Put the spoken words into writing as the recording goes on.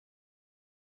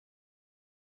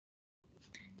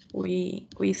we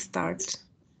start.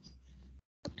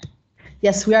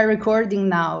 Yes, we are recording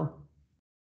now.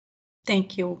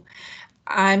 Thank you.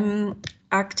 I'm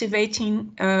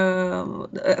activating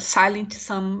silent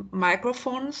some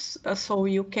microphones so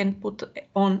you can put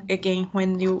on again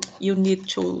when you need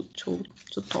to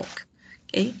talk.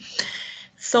 Okay.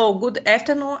 So good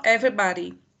afternoon,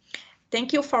 everybody.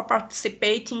 Thank you for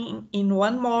participating in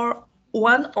one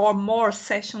or more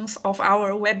sessions of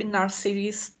our webinar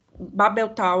series, Babel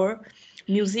Tower,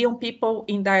 Museum People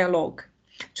in Dialogue.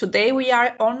 Today, we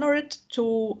are honored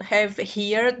to have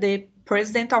here the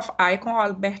President of ICOM,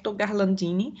 Alberto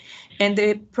Garlandini, and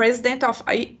the President of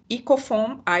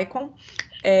ICOM,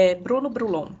 Bruno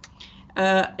Brulon.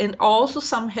 And also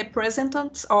some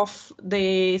representatives of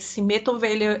the Cimento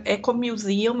Velho Eco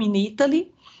Museum in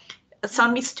Italy,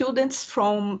 some students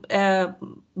from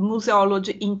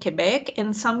museology in Quebec,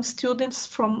 and some students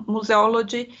from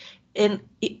museology and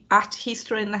art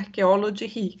history and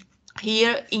archaeology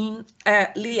here in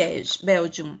Liège,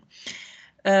 Belgium.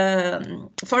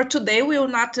 For today, we will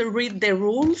not read the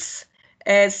rules,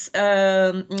 as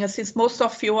since most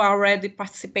of you already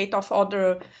participate of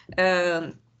other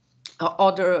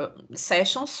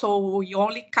sessions, so we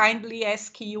only kindly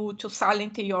ask you to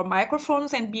silence your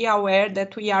microphones and be aware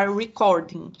that we are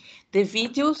recording. The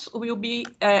videos will be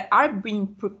are being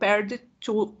prepared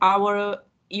to our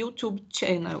YouTube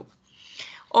channel.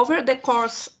 Over the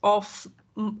course of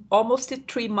almost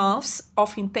 3 months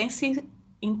of intense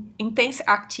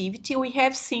activity, we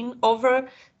have seen over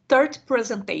 30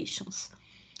 presentations.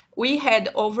 We had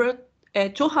over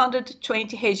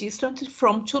 220 registrants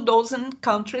from 2,000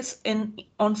 countries and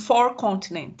on 4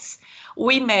 continents.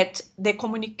 We met the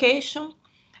communication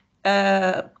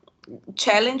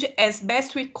challenge as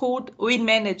best we could. We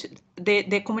managed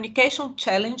the communication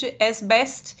challenge as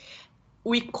best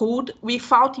we could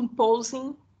without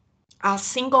imposing a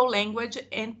single language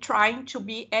and trying to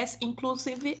be as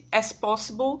inclusive as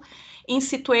possible in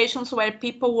situations where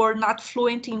people were not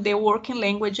fluent in the working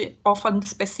language of a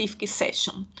specific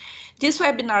session. This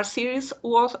webinar series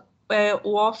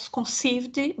was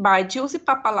conceived by Gilze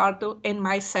Papalardo and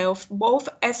myself, both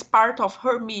as part of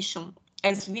her mission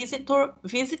as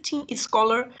visiting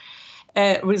scholar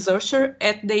researcher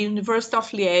at the University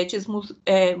of Liège's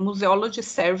Museology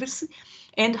Service,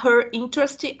 and her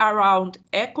interest around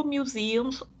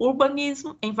eco-museums,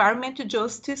 urbanism, environmental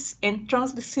justice, and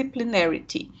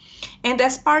transdisciplinarity. And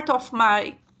as part of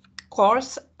my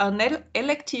course, an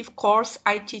elective course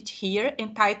I teach here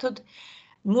entitled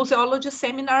Museology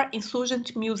Seminar,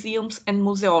 Insurgent Museums and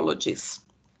Museologies.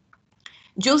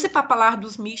 Gilze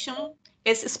Papalardo's mission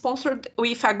is sponsored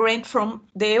with a grant from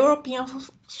the European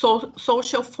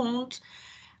Social Fund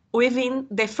within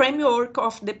the framework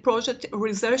of the project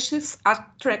Researches,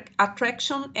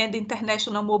 Attraction and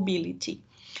International Mobility.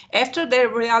 After the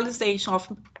realization of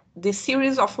the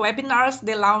series of webinars,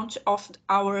 the launch of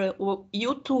our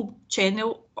YouTube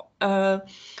channel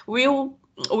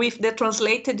with the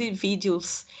translated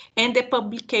videos and the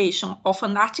publication of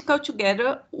an article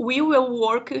together, we will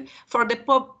work for the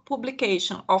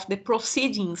publication of the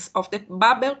proceedings of the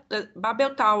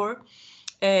Babel Tower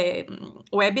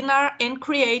webinar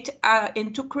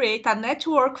and to create a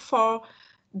network for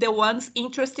the ones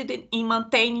interested in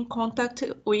maintaining contact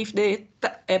with the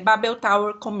Babel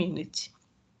Tower community.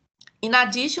 In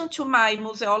addition to my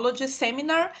museology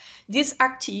seminar, these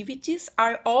activities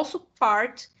are also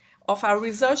part of a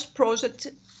research project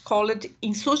called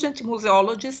Insurgent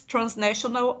Museologies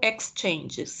Transnational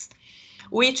Exchanges,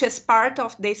 which is part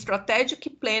of the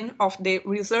strategic plan of the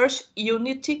Research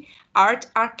Unity, Art,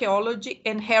 Archaeology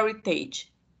and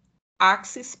Heritage,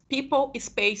 Axis, People,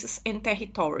 Spaces and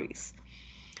Territories.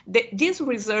 This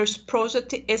research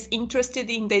project is interested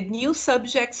in the new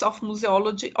subjects of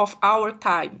museology of our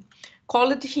time,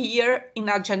 called here in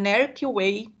a generic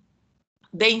way,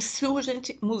 the insurgent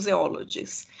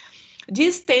museologies.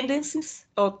 These tendencies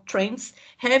or trends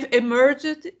have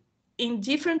emerged in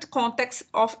different contexts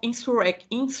of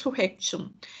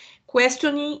insurrection,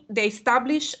 questioning the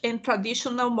established and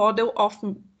traditional model of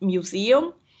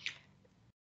museum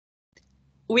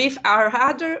with a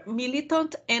rather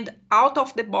militant and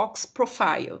out-of-the-box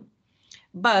profile.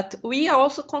 But we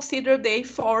also consider the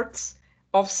efforts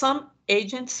of some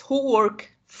agents who work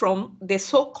from the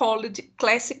so-called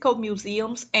classical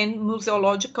museums and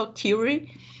museological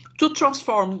theory to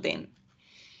transform them.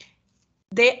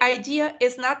 The idea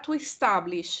is not to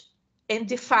establish and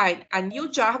define a new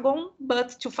jargon,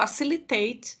 but to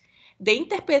facilitate the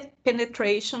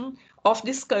interpenetration of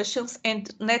discussions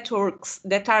and networks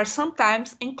that are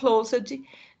sometimes enclosed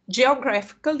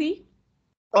geographically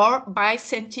or by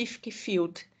scientific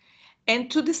field, and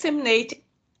to disseminate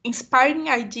inspiring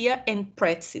idea and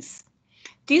practice.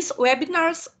 These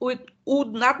webinars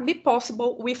would not be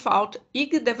possible without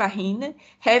Igor de Varine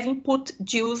having put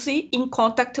Gilsi in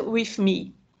contact with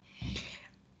me.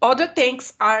 Other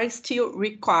things are still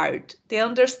required. The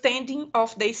understanding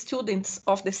of the students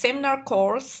of the seminar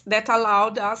course that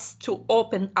allowed us to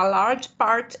open a large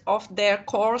part of their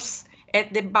course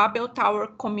at the Babel Tower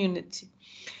community.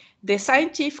 The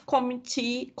scientific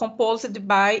committee composed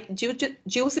by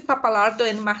Gilsi Papalardo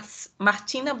and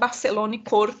Martina Barceloni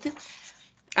Corte,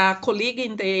 a colleague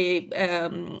in the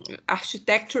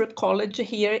architecture college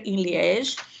here in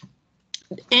Liège,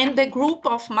 and the group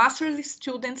of master's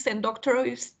students and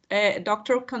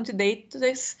doctoral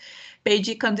candidates,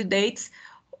 PhD candidates,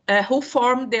 who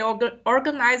formed the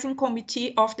organizing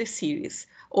committee of the series.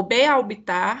 Obey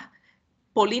Albitar,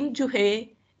 Pauline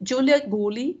Duret, Julia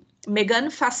Gulli, Megan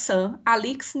Fassan,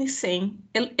 Alix Nissen,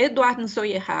 Edouard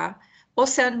Nzoyera,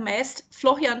 Océane Mestre,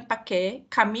 Florian Paquet,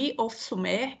 Camille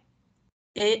Ofsumer,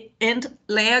 and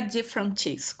Lea Di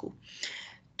Francisco.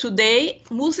 Today,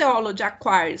 museology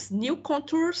acquires new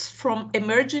contours from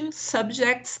emerging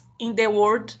subjects in the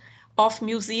world of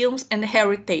museums and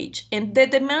heritage, and the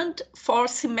demand for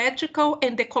symmetrical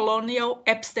and decolonial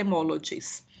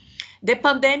epistemologies. The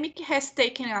pandemic has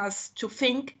taken us to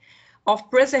think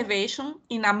of preservation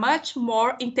in a much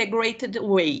more integrated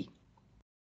way,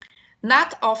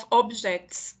 not of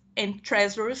objects and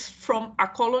treasures from a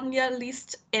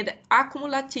colonialist and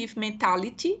accumulative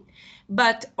mentality,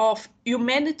 but of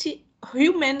humanity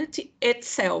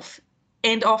itself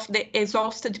and of the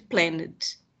exhausted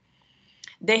planet.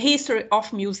 The history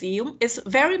of museum is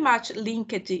very much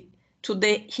linked to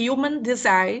the human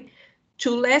desire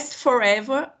to last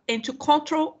forever and to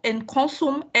control and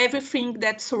consume everything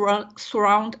that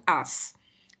surrounds us.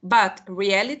 But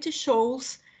reality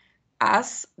shows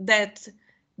us that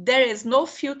there is no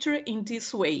future in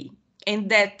this way, and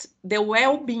that the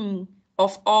well-being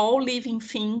of all living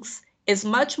things is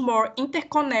much more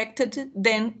interconnected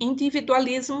than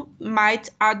individualism might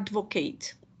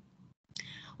advocate.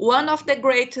 One of the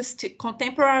greatest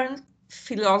contemporary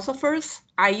philosophers,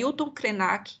 Ailton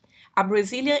Krenak, a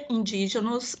Brazilian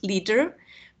indigenous leader,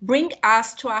 brings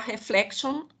us to a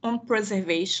reflection on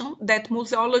preservation that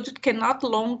museology cannot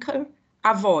longer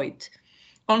avoid,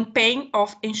 on pain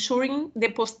of ensuring the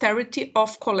posterity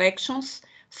of collections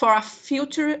for a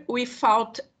future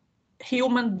without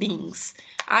human beings.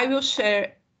 I will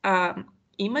share an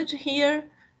image here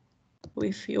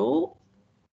with you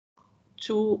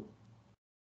to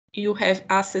you have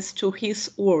access to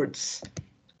his words.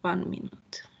 1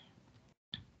 minute.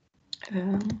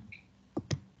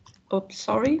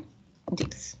 Sorry,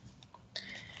 this.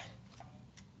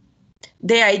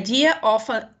 The idea of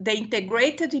the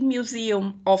integrated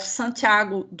museum of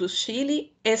Santiago do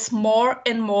Chile is more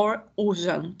and more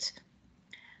urgent.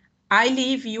 I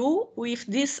leave you with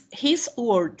his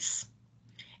words.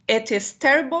 It is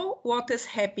terrible what is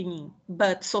happening,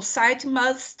 but society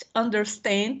must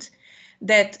understand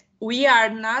that we are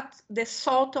not the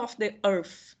salt of the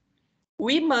earth.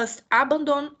 We must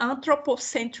abandon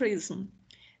anthropocentrism.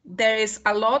 There is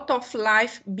a lot of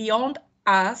life beyond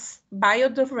us.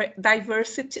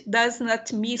 Biodiversity does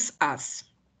not miss us.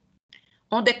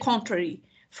 On the contrary,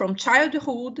 from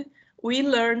childhood, we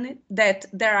learn that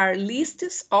there are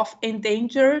lists of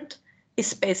endangered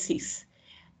species.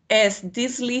 As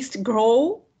this list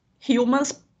grows,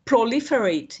 humans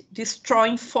proliferate,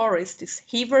 destroying forests,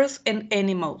 rivers, and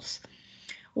animals.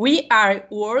 We are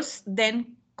worse than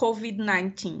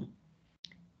COVID-19.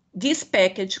 This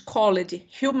package called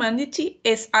humanity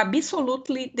is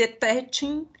absolutely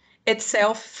detaching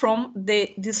itself from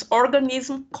this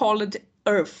organism called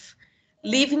Earth,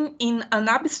 living in an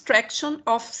abstraction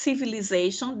of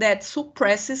civilization that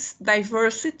suppresses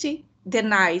diversity,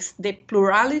 denies the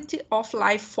plurality of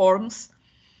life forms,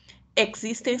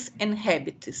 existence, and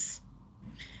habitats.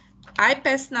 I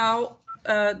pass now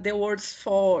the words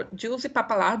for Gilsi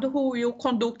Papalardo, who will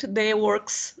conduct the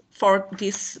works for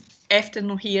this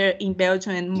afternoon here in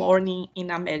Belgium and morning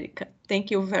in America. Thank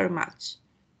you very much.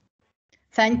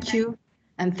 Thank you.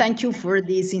 And thank you for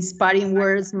these inspiring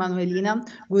words, Manuelina.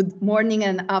 Good morning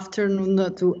and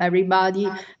afternoon to everybody.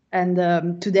 And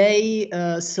today,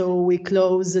 so we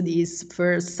close this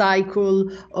first cycle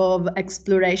of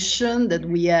exploration that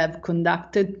we have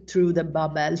conducted through the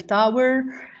Babel Tower.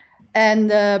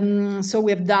 And so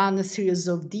we have done a series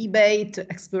of debate,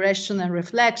 exploration and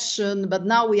reflection, but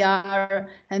now we are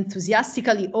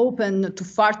enthusiastically open to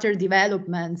further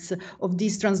developments of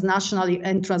these transnational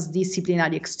and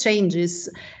transdisciplinary exchanges.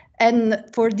 And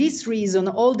for this reason,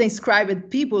 all the inscribed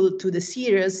people to the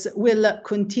series will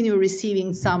continue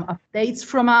receiving some updates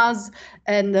from us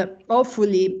and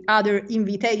hopefully other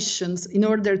invitations in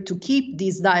order to keep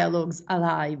these dialogues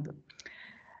alive.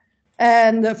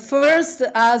 And first,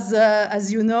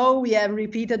 as you know, we have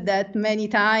repeated that many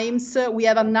times, we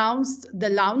have announced the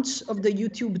launch of the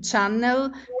YouTube channel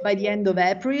by the end of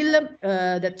April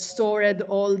that stored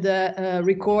all the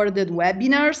recorded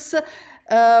webinars.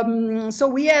 So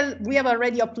we have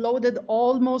already uploaded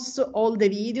almost all the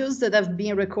videos that have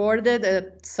been recorded.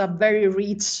 It's a very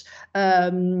rich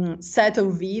set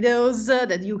of videos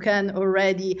that you can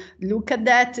already look at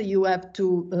that. You have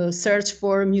to search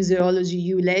for Museology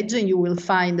ULEG and you will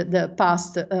find the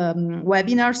past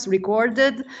webinars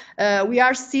recorded. We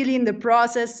are still in the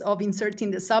process of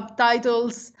inserting the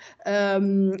subtitles.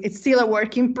 It's still a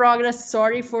work in progress.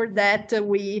 Sorry for that.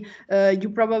 You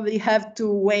probably have to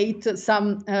wait some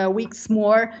weeks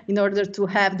more in order to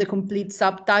have the complete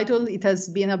subtitle. It has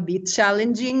been a bit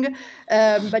challenging,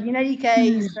 but in any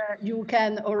case, you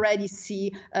can already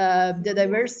see the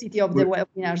diversity of the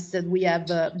webinars that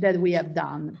we have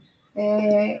done.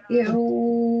 There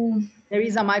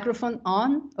is a microphone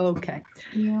on. Okay.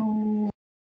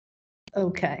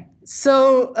 Okay,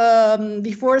 so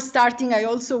before starting, I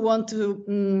also want to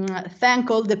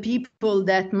thank all the people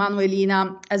that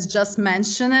Manuelina has just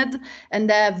mentioned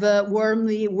and have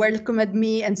warmly welcomed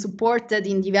me and supported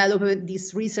in developing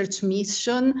this research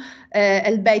mission,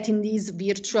 albeit in this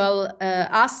virtual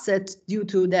asset due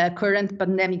to the current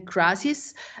pandemic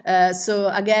crisis. So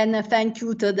again, thank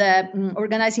you to the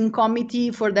organizing committee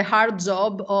for the hard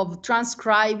job of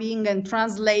transcribing and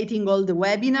translating all the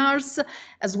webinars,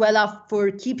 as well as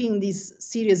for keeping this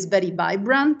series very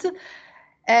vibrant.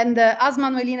 And as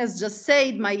Manuelina has just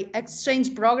said, my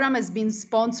exchange program has been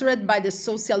sponsored by the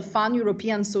Social Fund,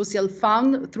 European Social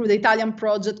Fund, through the Italian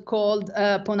project called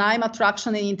PONAIM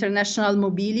Attraction and International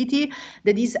Mobility,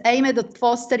 that is aimed at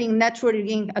fostering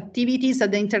networking activities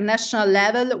at the international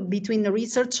level between the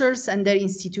researchers and their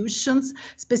institutions,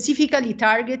 specifically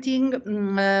targeting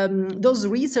those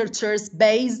researchers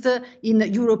based in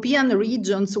European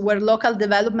regions where local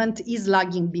development is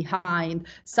lagging behind,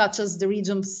 such as the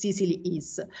region of Sicily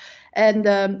is. And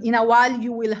in a while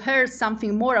you will hear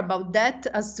something more about that,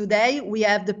 as today we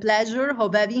have the pleasure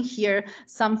of having here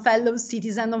some fellow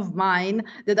citizens of mine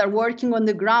that are working on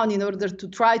the ground in order to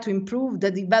try to improve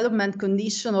the development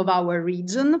condition of our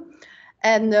region.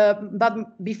 And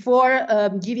but before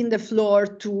giving the floor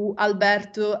to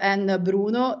Alberto and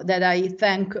Bruno, that I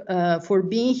thank for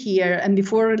being here, and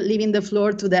before leaving the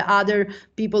floor to the other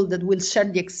people that will share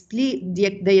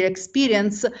their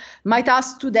experience, my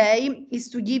task today is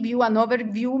to give you an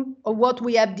overview of what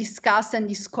we have discussed and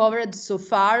discovered so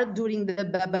far during the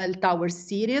Babel Tower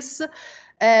series.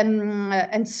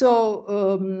 And so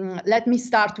let me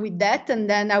start with that, and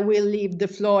then I will leave the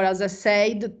floor, as I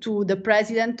said, to the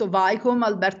President of ICOM,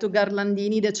 Alberto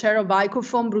Garlandini, the Chair of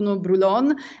ICOM, Bruno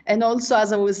Brulon, and also,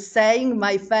 as I was saying,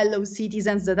 my fellow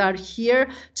citizens that are here,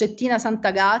 Cettina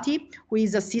Santagati, who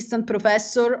is Assistant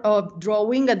Professor of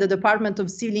Drawing at the Department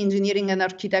of Civil Engineering and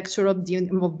Architecture of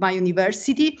my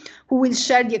university, who will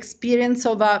share the experience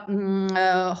of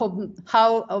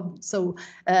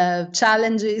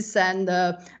challenges and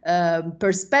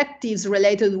perspectives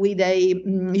related with a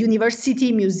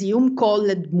university museum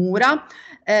called Mura,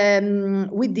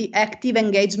 with the active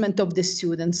engagement of the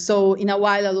students. So in a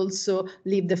while I'll also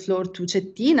leave the floor to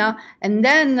Cettina, and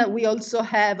then we also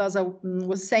have, as I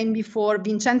was saying before,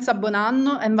 Vincenza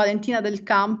Bonanno and Valentina Del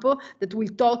Campo that will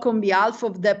talk on behalf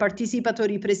of the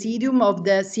participatory presidium of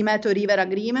the Simeto River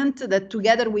Agreement, that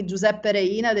together with Giuseppe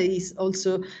Reina, that is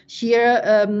also here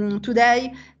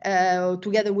today,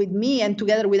 together with me and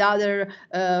together with other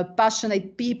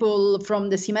passionate people from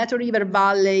the Simeto River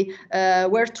Valley,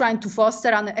 we're trying to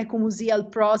foster an ecomuseal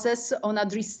process on a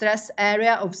distressed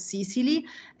area of Sicily,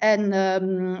 and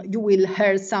you will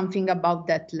hear something about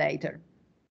that later.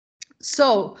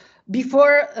 So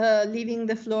before leaving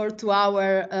the floor to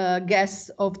our guests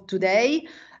of today,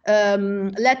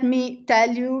 let me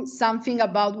tell you something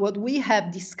about what we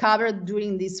have discovered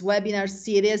during this webinar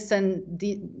series, and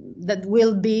that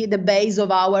will be the base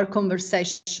of our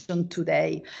conversation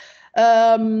today.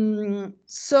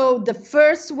 So the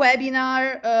first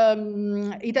webinar,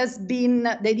 it has been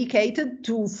dedicated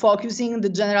to focusing the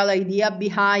general idea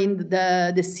behind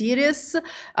the series.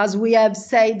 As we have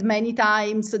said many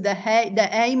times, the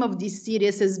aim of this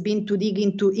series has been to dig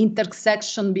into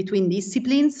intersection between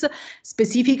disciplines,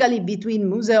 specifically between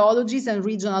museologies and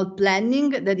regional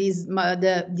planning, that is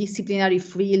the disciplinary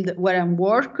field where I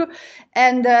work.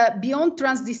 And beyond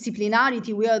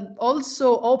transdisciplinarity, we have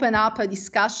also opened up a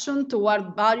discussion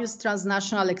toward various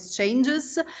transnational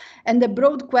exchanges. And the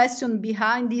broad question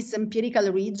behind this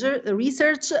empirical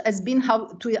research has been how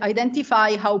to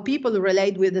identify how people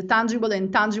relate with the tangible and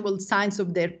intangible signs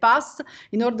of their past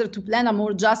in order to plan a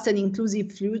more just and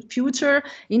inclusive future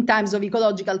in times of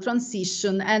ecological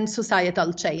transition and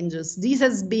societal changes. This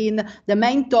has been the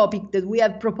main topic that we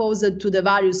have proposed to the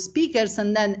various speakers,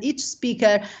 and then each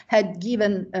speaker had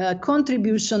given a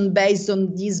contribution based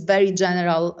on this very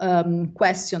general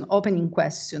opening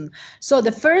question. So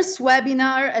the first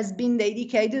webinar has been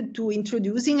dedicated to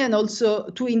introducing and also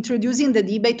to introducing the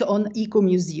debate on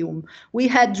eco-museum. We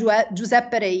had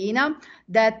Giuseppe Reina,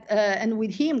 and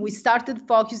with him we started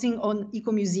focusing on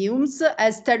eco-museums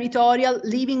as territorial,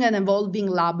 living and evolving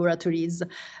laboratories.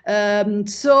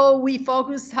 So we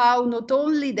focused how not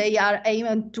only they are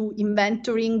aimed to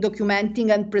inventorying,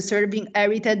 documenting and preserving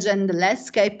heritage and the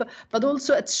landscape, but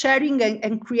also at sharing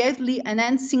and creatively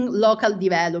enhancing local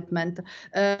development,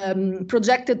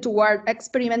 projected toward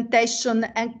experimentation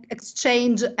and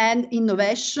exchange and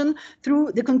innovation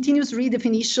through the continuous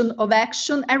redefinition of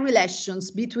action and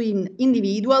relations between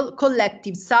individual,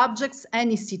 collective subjects and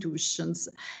institutions.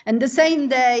 And the same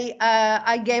day,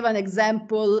 I gave an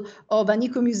example of an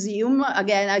eco-museum.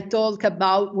 Again, I talk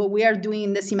about what we are doing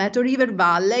in the Simeto River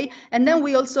Valley. And then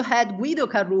we also had Guido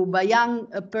Carruba, a young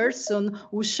person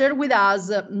who shared with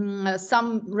us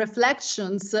some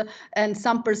reflections and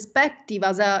some perspective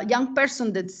as a young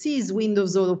person that sees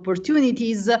windows of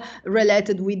opportunities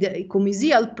related with the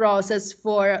eco-museal process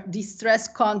for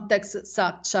distressed contexts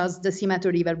such as the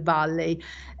Simeto River Valley.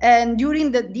 And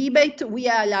during the debate, we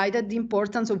highlighted the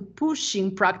importance of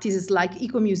pushing practices like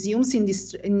eco-museums in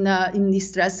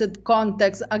distressed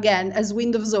contexts, again, as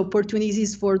windows of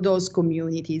opportunities for those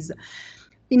communities.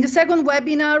 In the second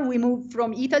webinar, we moved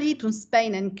from Italy to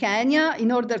Spain and Kenya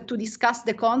in order to discuss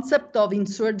the concept of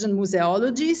insurgent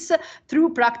museologies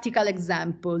through practical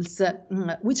examples,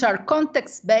 which are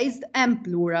context-based and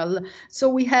plural. So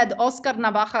we had Oscar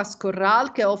Navajas Corral,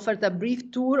 who offered a brief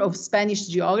tour of Spanish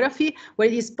geography, where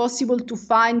it is possible to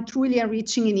find truly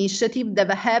enriching initiatives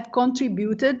that have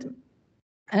contributed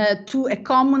to a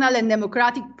communal and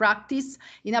democratic practice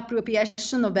in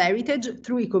appropriation of heritage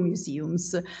through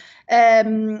eco-museums.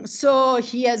 So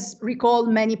he has recalled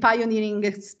many pioneering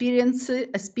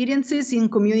experiences in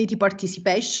community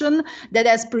participation that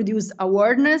has produced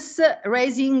awareness,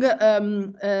 raising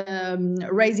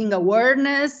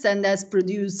awareness, and has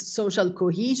produced social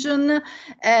cohesion.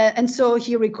 And so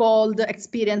he recalled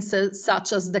experiences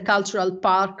such as the Cultural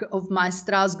Park of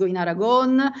Maestrazgo in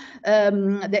Aragon,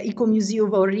 the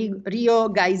Eco-Museum of Rio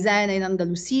Gaizen in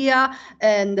Andalusia,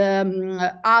 and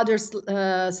others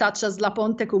such as La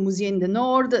Ponte Museum in the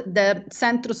north, the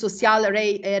Centro Social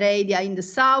Heredia in the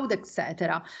south,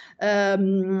 etc.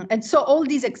 And so all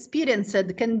these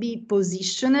experiences can be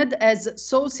positioned as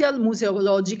social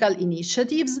museological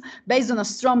initiatives based on a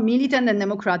strong militant and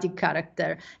democratic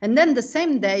character. And then the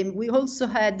same day, we also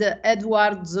had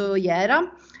Eduardo Zoyera,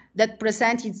 that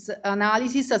presents its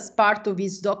analysis as part of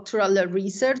his doctoral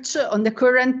research on the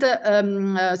current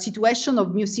situation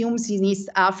of museums in East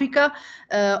Africa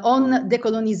on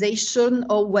decolonization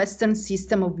of Western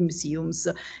system of museums.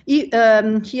 He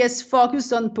has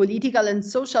focused on political and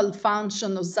social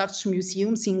function of such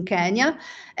museums in Kenya,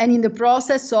 and in the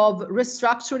process of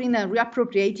restructuring and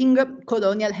reappropriating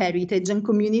colonial heritage and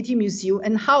community museum,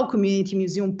 and how community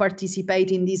museums participate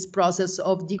in this process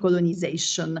of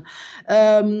decolonization.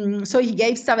 So he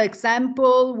gave some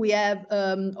examples. We have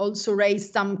also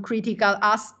raised some critical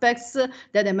aspects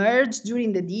that emerged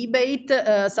during the debate,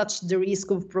 such the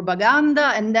risk of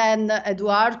propaganda, and then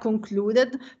Edouard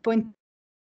concluded, pointing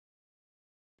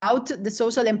out the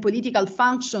social and political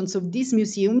functions of these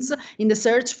museums in the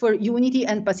search for unity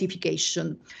and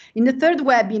pacification. In the third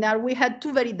webinar, we had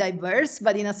two very diverse,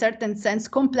 but in a certain sense,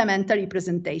 complementary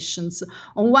presentations.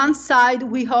 On one side,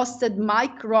 we hosted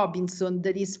Mike Robinson,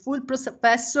 that is full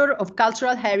professor of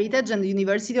cultural heritage at the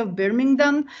University of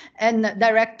Birmingham and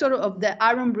director of the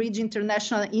Iron Bridge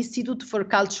International Institute for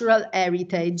Cultural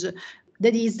Heritage,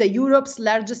 that is Europe's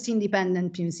largest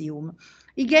independent museum.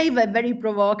 He gave a very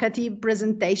provocative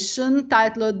presentation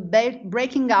titled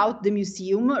Breaking Out the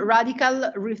Museum,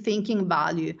 Radical Rethinking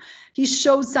Value. He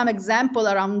showed some examples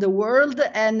around the world,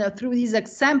 and through this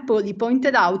example, he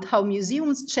pointed out how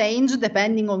museums change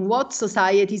depending on what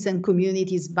societies and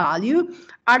communities value,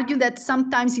 argued that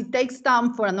sometimes it takes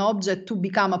time for an object to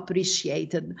become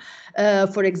appreciated.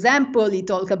 For example, he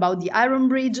talked about the Iron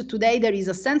Bridge. Today, there is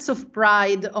a sense of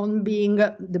pride on being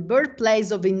the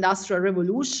birthplace of the Industrial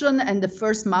Revolution and the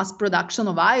first mass production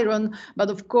of iron. But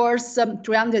of course,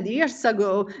 300 years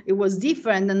ago, it was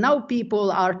different. And now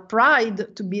people are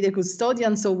proud to be the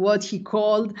custodians of what he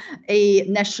called a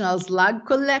national slug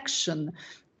collection.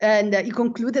 And he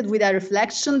concluded with a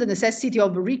reflection, the necessity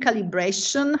of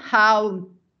recalibration, how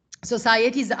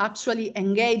societies actually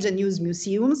engage and use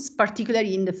museums,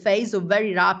 particularly in the face of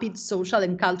very rapid social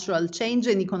and cultural change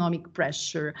and economic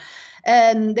pressure.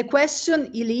 And the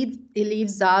question he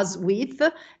leaves us with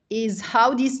is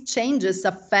how these changes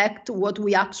affect what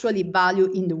we actually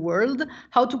value in the world,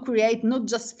 how to create not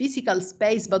just physical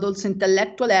space, but also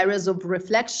intellectual areas of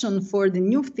reflection for the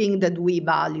new thing that we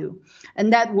value.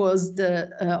 And that was the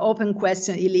open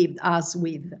question he left us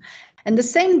with. And the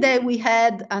same day we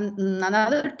had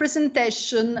another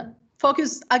presentation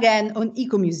focused again on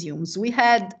eco-museums. We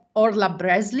had Orla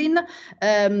Breslin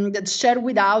that shared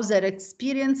with us her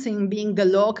experience in being the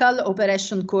local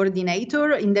operation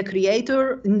coordinator in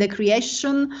the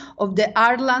creation of the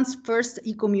Ireland's first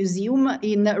eco-museum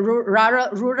in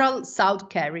rural South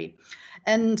Kerry.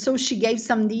 And so she gave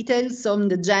some details on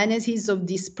the genesis of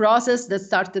this process that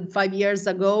started 5 years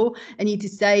ago, and it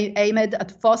is aimed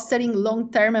at fostering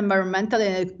long-term environmental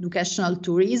and educational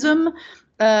tourism.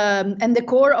 And the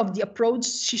core of the approach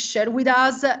she shared with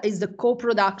us is the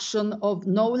co-production of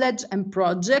knowledge and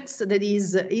projects. That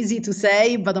is easy to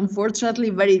say, but unfortunately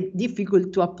very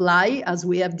difficult to apply, as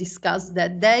we have discussed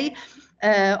that day.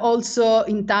 Also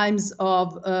in times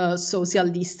of social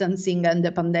distancing and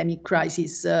the pandemic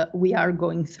crisis we are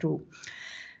going through.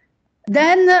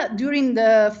 Then during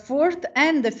the 4th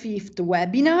and the 5th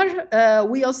webinar,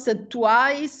 we hosted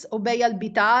twice Obey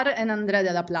Albitar and André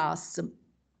de la Place.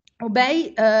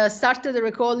 Obey started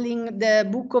recalling the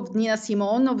book of Nina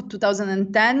Simone of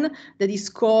 2010 that is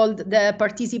called The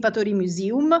Participatory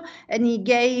Museum, and he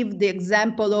gave the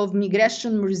example of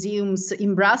migration museums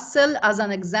in Brussels as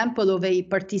an example of a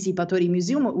participatory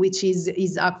museum, which is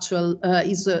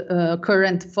a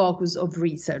current focus of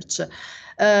research.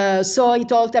 So he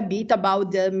talked a bit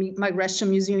about the Migration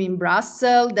Museum in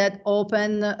Brussels that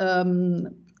opened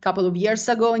couple of years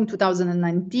ago in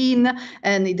 2019,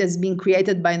 and it has been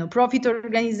created by a non-profit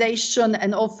organization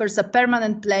and offers a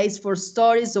permanent place for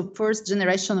stories of first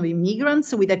generation of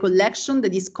immigrants with a collection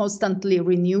that is constantly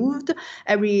renewed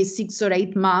every 6 or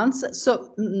 8 months.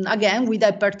 So again, with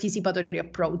a participatory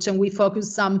approach, and we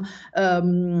focus some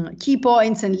key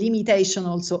points and limitation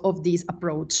also of this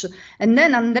approach. And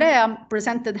then Andrea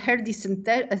presented her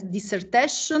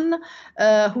dissertation,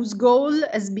 whose goal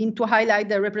has been to highlight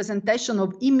the representation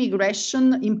of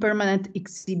immigration in permanent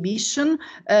exhibition,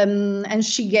 and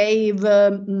she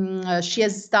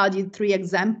has studied 3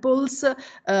 examples: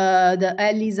 the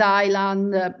Ellis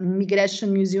Island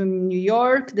Migration Museum in New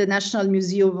York, the National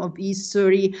Museum of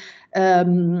History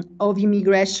of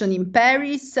Immigration in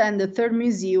Paris, and the 3rd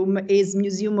museum is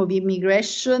Museum of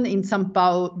Immigration in São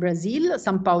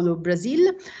Paulo,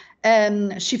 Brazil.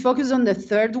 And she focused on the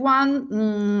 3rd one,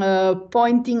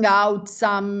 pointing out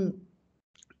some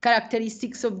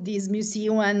characteristics of this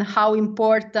museum and how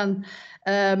important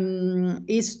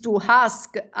is to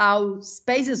ask how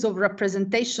spaces of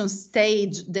representation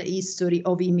stage the history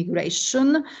of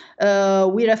immigration.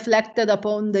 We reflected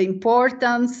upon the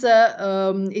importance.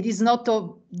 It is not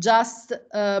just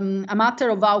a matter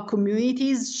of how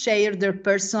communities share their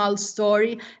personal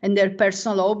story and their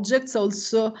personal objects,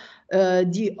 also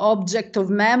the object of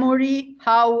memory,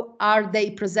 how are they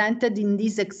presented in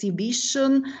this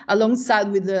exhibition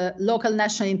alongside with the local,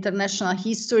 national, international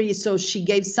history. So she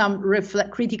gave some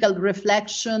critical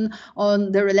reflection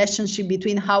on the relationship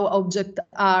between how objects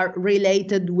are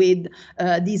related with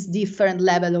this different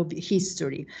level of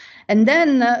history. And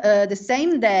then the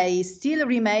same day, still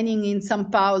remaining in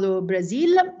São Paulo,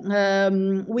 Brazil,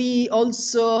 we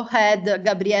also had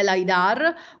Gabriela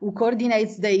Aidar, who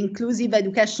coordinates the inclusive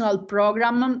educational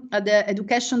program at the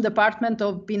Education Department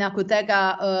of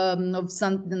Pinacoteca of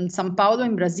São Paulo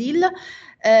in Brazil.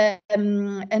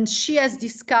 And she has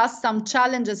discussed some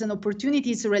challenges and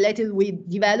opportunities related with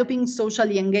developing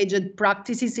socially engaged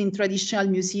practices in traditional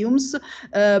museums.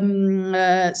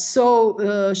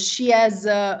 She has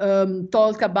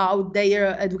talked about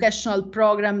their educational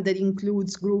program that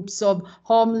includes groups of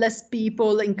homeless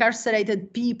people,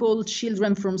 incarcerated people,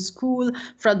 children from school,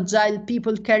 fragile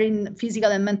people carrying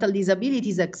physical and mental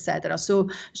disabilities, etc. So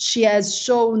she has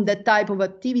shown the type of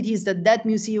activities that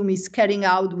museum is carrying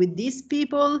out with these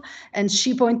people, and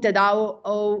she pointed out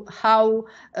how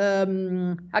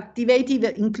activated,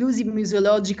 inclusive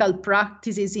museological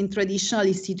practices in traditional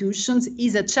institutions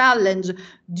is a challenge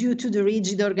due to the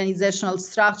rigid organizational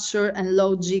structure and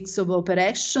logics of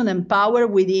operation and power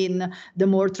within the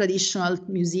more traditional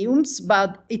museums,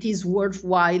 but it is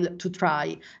worthwhile to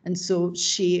try. And so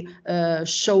she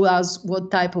showed us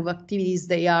what type of activities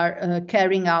they are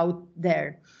carrying out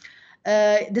there.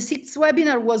 The sixth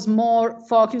webinar was more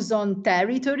focused on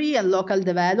territory and local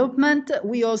development.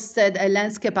 We hosted a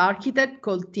landscape architect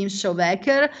called Tim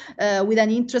Schauwecker with an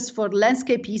interest for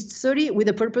landscape history with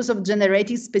the purpose of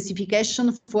generating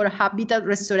specification for habitat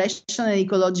restoration and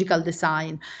ecological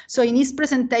design. So in his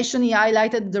presentation, he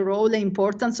highlighted the role and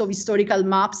importance of historical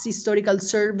maps, historical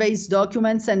surveys,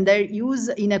 documents, and their use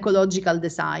in ecological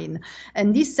design.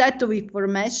 And this set of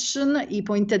information, he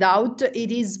pointed out,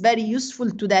 it is very useful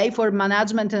today for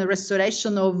management and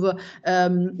restoration of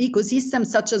ecosystems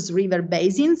such as river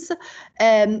basins.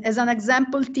 As an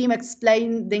example, Tim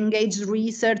explained the engaged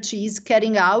research he is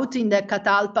carrying out in the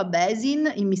Catalpa Basin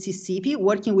in Mississippi,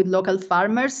 working with local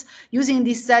farmers, using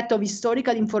this set of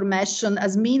historical information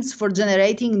as means for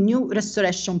generating new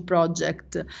restoration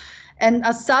projects. And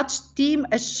as such, Tim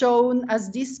has shown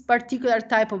as this particular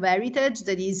type of heritage,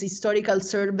 that is historical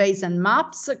surveys and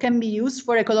maps, can be used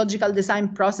for ecological design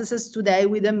processes today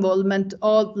with involvement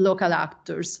of local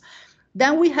actors.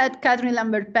 Then we had Catherine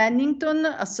Lambert-Pennington,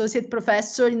 Associate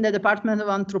Professor in the Department of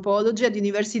Anthropology at the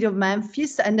University of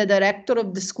Memphis and the Director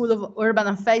of the School of Urban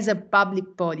Affairs and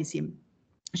Public Policy.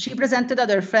 She presented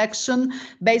a reflection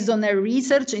based on her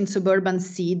research in suburban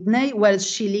Sydney, where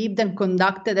she lived and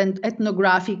conducted an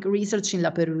ethnographic research in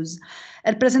La Perouse.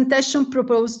 Her presentation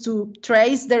proposed to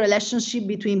trace the relationship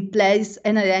between place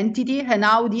and identity and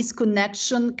how this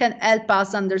connection can help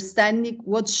us understanding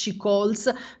what she calls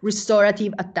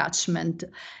restorative attachment.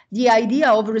 The idea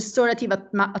of restorative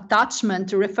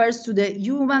attachment refers to the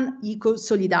human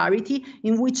eco-solidarity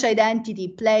in which identity,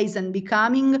 place, and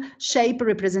becoming shape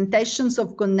representations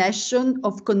of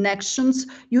connections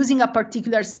using a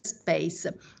particular space,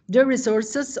 the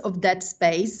resources of that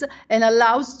space, and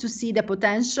allows to see the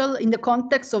potential in the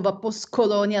context of a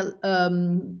post-colonial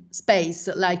space,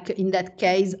 like in that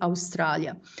case,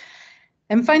 Australia.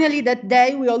 And finally, that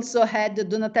day, we also had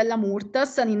Donatella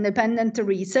Murtas, an independent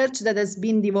research that has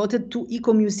been devoted to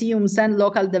eco-museums and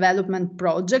local development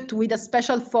project with a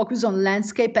special focus on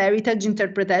landscape heritage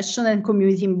interpretation and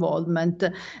community involvement,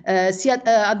 at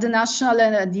the national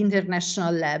and at the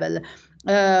international level.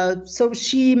 So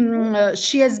she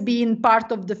has been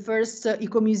part of the first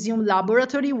eco-museum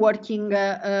laboratory working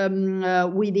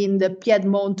within the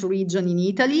Piedmont region in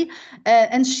Italy,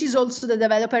 and she's also the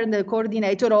developer and the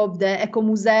coordinator of the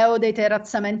Museo dei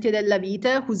Terrazzamenti della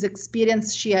Vite, whose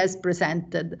experience she has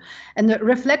presented. And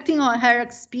reflecting on her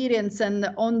experience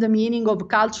and on the meaning of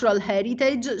cultural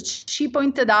heritage, she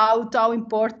pointed out how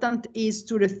important it is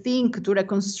to rethink, to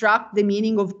reconstruct the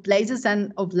meaning of places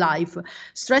and of life,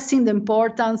 stressing the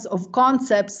importance of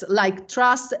concepts like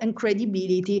trust and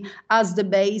credibility as the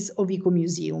base of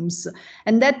eco-museums.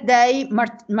 And that day,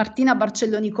 Martina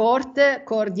Barcelloni Corte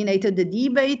coordinated the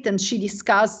debate, and she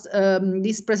discussed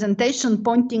this presentation,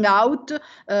 pointing out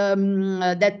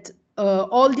that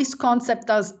all these concepts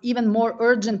are even more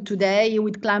urgent today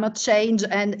with climate change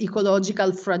and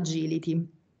ecological fragility.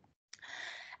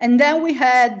 And then we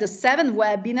had the seventh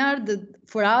webinar that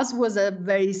for us was a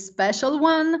very special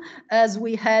one, as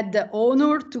we had the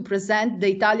honor to present the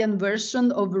Italian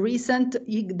version of recent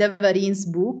Hugues de Varin's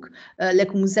book, Le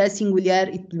Musée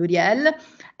Singulier et Pluriel.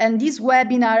 And this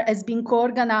webinar has been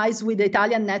co-organized with the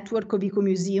Italian Network of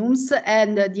Eco-Museums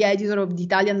and the editor of the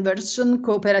Italian version,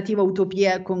 Cooperativa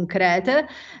Utopie Concrete,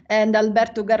 and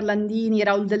Alberto Garlandini,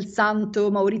 Raul Del Santo,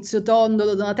 Maurizio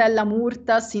Tondolo, Donatella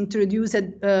Murtas introduced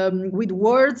with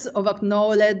words of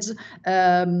acknowledge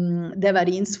De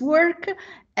Varin's work.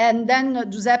 And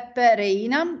then Giuseppe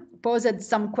Reina posed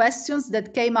some questions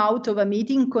that came out of a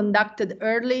meeting conducted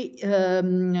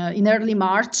in early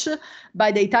March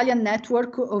by the Italian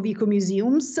network of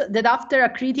eco-museums, that after a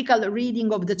critical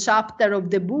reading of the chapter of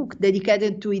the book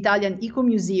dedicated to Italian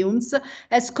eco-museums,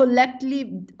 has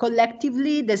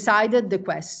collectively decided the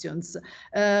questions.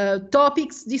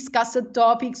 Discussed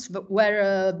topics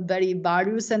were very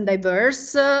various and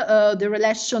diverse. The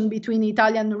relation between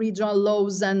Italian regional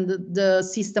laws and the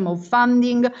system of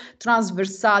funding,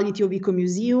 transversality of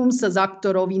eco-museums as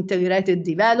actor of integrated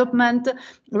development,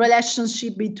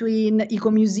 relationship between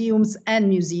eco-museums and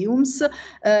museums,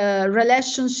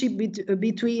 relationship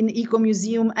between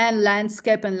eco-museum and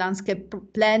landscape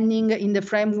planning in the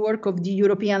framework of the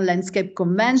European Landscape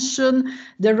Convention,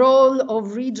 the role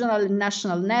of regional and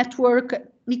national network,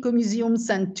 eco-museums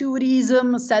and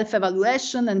tourism,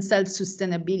 self-evaluation and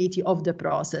self-sustainability of the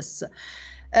process.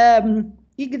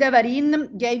 Hugues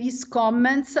Devarin gave his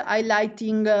comments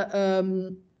highlighting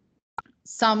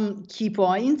some key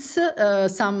points,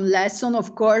 some lesson.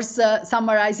 Of course,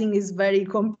 summarizing is very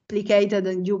complicated,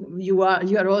 and you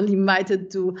are all invited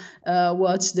to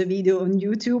watch the video on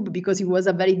YouTube because it was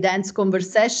a very dense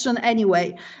conversation.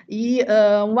 Anyway,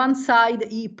 on one side,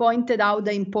 he pointed out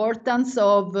the importance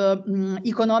of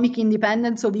economic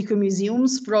independence of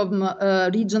eco-museums from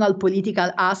regional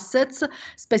political assets,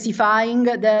 specifying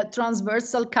the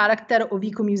transversal character of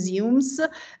eco-museums,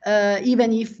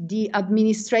 even if the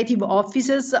administrative offices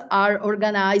are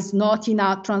organized not in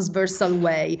a transversal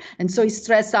way. And so he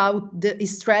stressed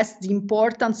the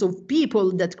importance of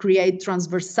people that create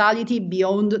transversality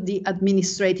beyond the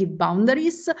administrative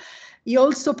boundaries. He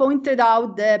also pointed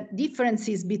out the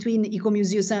differences between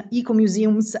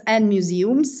eco-museums and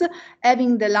museums,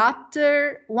 having the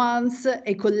latter ones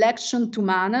a collection to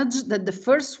manage that the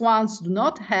first ones do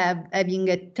not have, having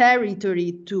a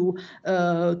territory to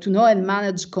know and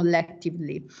manage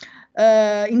collectively.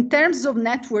 In terms of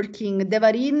networking,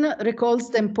 Devarin recalls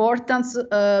the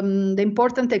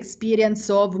important experience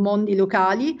of Mondi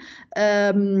Locali,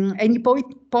 and he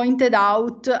pointed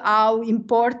out how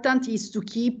important it is to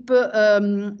keep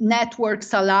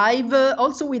networks alive,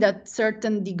 also with a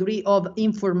certain degree of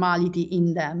informality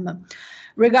in them.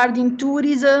 Regarding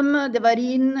tourism,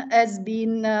 Devarin has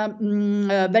been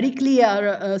very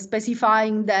clear,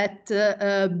 specifying that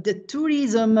the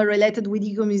tourism related with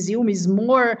eco-museum is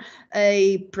more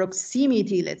a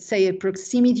proximity, let's say a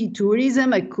proximity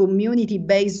tourism, a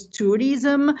community-based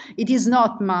tourism. It is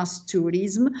not mass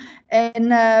tourism.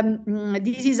 And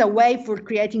this is a way for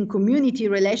creating community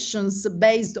relations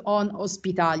based on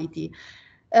hospitality.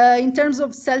 In terms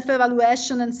of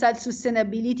self-evaluation and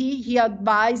self-sustainability, he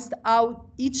advised how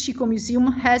each eco-museum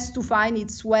has to find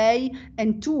its way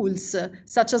and tools,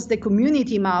 such as the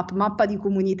community mappa di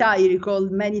comunità, I recall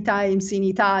many times in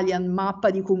Italian, mappa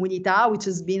di comunità, which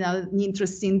has been an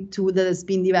interesting tool that has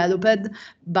been developed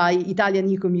by Italian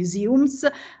eco-museums.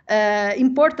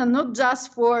 Important not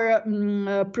just for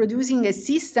producing a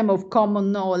system of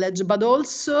common knowledge, but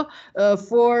also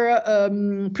for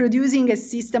producing a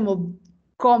system of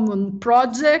common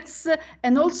projects,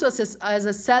 and also as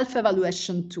a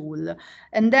self-evaluation tool.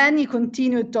 And then he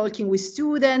continued talking with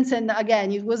students, and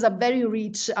again, it was a very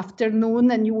rich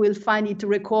afternoon, and you will find it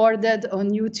recorded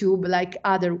on YouTube like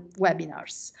other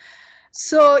webinars.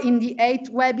 So in the 8th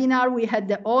webinar, we had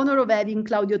the honor of having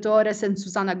Claudio Torres and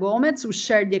Susana Gomez, who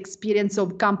shared the experience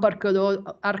of Campo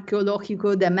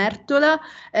Archeologico de Mertola.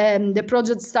 The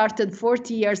project started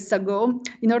 40 years ago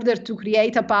in order to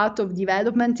create a path of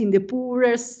development in the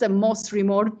poorest and most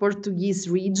remote Portuguese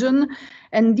region.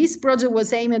 And this project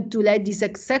was aimed to let this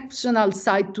exceptional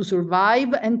site to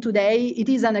survive. And today it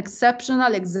is an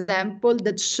exceptional example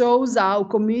that shows how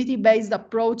community-based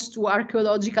approach to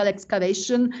archaeological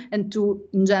excavation and to,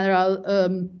 in general,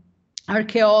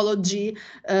 archaeology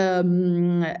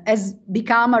has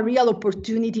become a real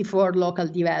opportunity for local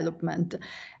development.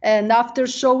 And after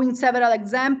showing several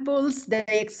examples, they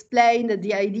explained that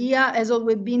the idea has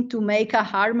always been to make a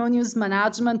harmonious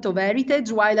management of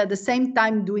heritage while at the same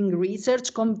time doing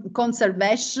research,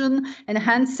 conservation,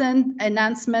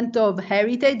 enhancement of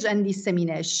heritage and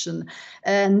dissemination.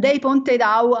 And they pointed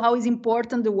out how is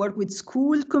important the work with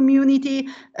school community,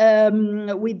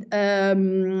 and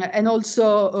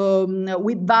also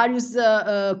with various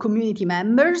community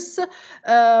members.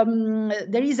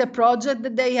 There is a project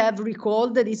that they have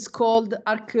recalled that is called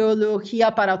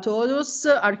Archeologia para Todos,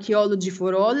 Archaeology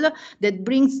for All, that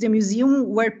brings the museum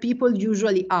where people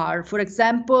usually are. For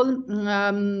example,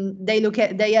 they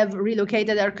have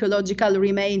relocated archaeological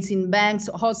remains in banks,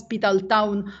 hospital,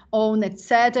 town-owned,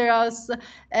 etc.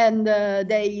 And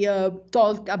they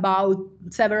talk about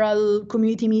several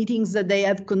community meetings that they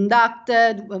have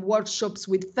conducted, workshops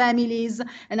with families.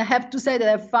 And I have to say that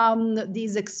I found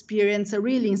this experience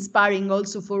really inspiring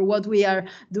also for what we are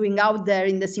doing out there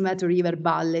in the Simeto River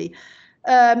Valley.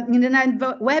 In the ninth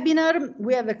webinar,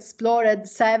 we have explored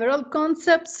several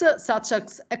concepts, such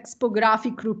as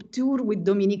expographic rupture with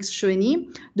Dominique Choueny.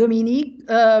 Dominique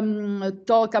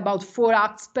talked about 4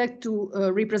 aspects to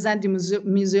represent the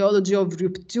museology of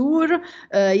rupture.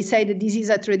 He said that this is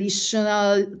a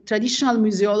traditional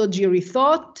museology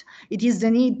rethought. It is the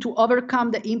need to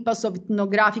overcome the impasse of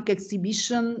ethnographic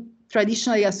exhibition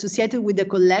traditionally associated with the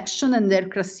collection and their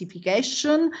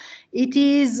classification. It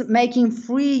is making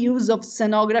free use of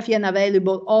scenography and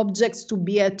available objects to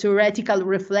be a theoretical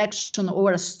reflection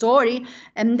or a story.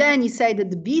 And then he said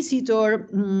that the visitor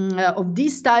of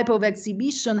this type of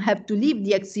exhibition have to leave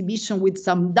the exhibition with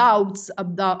some doubts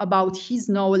about his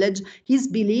knowledge, his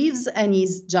beliefs, and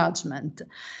his judgment.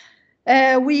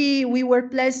 We were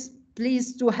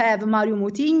pleased to have Mario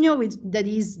Moutinho, that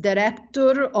is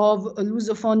director of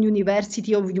Lusophone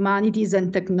University of Humanities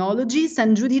and Technologies,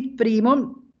 and Judith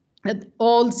Primo, that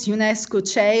holds UNESCO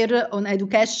Chair on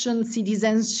Education,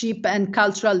 Citizenship and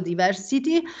Cultural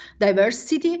Diversity.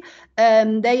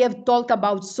 They have talked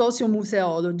about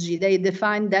sociomuseology. They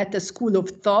define that a school of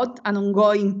thought, an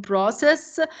ongoing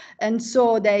process, and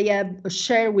so they have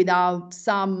shared with us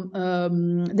some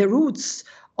the roots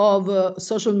of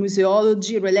social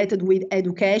museology related with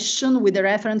education, with a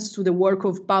reference to the work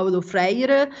of Paulo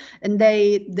Freire, and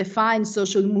they define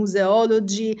social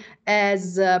museology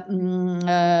as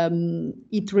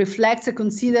it reflects a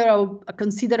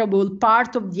considerable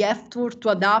part of the effort to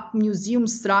adapt museum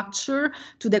structure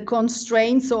to the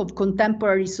constraints of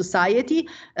contemporary society.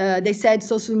 They said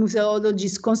social museology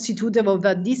is constitutive of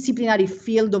a disciplinary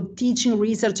field of teaching,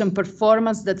 research, and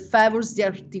performance that favors the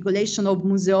articulation of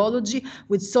museology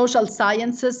with social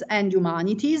sciences and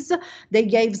humanities. They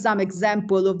gave some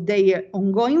example of their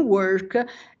ongoing work.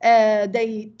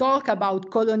 They talk about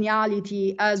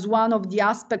coloniality as one of the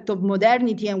aspects of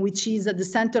modernity and which is at the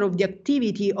center of the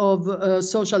activity of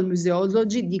social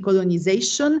museology,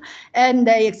 decolonization. And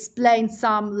they explain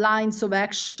some lines of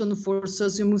action for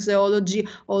sociomuseology,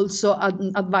 also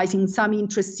advising some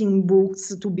interesting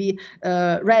books to be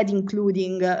read,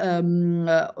 including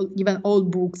even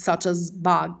old books such as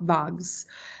Bugs.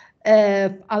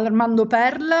 Armando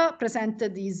Perla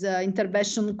presented his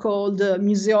intervention called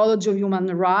Museology of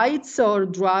Human Rights, or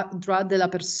Droit de la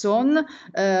Personne.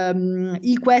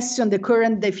 He questioned the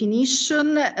current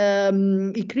definition.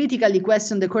 He critically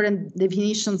questioned the current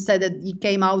definition, said that he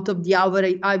came out of the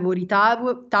ivory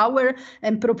tower,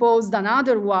 and proposed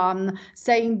another one,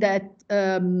 saying that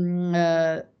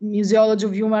museology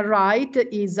of human rights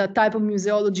is a type of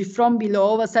museology from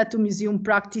below, a set of museum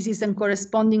practices and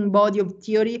corresponding body of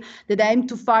theory that aim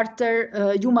to further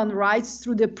human rights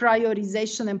through the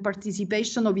prioritization and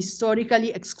participation of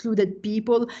historically excluded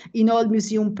people in all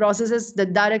museum processes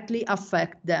that directly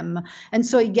affect them. And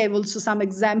so he gave also some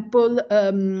example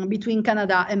between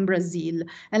Canada and Brazil.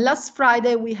 And last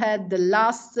Friday we had the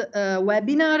last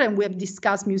webinar, and we have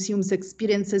discussed museums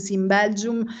experiences in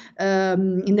Belgium,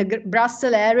 in the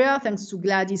Brussels area, thanks to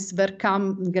Gladys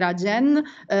Verkam-Grajen,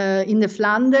 in the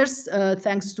Flanders,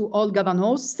 thanks to Olga van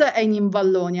Oost, and in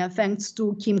Wallonia, thanks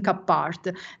to Kim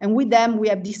Kappart. And with them, we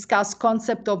have discussed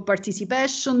concept of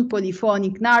participation,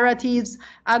 polyphonic narratives,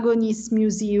 agonist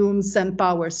museums, and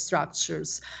power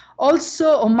structures.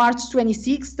 Also, on March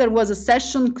 26th, there was a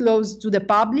session closed to the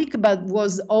public, but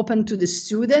was open to the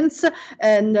students,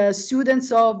 and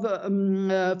students of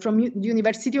from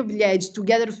University of Liège,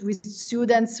 together with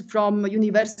students from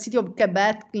University of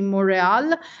Quebec in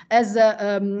Montreal, has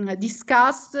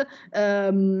discussed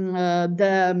the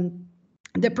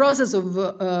process of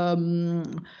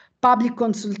public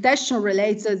consultation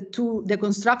related to the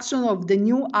construction of the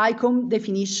new ICOM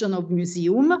definition of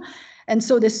museum. And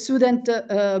so the student,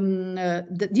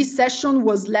 this session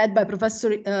was led by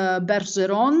Professor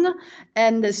Bergeron,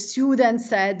 and the students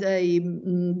had a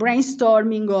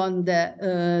brainstorming on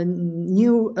the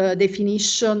new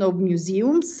definition of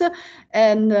museums.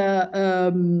 And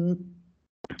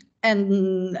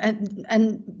and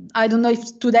I don't know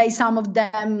if today some of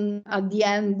them at the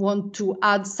end want to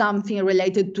add something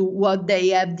related to what they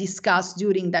have discussed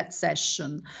during that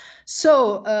session.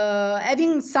 So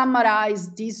having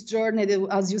summarized this journey that,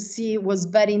 as you see, was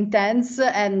very intense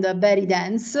and very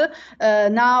dense,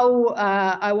 now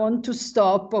I want to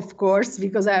stop, of course,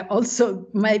 because I also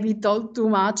maybe talked too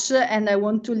much, and I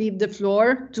want to leave the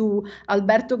floor to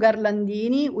Alberto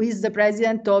Garlandini, who is the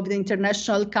president of the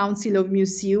International Council of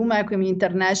Museum, ICOM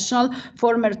International,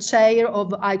 former chair of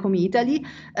ICOM Italy,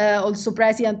 also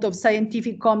president of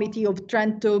Scientific Committee of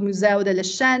Trento Museo delle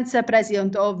Scienze,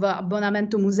 president of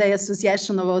Abbonamento Musei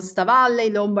Association of Aosta,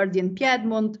 Vallée, Lombardy and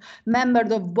Piedmont, member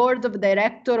of board of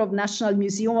director of National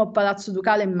Museum of Palazzo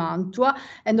Ducale in Mantua,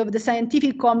 and of the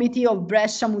Scientific Committee of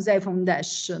Brescia Musei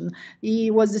Foundation.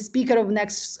 He was the speaker of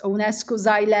UNESCO's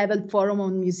high-level forum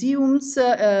on museums.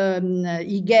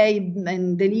 He gave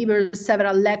and delivered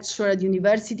several lectures at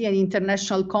university and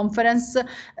international conference,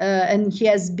 and he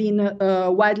has been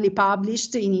widely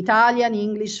published in Italian,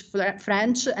 English,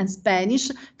 French, and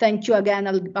Spanish. Thank you again,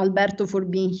 Alberto, for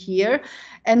being here.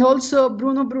 And also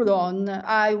Bruno Brulon.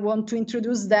 I want to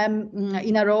introduce them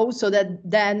in a row so that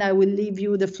then I will leave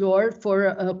you the floor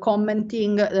for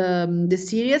commenting the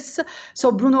series.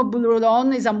 So Bruno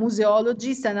Brulon is a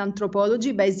museologist and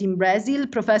anthropologist based in Brazil,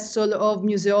 professor of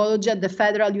museology at the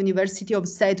Federal University of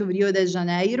State of Rio de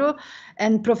Janeiro,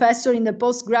 and professor in the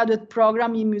postgraduate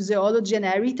program in museology and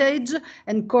heritage,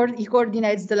 and he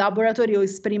coordinates the laboratory of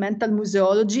experimental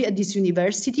museology at this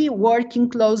university, working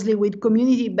closely with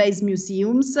community-based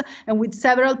museums and with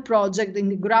several projects in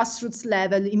the grassroots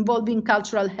level involving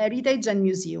cultural heritage and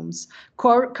museums.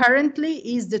 Currently,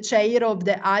 he is the chair of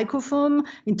the ICOM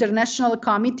International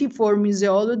Committee for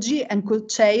Museology and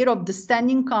co-chair of the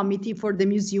Standing Committee for the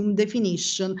Museum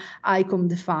Definition, ICOM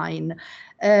Define.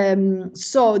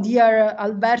 So dear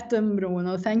Alberto and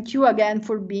Bruno, thank you again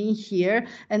for being here.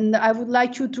 And I would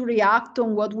like you to react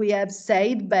on what we have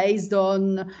said based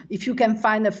on if you can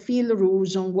find a fil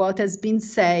rouge on what has been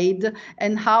said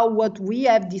and how what we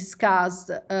have discussed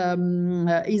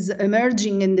is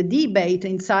emerging in the debate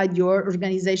inside your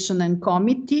organization and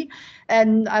committee.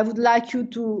 And I would like you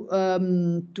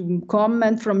to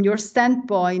comment from your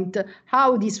standpoint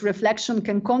how this reflection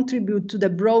can contribute to the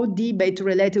broad debate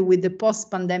related with the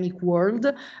post-pandemic world.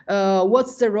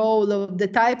 What's the role of the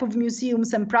type of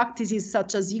museums and practices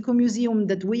such as eco-museum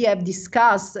that we have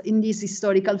discussed in this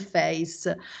historical phase?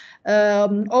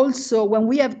 Also, when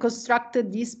we have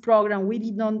constructed this program, we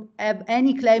did not have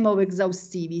any claim of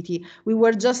exhaustivity. We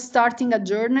were just starting a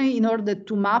journey in order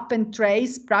to map and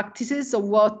trace practices of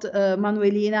what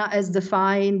Manuelina has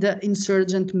defined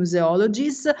insurgent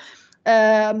museologies.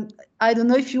 I don't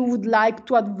know if you would like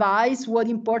to advise what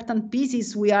important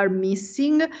pieces we are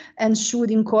missing and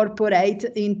should incorporate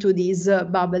into this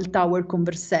Bubble Tower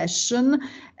conversation.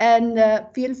 And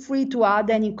feel free to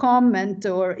add any comment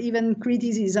or even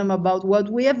criticism about what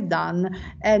we have done.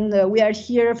 And we are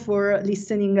here for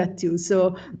listening at you.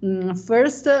 So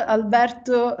first,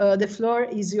 Alberto, the floor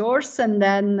is yours, and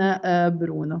then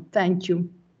Bruno. Thank you.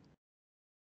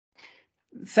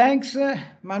 Thanks,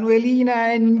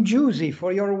 Manuelina and Giusy,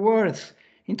 for your words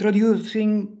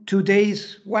introducing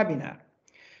today's webinar.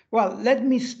 Well, let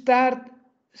me start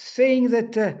saying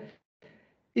that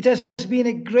it has been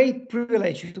a great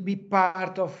privilege to be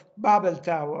part of Bubble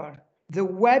Tower. The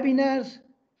webinars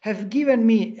have given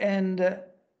me and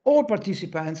all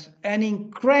participants an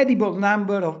incredible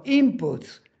number of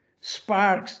inputs,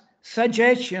 sparks,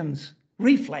 suggestions,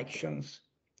 reflections.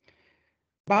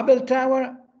 Bubble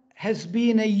Tower has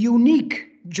been a unique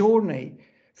journey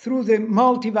through the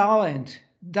multivalent,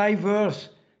 diverse,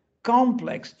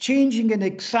 complex, changing and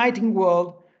exciting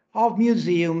world of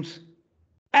museums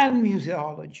and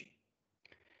museology.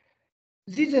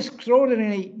 This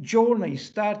extraordinary journey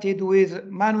started with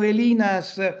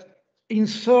Manuelina's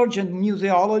insurgent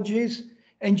museologies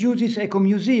and Giusy's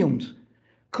eco-museums,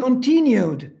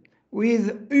 continued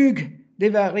with Hugues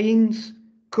Devarin's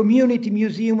community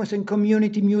museums and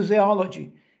community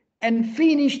museology, and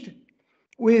finished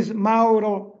with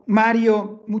Mario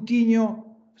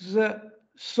Mutigno's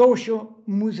social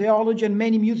museology and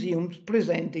many museums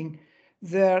presenting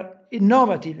their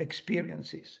innovative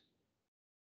experiences.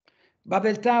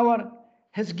 Bubble Tower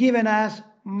has given us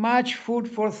much food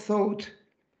for thought,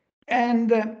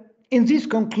 and in this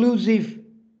conclusive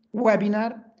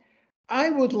webinar, I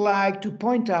would like to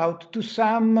point out to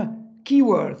some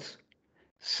keywords,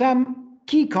 some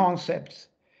key concepts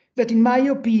that, in my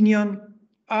opinion,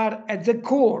 are at the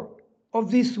core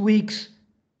of this week's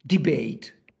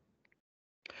debate.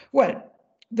 Well,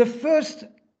 the first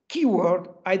keyword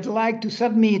I'd like to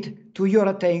submit to your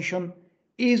attention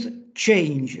is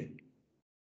change.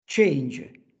 Change.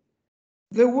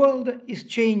 The world is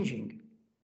changing.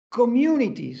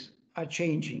 Communities are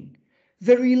changing.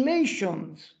 The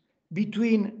relations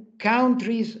between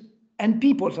countries and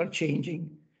peoples are changing.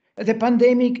 The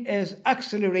pandemic has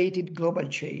accelerated global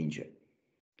change.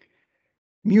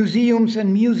 Museums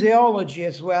and museology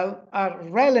as well are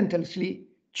relentlessly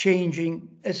changing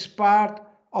as part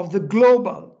of the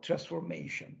global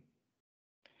transformation.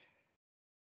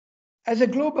 As a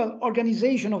global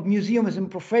organization of museums and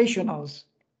professionals,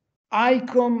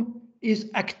 ICOM is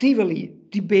actively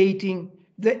debating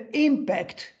the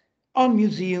impact on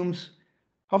museums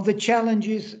of the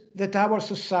challenges that our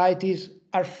societies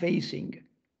are facing.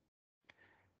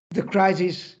 The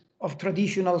crisis of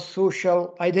traditional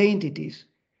social identities,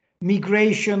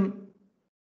 migration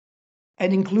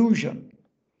and inclusion,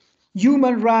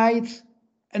 human rights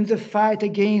and the fight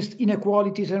against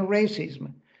inequalities and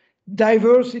racism,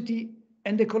 diversity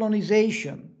and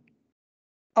decolonization,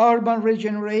 urban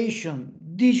regeneration,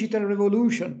 digital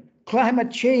revolution,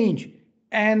 climate change,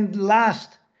 and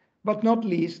last but not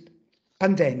least,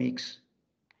 pandemics.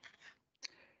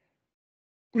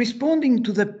 Responding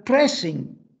to the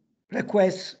pressing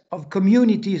requests of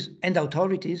communities and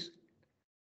authorities,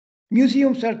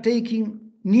 museums are taking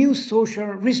new social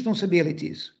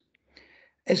responsibilities,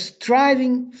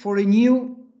 striving for a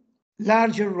new,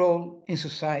 larger role in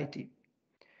society.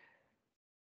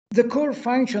 The core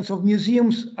functions of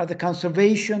museums are the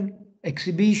conservation,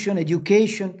 exhibition,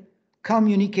 education,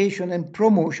 communication, and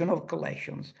promotion of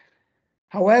collections.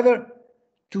 However,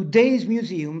 today's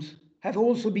museums have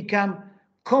also become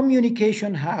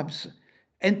communication hubs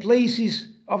and places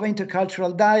of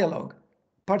intercultural dialogue,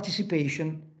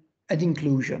 participation, and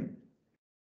inclusion.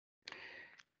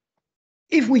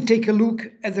 If we take a look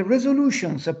at the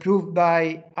resolutions approved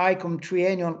by ICOM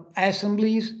triennial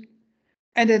assemblies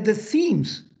and at the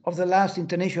themes of the last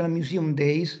International Museum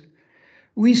Days,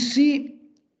 we see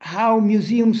how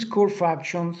museums' core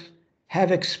functions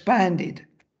have expanded.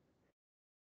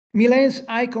 Milan's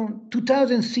ICOM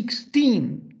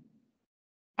 2016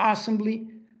 Assembly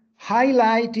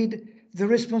highlighted the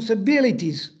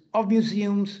responsibilities of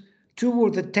museums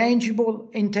toward the tangible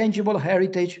and intangible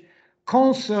heritage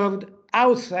conserved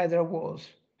outside their walls,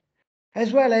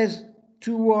 as well as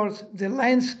towards the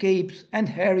landscapes and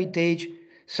heritage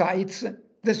sites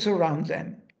that surround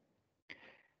them.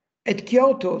 At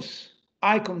Kyoto's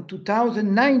ICOM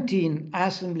 2019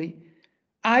 Assembly,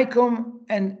 ICOM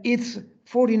and its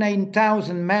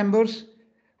 49,000 members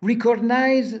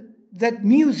recognized that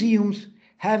museums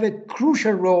have a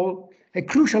crucial role, a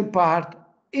crucial part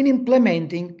in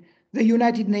implementing the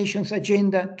United Nations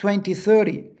Agenda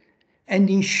 2030 and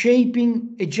in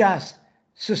shaping a just,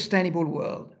 sustainable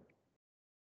world.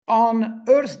 On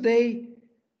Earth Day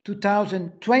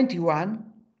 2021,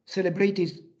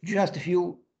 celebrated just a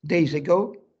few days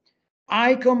ago,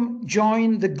 ICOM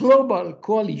joined the global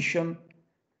coalition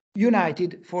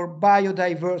United for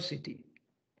Biodiversity.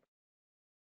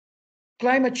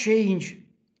 Climate change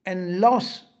and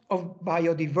loss of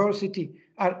biodiversity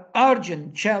are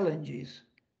urgent challenges.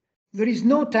 There is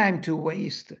no time to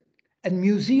waste, and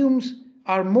museums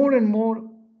are more and more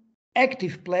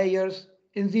active players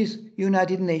in this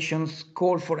United Nations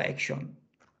call for action.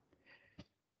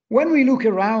 When we look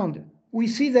around, we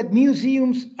see that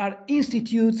museums are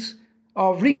institutes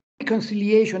of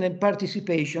reconciliation and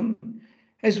participation,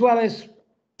 as well as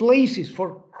places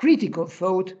for critical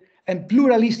thought and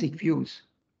pluralistic views.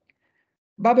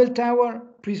 Babel Tower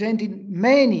presented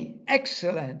many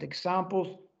excellent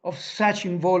examples of such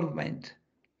involvement.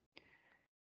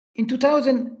 In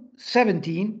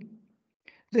 2017,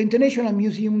 the International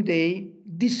Museum Day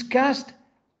discussed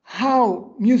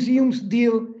how museums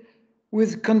deal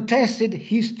with contested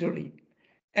history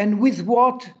and with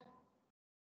what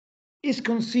is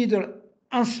considered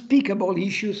unspeakable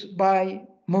issues by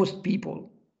most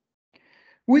people.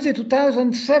 With the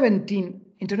 2017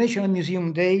 International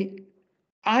Museum Day,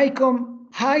 ICOM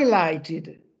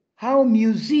highlighted how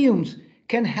museums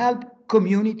can help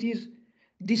communities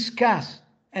discuss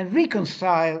and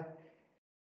reconcile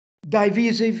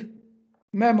divisive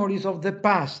memories of the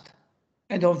past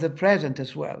and of the present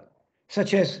as well,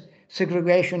 such as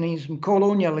segregationism,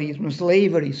 colonialism,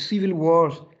 slavery, civil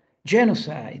wars,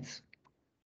 genocides.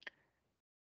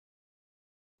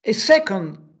 A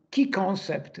second key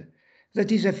concept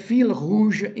that is a fil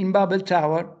rouge in Babel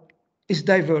Tower is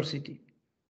diversity.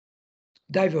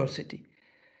 Diversity.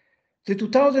 The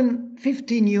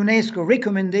 2015 UNESCO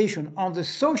recommendation on the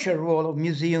social role of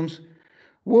museums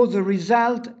was the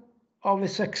result of a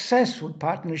successful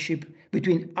partnership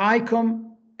between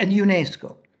ICOM and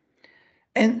UNESCO.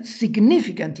 And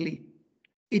significantly,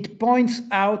 it points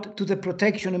out to the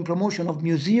protection and promotion of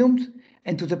museums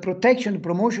and to the protection and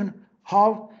promotion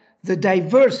of the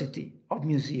diversity of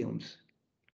museums.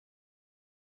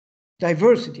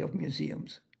 Diversity of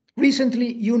museums.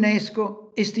 Recently,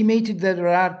 UNESCO estimated that there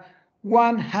are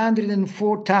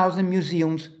 104,000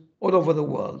 museums all over the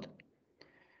world.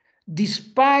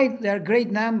 Despite their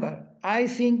great number, I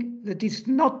think that it's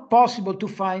not possible to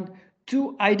find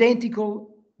two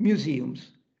identical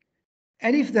museums.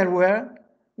 And if there were,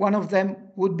 one of them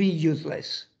would be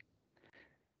useless.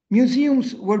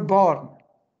 Museums were born,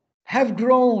 have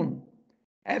grown,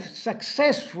 have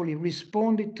successfully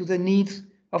responded to the needs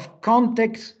of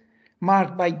contexts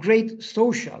marked by great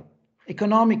social,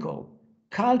 economical,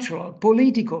 cultural,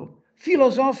 political,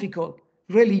 philosophical,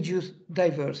 religious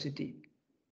diversity.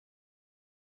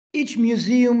 Each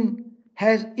museum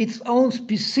has its own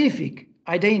specific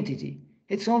identity,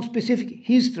 its own specific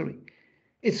history,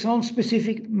 its own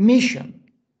specific mission.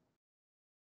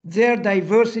 Their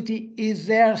diversity is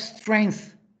their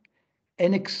strength,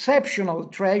 an exceptional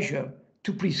treasure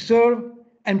to preserve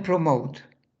and promote.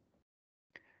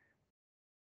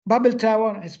 Babel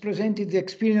Tower has presented the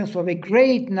experience of a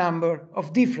great number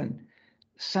of different,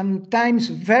 sometimes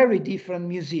very different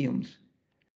museums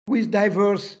with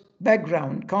diverse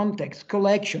background, context,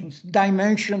 collections,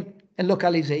 dimension, and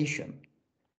localization.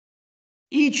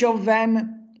 Each of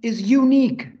them is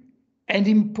unique and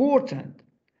important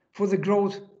for the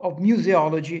growth of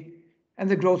museology and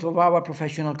the growth of our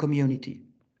professional community.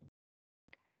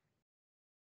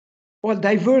 While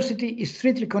diversity is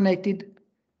strictly connected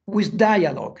with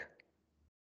dialogue.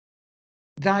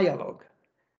 Dialogue,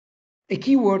 a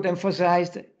key word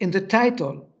emphasized in the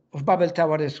title of Babel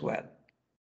Tower as well.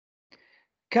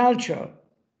 Culture,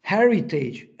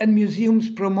 heritage, and museums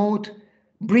promote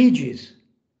bridges,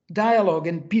 dialogue,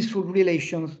 and peaceful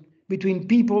relations between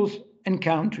peoples and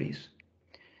countries.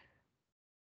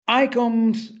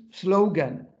 ICOM's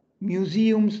slogan,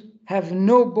 "Museums have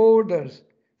no borders,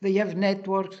 they have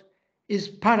networks," is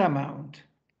paramount.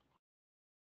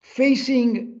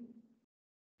 Facing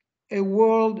a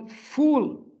world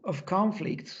full of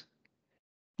conflicts,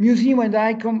 Museum and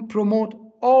ICOM promote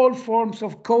all forms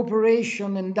of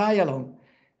cooperation and dialogue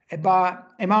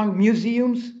among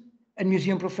museums and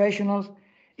museum professionals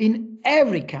in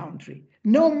every country,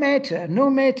 no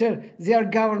matter their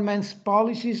government's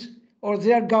policies or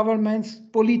their government's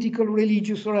political,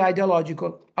 religious, or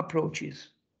ideological approaches.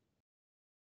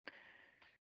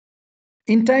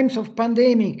 In times of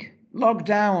pandemic,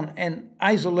 lockdown, and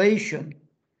isolation,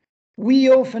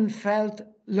 we often felt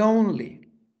lonely,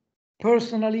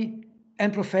 personally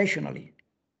and professionally.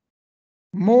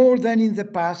 More than in the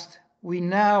past, we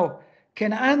now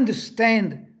can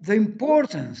understand the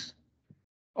importance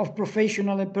of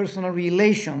professional and personal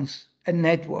relations and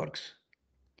networks.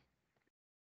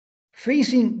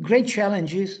 Facing great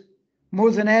challenges,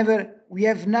 more than ever, we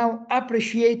have now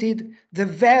appreciated the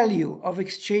value of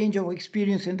exchange of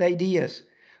experience and ideas,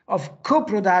 of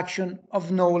co-production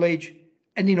of knowledge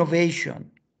and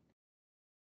innovation.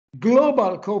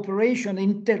 Global cooperation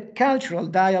and intercultural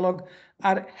dialogue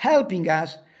are helping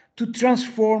us to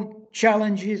transform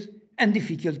challenges and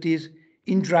difficulties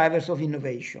in drivers of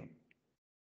innovation.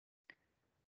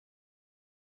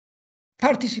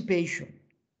 Participation.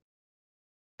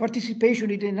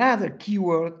 Participation is another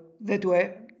keyword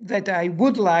that I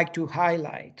would like to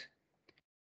highlight.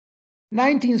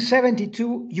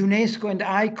 1972 UNESCO and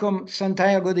ICOM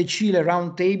Santiago de Chile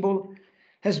Roundtable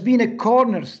has been a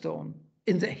cornerstone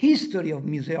in the history of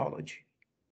museology.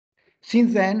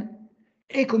 Since then,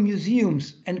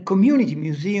 eco-museums and community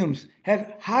museums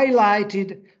have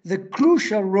highlighted the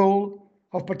crucial role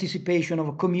of participation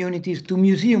of communities to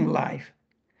museum life,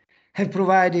 have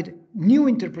provided new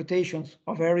interpretations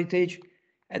of heritage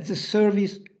at the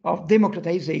service of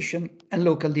democratization and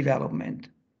local development.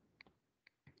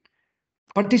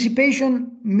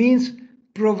 Participation means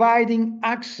providing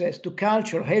access to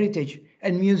culture, heritage,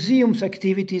 and museums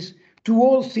activities to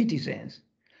all citizens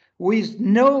with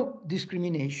no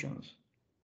discriminations.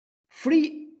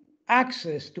 Free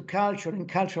access to culture and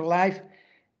cultural life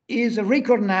is a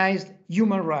recognized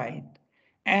human right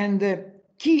and a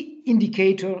key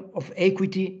indicator of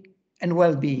equity and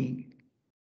well-being.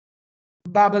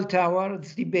 Babel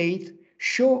Tower's debate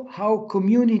show how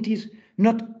communities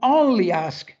not only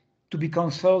ask to be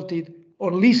consulted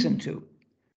or listened to,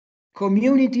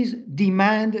 communities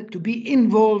demand to be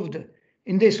involved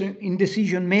in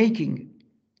decision-making,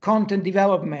 content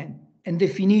development, and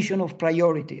definition of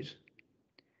priorities.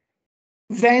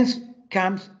 Thence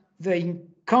comes the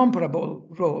incomparable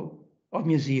role of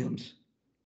museums.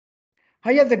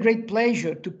 I had the great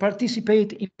pleasure to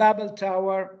participate in Babel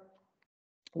Tower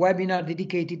webinar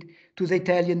dedicated to the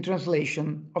Italian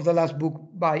translation of the last book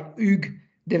by Hugues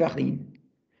de Varine.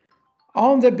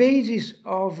 On the basis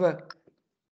of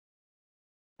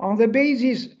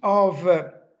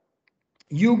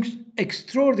Hugues'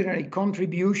 extraordinary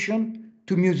contribution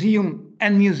to museum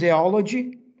and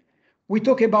museology, we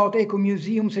talk about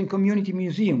eco-museums and community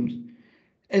museums,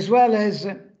 as well as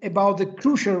about the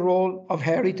crucial role of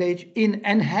heritage in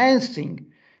enhancing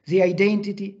the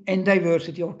identity and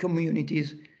diversity of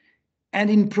communities and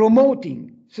in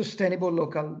promoting sustainable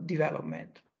local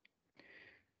development.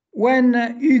 When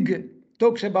Hugues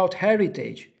talks about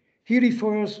heritage, he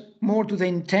refers more to the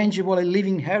intangible and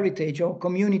living heritage of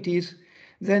communities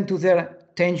than to their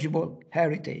tangible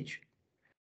heritage.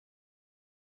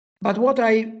 But what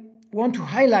I want to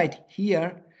highlight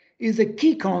here is the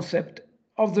key concept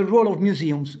of the role of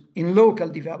museums in local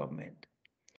development.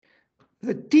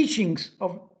 The teachings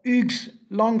of Hugues'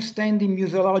 long-standing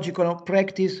museological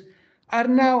practice are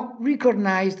now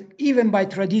recognized even by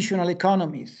traditional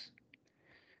economists.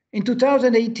 In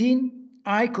 2018,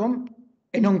 ICOM,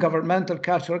 a non-governmental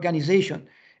cultural organization,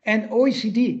 and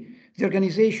OECD, the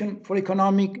Organization for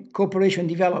Economic Cooperation and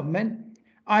Development,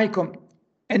 ICOM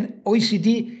and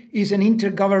OECD is an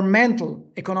intergovernmental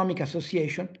economic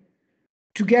association.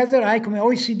 Together, ICOM and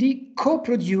OECD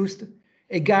co-produced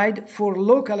a guide for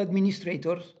local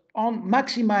administrators on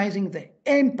maximizing the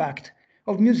impact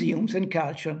of museums and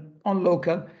culture on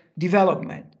local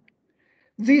development.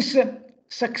 This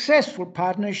successful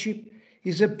partnership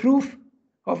is a proof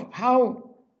of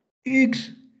how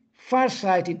Hugues'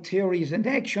 far-sighted theories and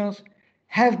actions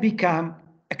have become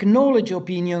acknowledged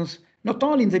opinions not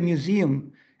only in the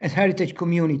museum and heritage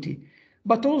community,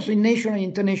 but also in national and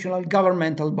international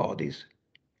governmental bodies.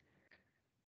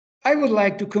 I would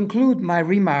like to conclude my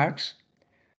remarks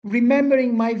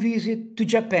remembering my visit to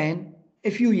Japan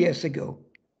a few years ago.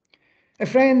 A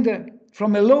friend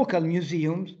from a local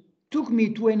museum took me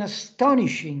to an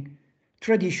astonishing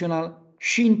traditional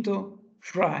Shinto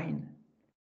shrine.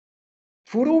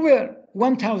 For over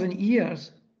 1,000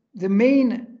 years, the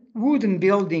main wooden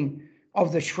building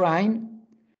of the shrine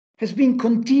has been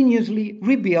continuously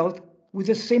rebuilt with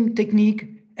the same technique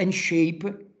and shape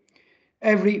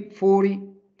every 40,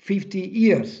 50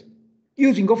 years,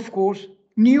 using, of course,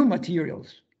 new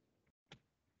materials.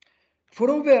 For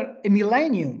over a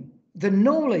millennium, the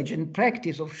knowledge and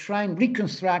practice of shrine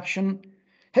reconstruction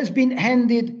has been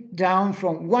handed down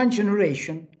from one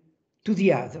generation to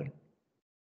the other,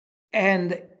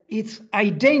 and its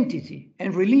identity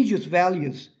and religious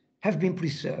values have been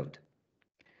preserved.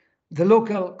 The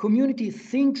local community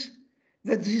thinks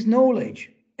that this knowledge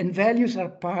and values are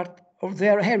part of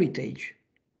their heritage,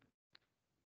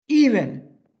 even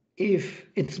if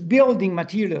its building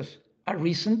materials are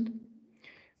recent.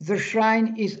 The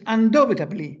shrine is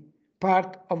undoubtedly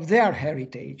part of their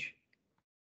heritage.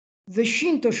 The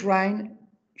Shinto shrine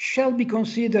shall be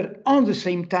considered at the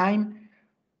same time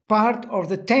part of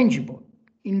the tangible,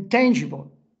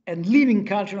 intangible, and living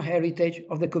cultural heritage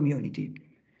of the community.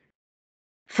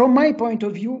 From my point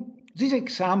of view, this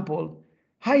example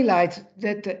highlights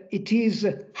that it is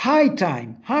high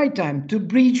time to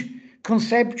bridge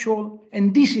conceptual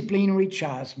and disciplinary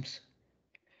chasms.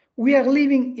 We are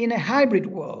living in a hybrid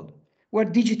world where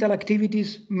digital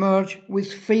activities merge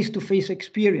with face-to-face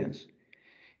experience.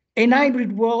 An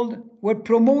hybrid world where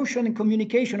promotion and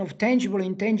communication of tangible and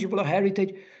intangible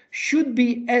heritage should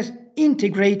be as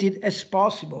integrated as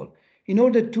possible in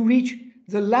order to reach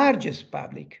the largest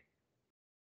public.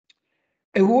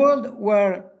 A world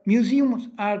where museums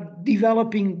are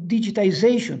developing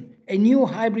digitization, a new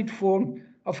hybrid form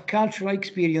of cultural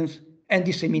experience and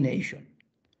dissemination.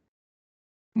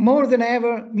 More than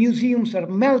ever, museums are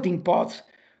melting pots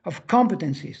of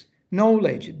competencies,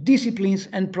 knowledge, disciplines,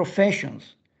 and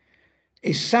professions.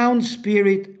 A sound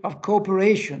spirit of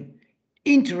cooperation,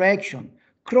 interaction,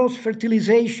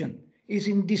 cross-fertilization is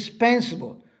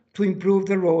indispensable to improve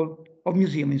the role of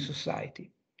museum in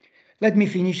society. Let me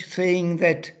finish saying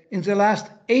that in the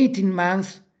last 18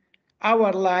 months,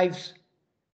 our lives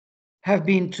have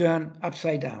been turned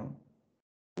upside down.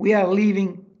 We are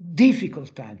living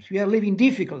difficult times.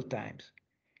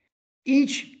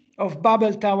 Each of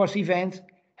Babel Tower's events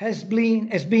has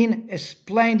been a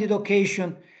splendid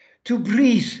occasion to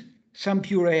breathe some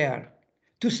pure air,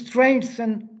 to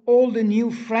strengthen all the new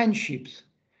friendships,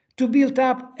 to build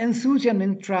up enthusiasm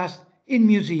and trust in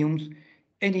museums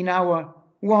and in our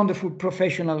wonderful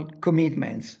professional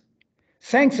commitments.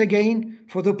 Thanks again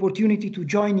for the opportunity to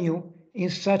join you in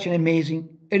such an amazing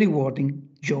and rewarding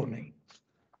journey.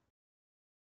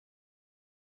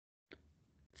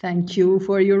 Thank you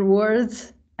for your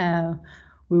words.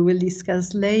 We will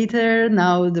discuss later.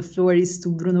 Now the floor is to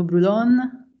Bruno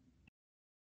Brulon.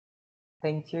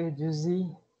 Thank you,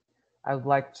 Giusy. I would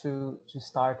like to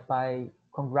start by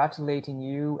congratulating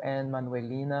you and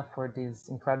Manuelina for this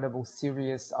incredible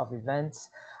series of events.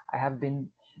 I have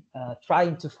been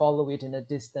trying to follow it in a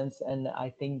distance, and I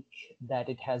think that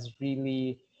it has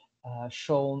really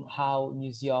shown how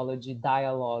museology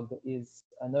dialogue is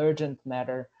an urgent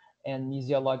matter, and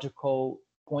museological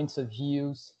points of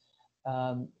views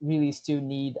really still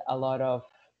need a lot of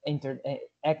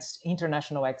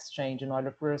international exchange in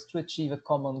order for us to achieve a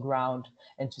common ground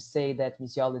and to say that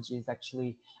museology is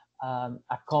actually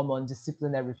a common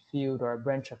disciplinary field or a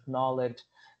branch of knowledge.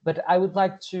 But I would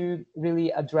like to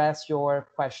really address your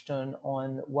question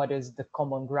on what is the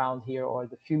common ground here, or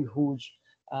the fil rouge,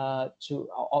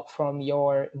 from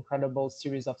your incredible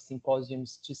series of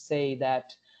symposiums, to say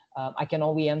that I can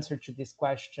only answer to this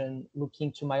question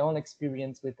looking to my own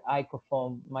experience with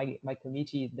ICOFOM, my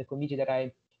committee, the committee that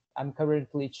I'm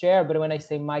currently chair. But when I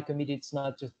say my committee, it's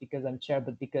not just because I'm chair,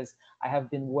 but because I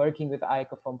have been working with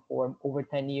ICOFOM for over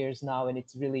 10 years now, and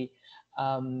it's really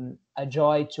a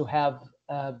joy to have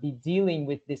be dealing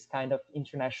with this kind of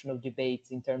international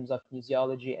debates in terms of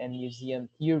museology and museum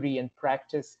theory and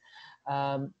practice,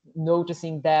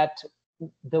 noticing that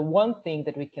the one thing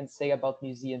that we can say about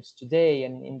museums today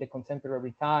and in the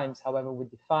contemporary times, however we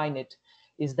define it,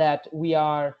 is that we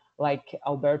are, like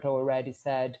Alberto already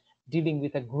said, dealing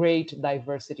with a great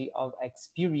diversity of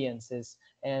experiences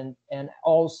and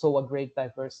also a great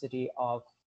diversity of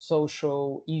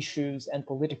social issues and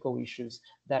political issues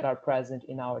that are present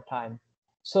in our time.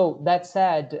 So that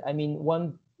said, I mean,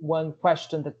 one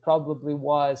question that probably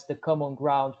was the common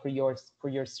ground for your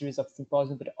series of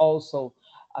symposiums, but also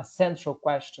a central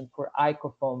question for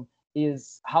ICOFOM,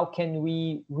 is how can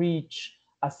we reach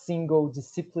a single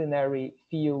disciplinary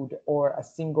field or a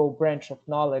single branch of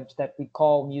knowledge that we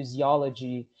call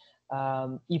museology,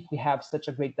 if we have such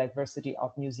a great diversity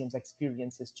of museums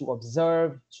experiences to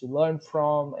observe, to learn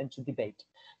from, and to debate.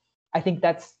 I think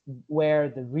that's where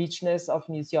the richness of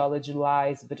museology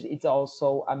lies, but it's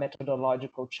also a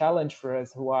methodological challenge for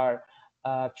us who are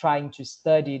trying to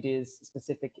study these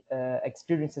specific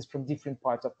experiences from different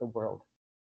parts of the world.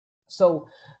 So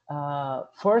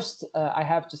first, I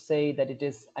have to say that it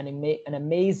is an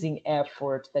amazing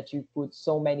effort that you put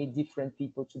so many different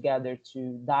people together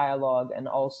to dialogue, and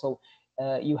also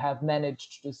you have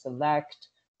managed to select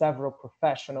several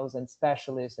professionals and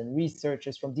specialists and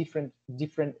researchers from different,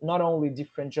 not only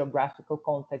different geographical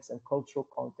contexts and cultural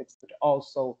contexts, but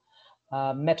also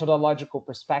methodological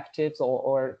perspectives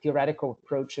or theoretical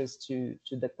approaches to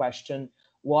the question,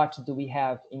 what do we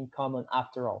have in common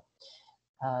after all?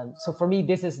 So for me,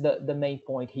 this is the main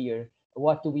point here.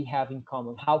 What do we have in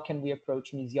common? How can we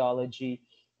approach museology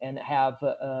and have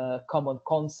common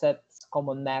concepts,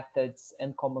 common methods,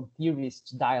 and common theories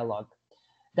to dialogue?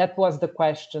 That was the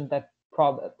question that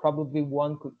probably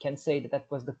one can say that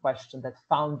was the question that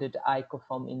founded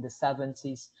ICOFOM in the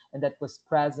 70s, and that was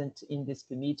present in this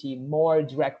committee more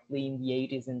directly in the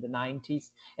 80s and the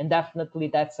 90s. And definitely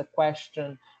that's a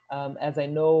question, as I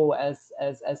know, as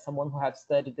someone who has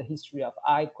studied the history of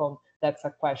ICOM, that's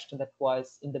a question that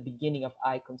was in the beginning of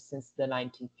ICOM since the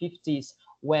 1950s,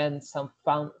 when some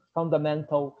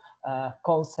fundamental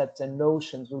concepts and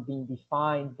notions were being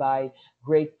defined by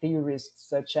great theorists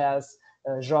such as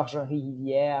Georges-Henri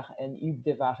Rivière and Hugues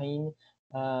de Varine,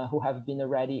 who have been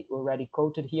already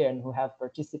quoted here and who have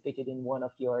participated in one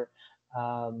of your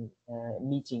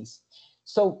meetings.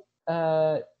 So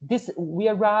we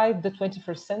arrived the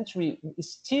 21st century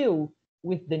still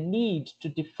with the need to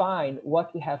define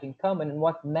what we have in common and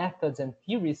what methods and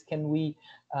theories can we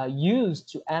use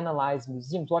to analyze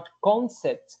museums, what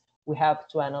concepts we have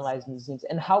to analyze museums,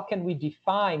 and how can we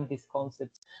define these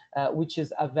concepts, which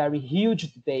is a very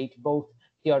huge debate, both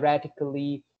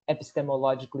theoretically,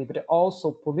 epistemologically, but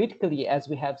also politically, as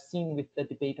we have seen with the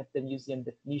debate of the museum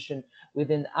definition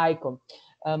within ICOM.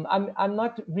 I'm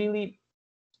not really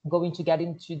going to get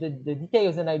into the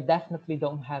details, and I definitely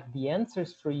don't have the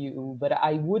answers for you, but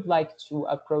I would like to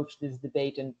approach this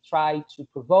debate and try to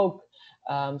provoke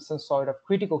some sort of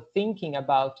critical thinking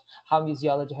about how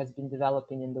museology has been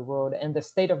developing in the world and the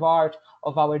state of art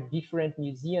of our different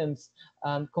museums,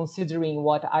 considering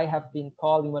what I have been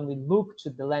calling, when we look to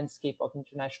the landscape of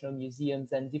international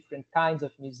museums and different kinds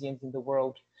of museums in the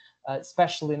world,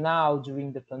 especially now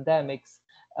during the pandemics,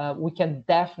 we can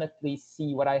definitely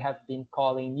see what I have been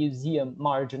calling museum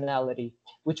marginality,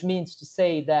 which means to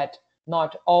say that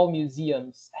not all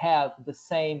museums have the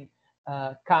same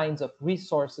kinds of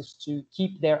resources to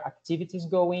keep their activities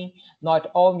going.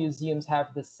 Not all museums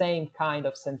have the same kind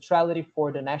of centrality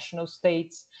for the national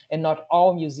states, and not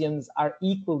all museums are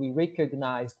equally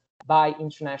recognized by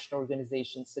international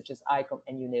organizations such as ICOM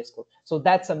and UNESCO. So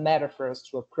that's a matter for us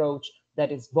to approach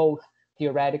that is both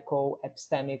theoretical,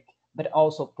 epistemic, but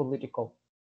also political.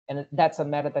 And that's a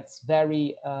matter that's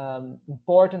very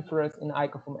important for us in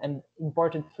ICOM and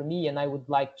important for me, and I would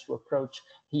like to approach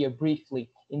here briefly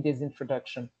in this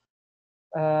introduction.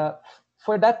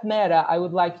 For that matter, I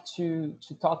would like to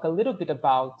talk a little bit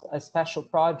about a special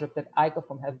project that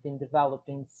ICOM has been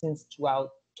developing since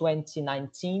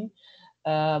 2019,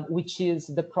 which is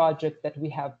the project that we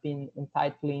have been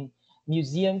entitling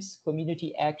Museums,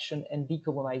 Community Action and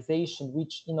Decolonization,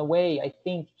 which in a way, I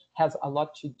think, has a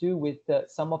lot to do with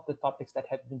some of the topics that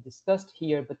have been discussed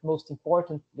here, but most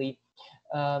importantly,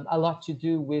 a lot to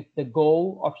do with the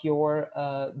goal of your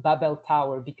Babel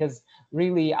Tower, because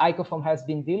really ICOM has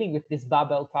been dealing with this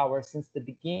Babel Tower since the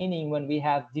beginning, when we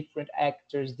have different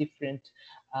actors, different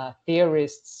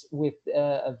theorists with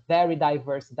very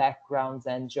diverse backgrounds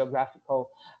and geographical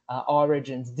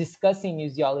origins discussing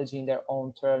museology in their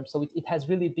own terms. So it has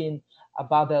really been a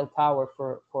Babel Tower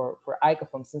for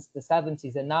ICOM since the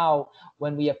 70s. And now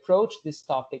when we approach these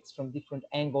topics from different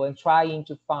angles and trying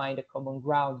to find a common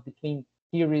ground between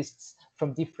theorists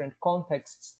from different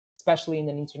contexts, especially in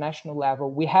an international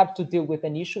level, we have to deal with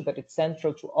an issue that is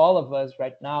central to all of us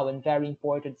right now and very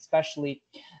important, especially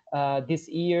this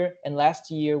year and last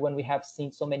year, when we have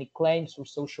seen so many claims for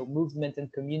social movement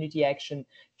and community action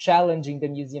challenging the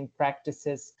museum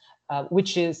practices,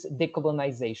 which is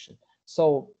decolonization.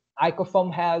 So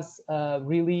ICOM has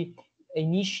really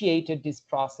initiated this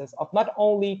process of not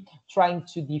only trying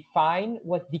to define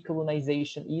what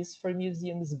decolonization is for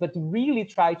museums, but really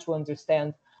try to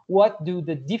understand what do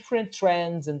the different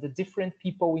trends and the different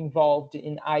people involved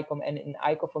in ICOM and in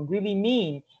ICOM really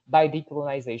mean by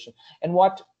decolonization. And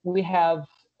what we have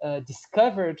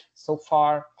discovered so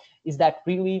far is that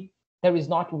really there is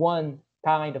not one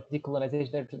kind of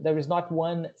decolonization. There is not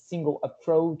one single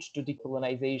approach to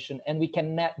decolonization, and we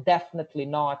can definitely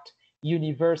not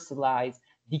universalize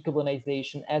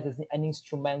decolonization as an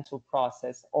instrumental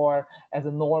process or as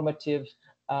a normative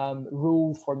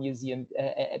rule for museums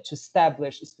to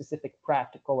establish specific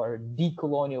practical or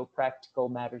decolonial practical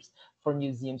matters for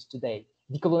museums today.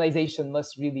 Decolonization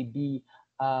must really be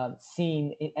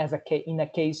seen as in a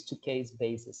case-to-case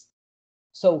basis.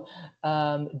 So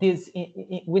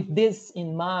with this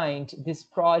in mind, this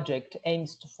project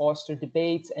aims to foster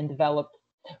debates and develop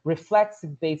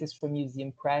reflexive basis for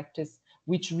museum practice,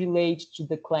 which relate to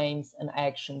the claims and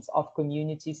actions of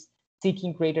communities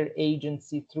seeking greater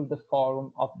agency through the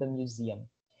forum of the museum.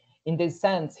 In this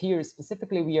sense, here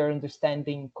specifically, we are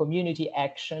understanding community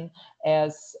action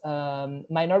as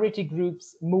minority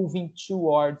groups moving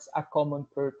towards a common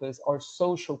purpose or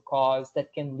social cause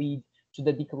that can lead to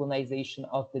the decolonization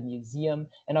of the museum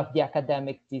and of the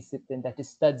academic discipline that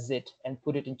studies it and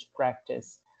put it into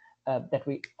practice, that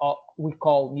we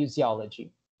call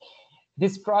museology.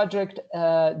 This project,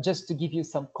 just to give you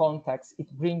some context,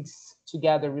 it brings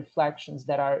together reflections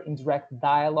that are in direct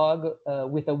dialogue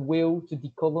with a will to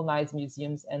decolonize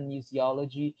museums and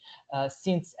museology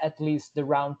since at least the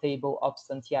Roundtable of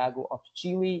Santiago of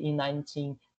Chile in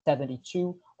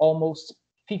 1972, almost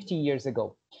 50 years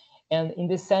ago. And in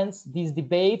this sense, these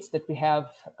debates that we have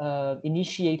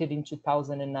initiated in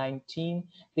 2019,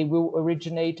 they will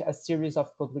originate a series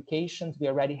of publications. We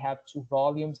already have 2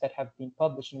 volumes that have been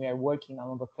published, and we are working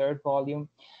on the 3rd volume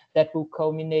that will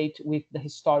culminate with the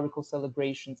historical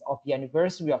celebrations of the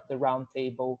anniversary of the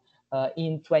Roundtable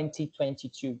in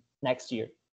 2022, next year.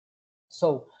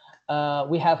 So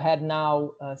we have had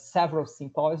now several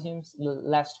symposiums.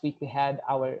 Last week we had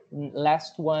our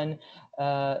last one,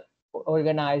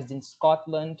 organized in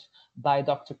Scotland by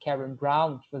Dr. Karen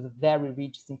Brown, which was a very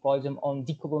rich symposium on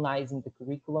decolonizing the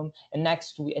curriculum. And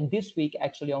this week,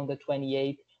 actually on the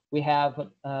 28th, we have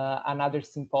another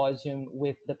symposium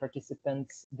with the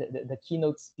participants, the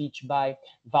keynote speech by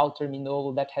Walter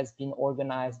Minolo that has been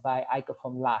organized by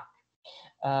ICOM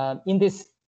LAC. In this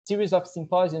series of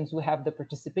symposiums, we have the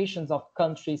participations of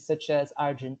countries such as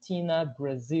Argentina,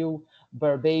 Brazil,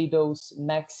 Barbados,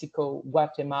 Mexico,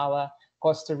 Guatemala,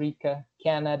 Costa Rica,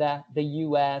 Canada, the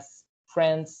US,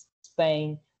 France,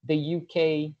 Spain, the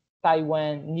UK,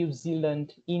 Taiwan, New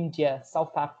Zealand, India,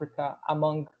 South Africa,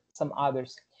 among some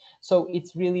others. So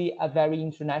it's really a very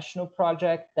international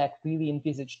project that really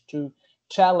envisaged to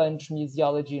challenge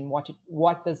museology and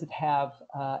what does it have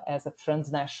as a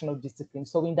transnational discipline.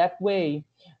 So in that way,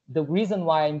 the reason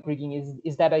why I'm bringing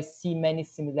is that I see many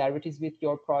similarities with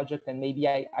your project, and maybe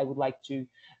I would like to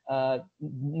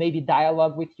maybe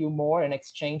dialogue with you more and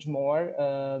exchange more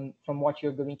from what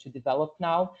you're going to develop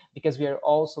now, because we are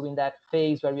also in that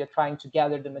phase where we are trying to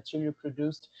gather the material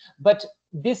produced. But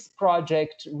this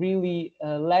project really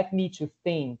led me to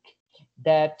think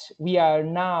that we are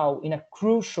now in a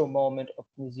crucial moment of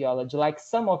museology, like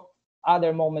some of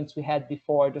other moments we had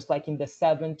before, just like in the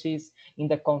 70s, in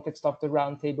the context of the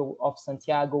Round Table of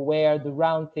Santiago, where the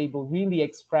Round Table really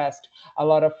expressed a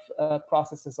lot of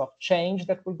processes of change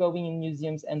that were going in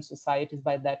museums and societies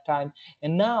by that time.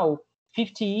 And now,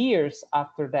 50 years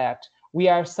after that, we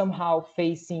are somehow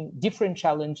facing different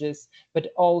challenges,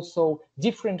 but also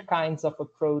different kinds of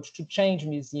approach to change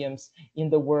museums in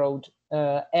the world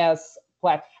as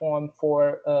platform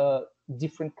for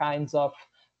different kinds of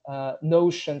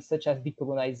notions such as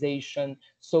decolonization,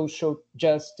 social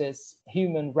justice,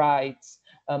 human rights,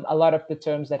 a lot of the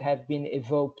terms that have been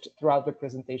evoked throughout the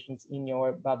presentations in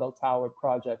your Babel Tower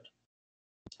project.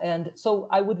 And so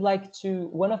I would like to,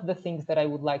 one of the things that I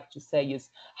would like to say is,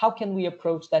 how can we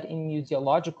approach that in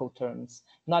museological terms,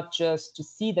 not just to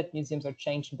see that museums are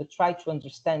changing, but try to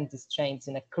understand this change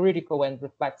in a critical and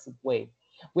reflexive way.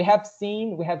 We have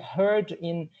seen, we have heard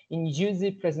in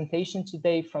Yuzi's presentation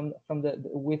today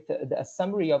with a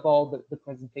summary of all the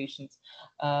presentations.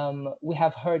 We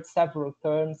have heard several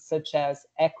terms such as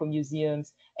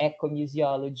eco-museums,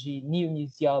 eco-museology, new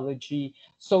museology,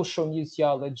 social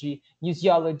museology,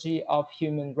 museology of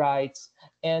human rights.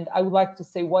 And I would like to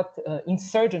say what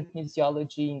insurgent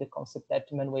museology in the concept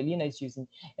that Manuelina is using.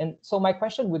 And so my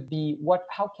question would be,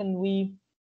 how can we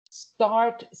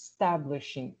start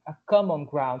establishing a common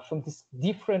ground from these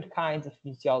different kinds of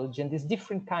museology and these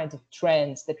different kinds of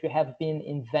trends that we have been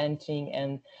inventing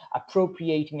and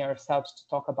appropriating ourselves to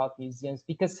talk about museums?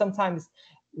 Because sometimes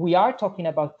we are talking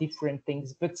about different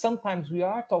things, but sometimes we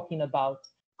are talking about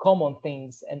common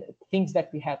things and things that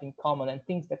we have in common and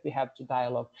things that we have to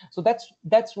dialogue. So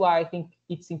that's why I think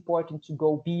it's important to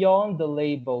go beyond the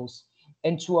labels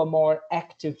and to a more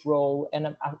active role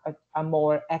and a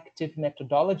more active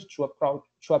methodology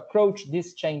to approach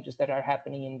these changes that are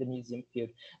happening in the museum field.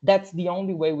 That's the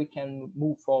only way we can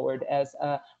move forward as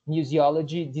a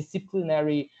museology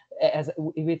disciplinary,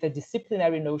 with a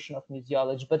disciplinary notion of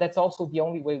museology, but that's also the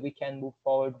only way we can move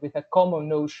forward with a common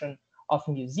notion of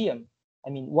museum. I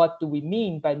mean, what do we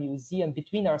mean by museum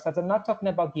between ourselves? I'm not talking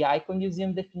about the ICOM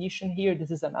museum definition here.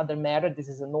 This is another matter. This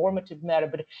is a normative matter.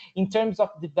 But in terms of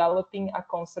developing a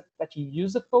concept that is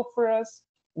useful for us,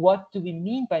 what do we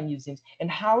mean by museums?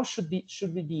 And how should we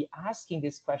be asking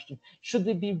this question? Should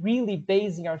we be really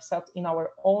basing ourselves in our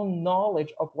own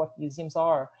knowledge of what museums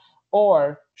are?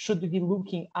 Or should we be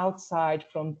looking outside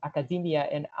from academia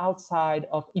and outside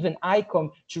of even ICOM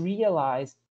to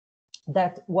realize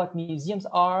that what museums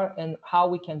are and how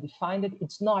we can define it,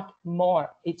 it's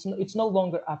no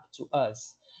longer up to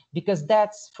us, because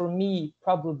that's, for me,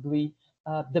 probably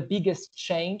the biggest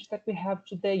change that we have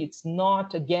today. It's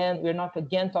not, again, we're not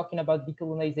again talking about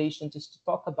decolonization just to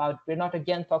talk about, we're not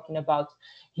again talking about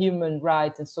human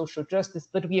rights and social justice,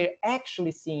 but we are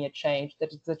actually seeing a change,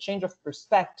 that it's a change of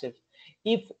perspective.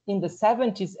 If in the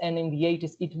 70s and in the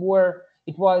 80s,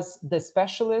 it was the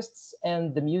specialists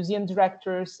and the museum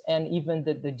directors and even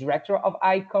the director of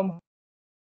ICOM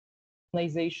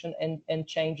and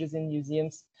changes in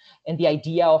museums, and the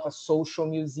idea of a social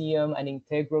museum, an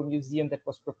integral museum that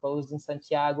was proposed in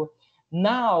Santiago.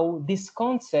 Now, these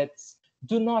concepts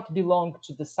do not belong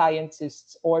to the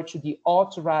scientists or to the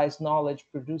authorized knowledge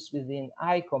produced within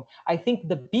ICOM. I think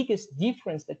the biggest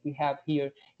difference that we have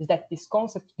here is that these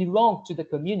concepts belong to the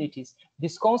communities.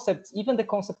 These concepts, even the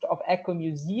concept of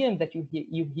eco-museum that you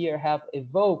here have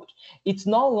evoked, it's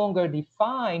no longer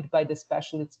defined by the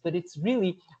specialists, but it's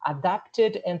really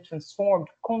adapted and transformed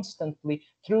constantly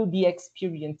through the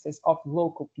experiences of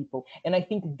local people. And I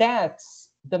think that's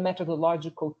the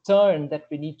methodological turn that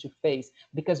we need to face,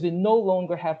 because we no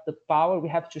longer have the power. We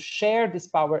have to share this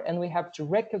power, and we have to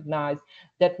recognize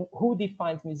that who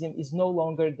defines museum is no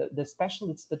longer the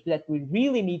specialists, but that we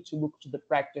really need to look to the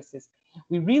practices.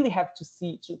 We really have to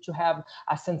see, to have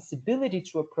a sensibility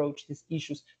to approach these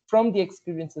issues from the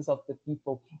experiences of the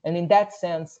people. And in that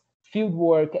sense,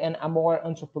 fieldwork and a more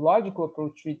anthropological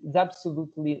approach is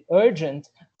absolutely urgent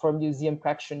for museum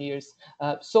practitioners,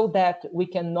 so that we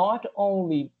can not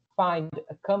only find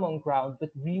a common ground, but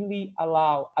really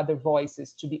allow other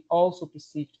voices to be also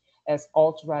perceived as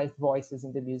authorized voices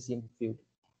in the museum field.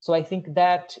 So I think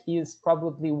that is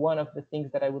probably one of the things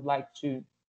that I would like to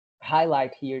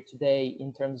highlight here today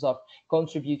in terms of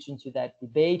contributing to that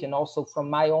debate, and also from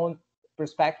my own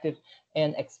perspective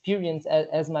and experience.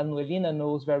 As Manuelina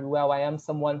knows very well, I am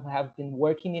someone who have been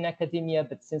working in academia,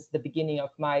 but since the beginning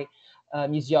of my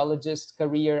museologist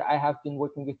career, I have been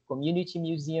working with community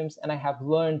museums, and I have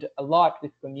learned a lot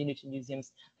with community museums.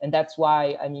 And that's why,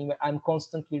 I mean, I'm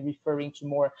constantly referring to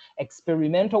more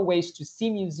experimental ways to see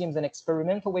museums and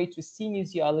experimental way to see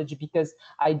museology, because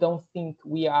I don't think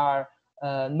we are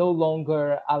no longer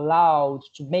allowed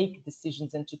to make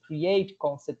decisions and to create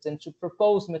concepts and to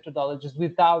propose methodologies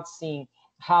without seeing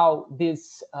how this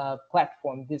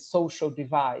platform, this social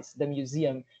device, the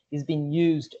museum, is being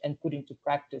used and put into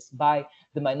practice by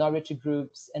the minority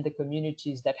groups and the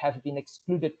communities that have been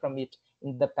excluded from it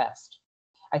in the past.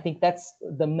 I think that's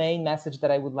the main message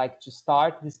that I would like to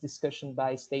start this discussion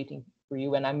by stating for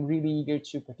you, and I'm really eager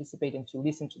to participate and to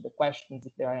listen to the questions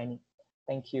if there are any.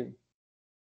 Thank you.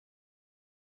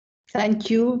 Thank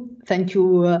you,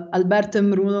 Alberto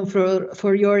and Bruno,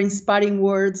 for your inspiring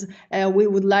words. We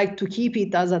would like to keep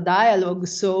it as a dialogue.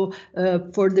 So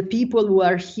for the people who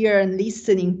are here and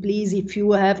listening, please, if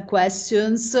you have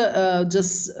questions,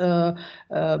 just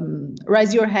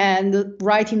raise your hand,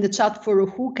 write in the chat for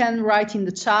who can write in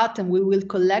the chat, and we will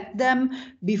collect them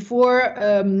before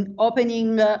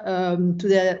opening to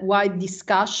the wide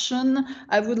discussion.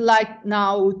 I would like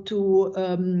now to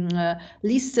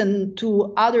listen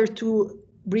to other two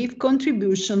brief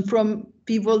contribution from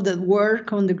people that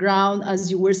work on the ground, as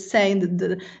you were saying,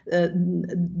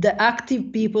 the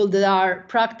active people that are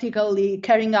practically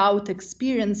carrying out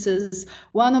experiences.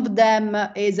 One of them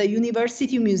is a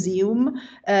university museum.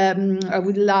 I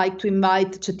would like to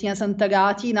invite Cettina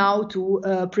Santagati now to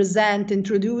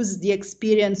introduce the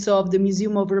experience of the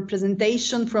Museum of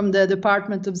Representation from the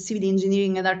Department of Civil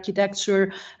Engineering and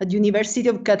Architecture at the University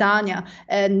of Catania.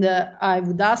 And I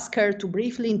would ask her to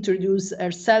briefly introduce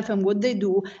herself and what they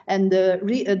do, and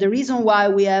the reason why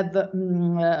we have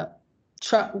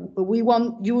we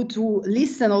want you to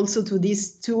listen also to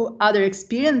these two other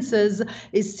experiences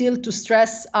is still to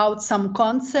stress out some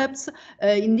concepts.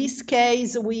 In this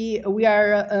case, we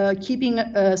are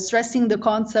stressing the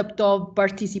concept of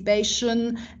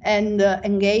participation and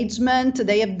engagement.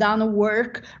 They have done a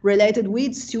work related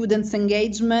with students'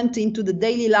 engagement into the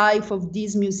daily life of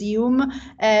this museum.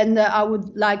 And I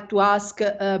would like to ask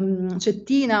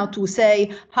Cettina to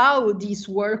say how this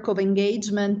work of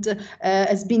engagement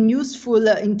has been useful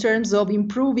in terms of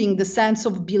improving the sense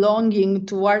of belonging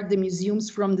toward the museums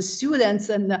from the students,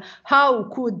 and how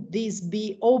could this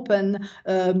be open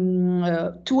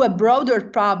to a broader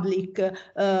public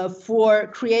for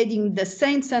creating the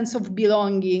same sense of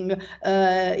belonging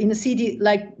in a city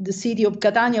like the city of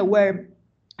Catania, where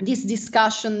this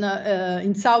discussion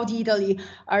in South Italy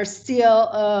are still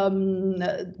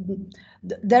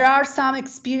there are some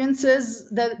experiences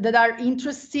that are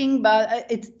interesting, but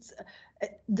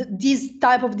this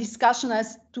type of discussion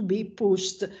has to be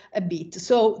pushed a bit.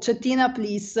 So Cettina,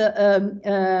 please,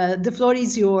 the floor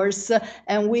is yours,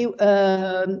 and we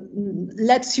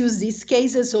let's use these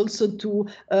cases also to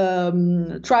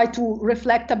try to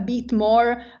reflect a bit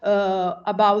more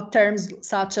about terms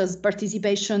such as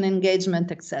participation,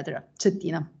 engagement, etc.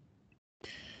 Cettina.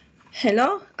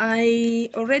 Hello,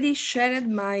 I already shared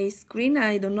my screen.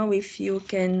 I don't know if you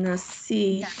can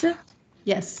see it.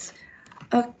 Yes.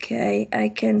 Okay, I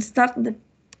can start the...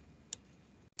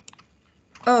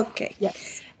 Okay.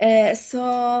 Yes.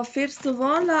 So first of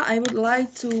all, I would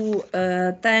like to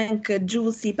thank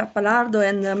Giussi Pappalardo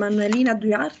and Manuelina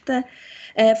Duarte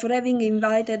for having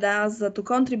invited us to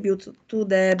contribute to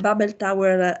the Babel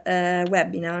Tower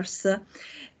webinars.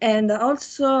 And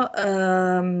also,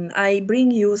 I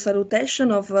bring you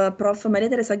salutation of Prof. Maria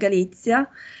Teresa Galizia,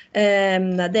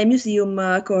 the museum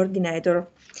coordinator.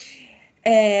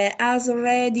 As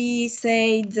already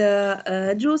said,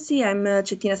 Giussi, I'm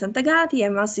Cettina Santagati.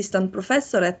 I'm assistant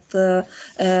professor at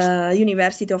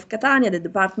University of Catania, the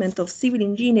Department of Civil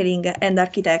Engineering and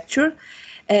Architecture.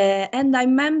 And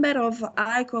I'm member of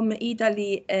ICOM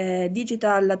Italy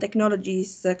Digital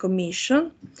Technologies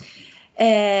Commission.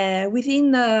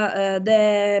 Within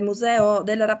the Museo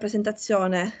della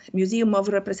Rappresentazione, Museum of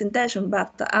Representation,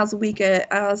 but as we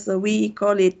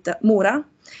call it, MURA,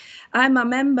 I'm a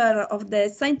member of the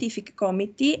scientific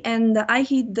committee, and I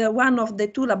head one of the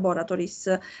two laboratories,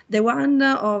 the one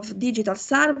of digital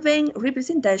surveying,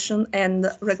 representation, and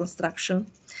reconstruction.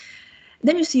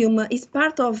 The museum is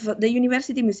part of the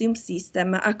University Museum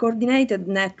System, a coordinated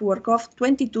network of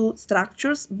 22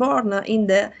 structures born in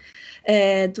the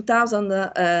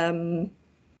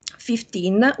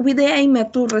 2015, with the aim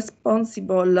to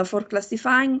responsible for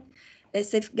classifying,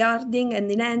 safeguarding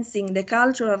and enhancing the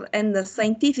cultural and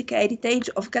scientific heritage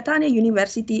of Catania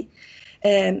University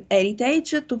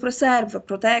heritage, to preserve,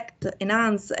 protect,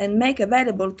 enhance, and make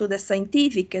available to the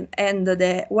scientific and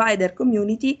the wider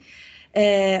community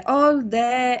all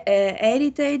the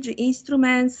heritage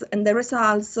instruments and the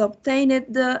results obtained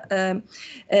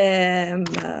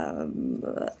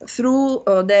through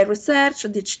the research,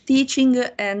 the teaching,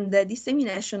 and the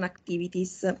dissemination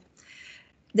activities.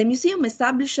 The museum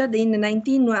established in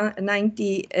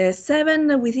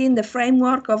 1997 within the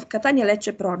framework of Catania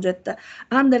Lecce project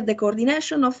under the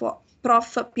coordination of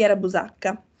Prof. Piera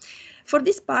Busacca. For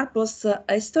this purpose, a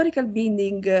historical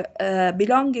building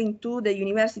belonging to the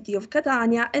University of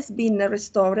Catania has been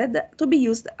restored to be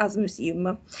used as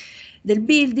museum. The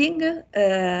building,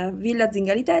 Villa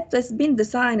Zingaritetto, has been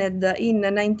designed in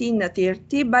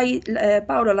 1930 by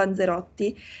Paolo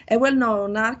Lanzerotti, a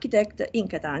well-known architect in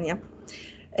Catania.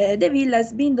 The villa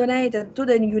has been donated to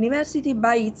the university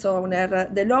by its owner,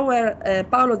 the lower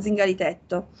Paolo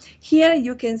Zingaritetto. Here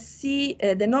you can see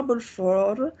the noble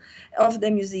floor of the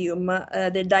museum,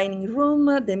 the dining room,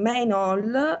 the main hall,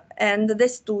 and the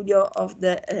studio of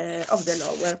the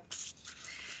lower.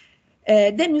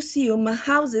 The museum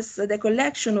houses the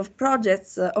collection of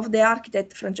projects of the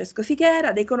architect Francesco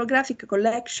Fichera, the iconographic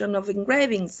collection of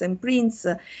engravings and prints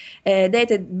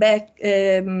dated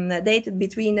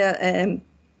between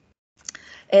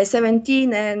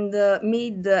 17 and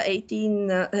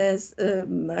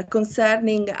mid-18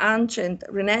 concerning ancient,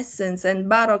 Renaissance, and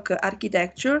Baroque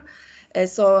architecture,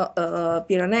 so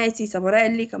Piranesi,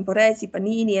 Savorelli, Camporesi,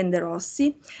 Panini, and De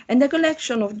Rossi, and the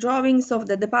collection of drawings of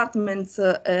the departments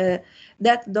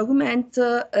that document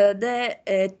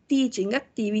the teaching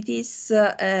activities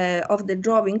of the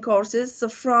drawing courses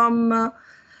from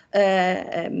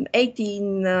the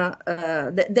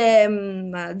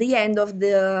end of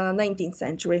the 19th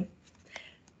century.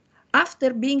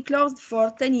 After being closed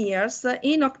for 10 years,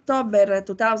 in October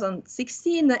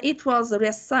 2016, it was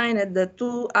reassigned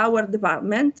to our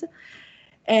department,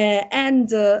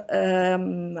 and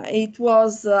it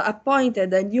was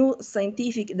appointed a new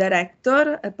scientific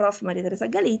director, Prof. Maria Teresa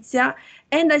Galizia,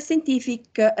 and a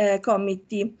scientific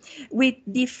committee with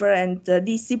different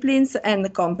disciplines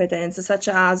and competence, such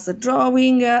as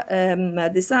drawing,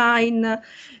 design,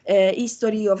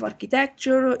 history of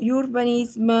architecture,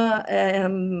 urbanism,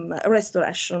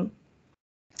 restoration.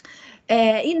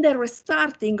 In the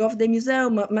restarting of the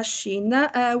museum machine,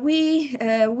 we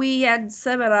had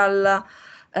several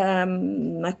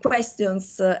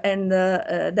questions, and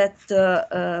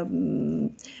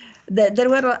there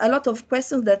were a lot of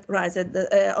questions that raised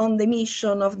on the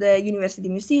mission of the university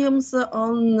museums,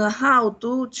 on how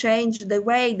to change the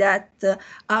way that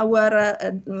our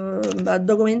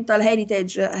documental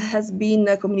heritage has been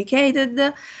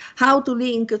communicated, how to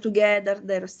link together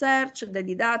the research, the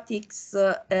didactics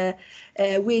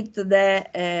with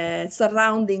the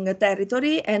surrounding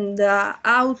territory, and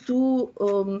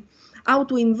how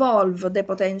to involve the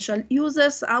potential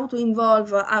users, how to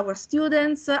involve our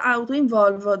students, how to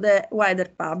involve the wider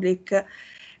public,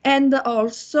 and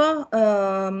also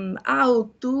how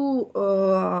to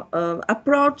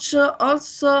approach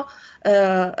also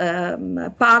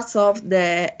parts of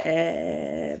the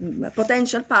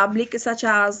potential public, such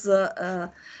as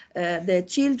the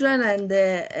children and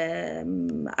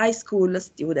the high school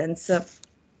students.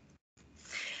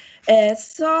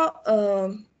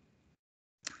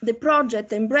 The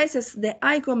project embraces the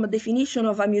ICOM definition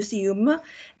of a museum,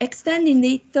 extending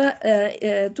it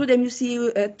to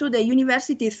the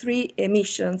university 3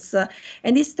 missions,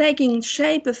 and is taking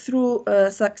shape through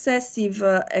successive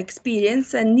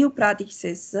experience and new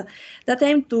practices that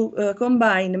aim to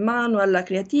combine manual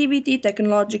creativity,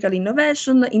 technological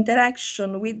innovation,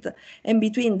 interaction with and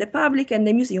between the public and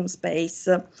the museum space.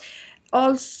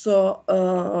 Also,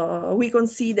 we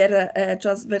consider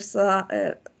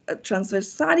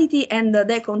transversality and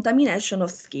the contamination of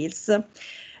skills.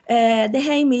 The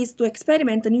aim is to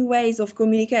experiment new ways of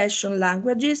communication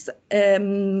languages,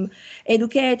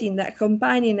 educating,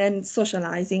 accompanying, and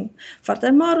socializing.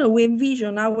 Furthermore, we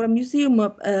envision our museum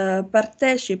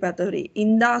participatory,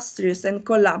 industrious, and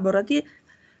collaborative.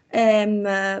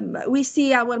 We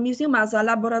see our museum as a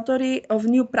laboratory of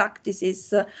new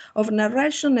practices of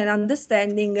narration and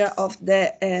understanding of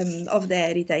the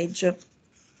heritage.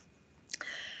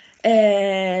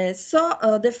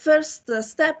 The first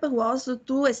step was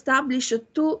to establish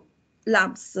 2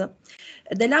 labs.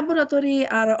 The laboratory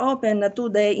are open to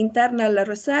the internal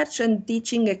research and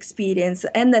teaching experience,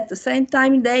 and at the same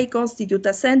time they constitute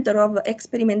a center of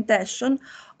experimentation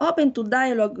open to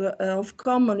dialogue of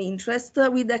common interest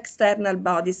with external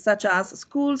bodies such as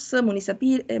schools,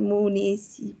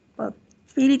 municipality,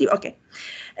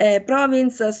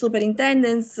 province,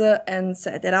 superintendents,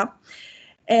 etc.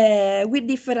 with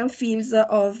different fields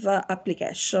of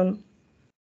application.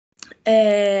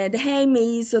 The aim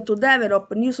is to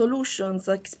develop new solutions,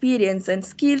 experience, and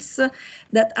skills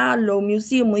that allow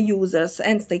museum users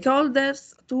and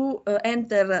stakeholders to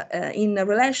enter in a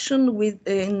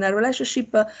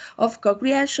relationship of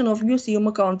co-creation of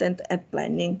museum content and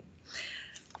planning.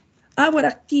 Our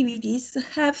activities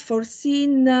have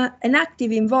foreseen an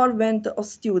active involvement of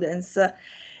students,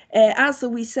 as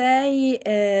we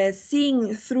say,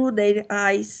 seeing through their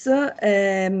eyes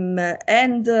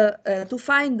and to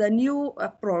find new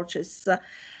approaches.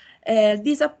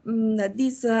 This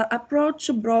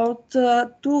approach brought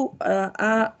to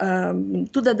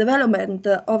the development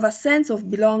of a sense of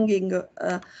belonging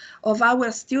of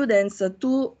our students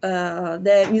to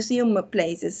the museum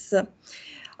places.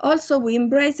 Also, we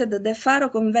embraced the Faro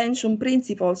Convention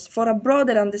principles for a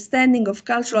broader understanding of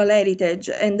cultural heritage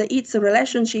and its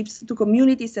relationships to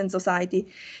communities and society.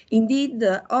 Indeed,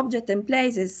 objects and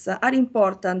places are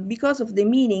important because of the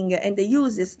meaning and the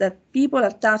uses that people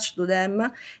attach to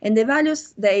them and the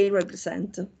values they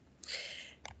represent.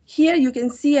 Here you can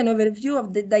see an overview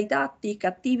of the didactic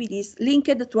activities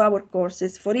linked to our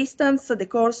courses. For instance, the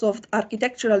course of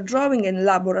architectural drawing and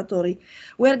laboratory,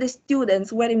 where the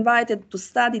students were invited to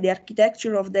study the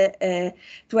architecture of the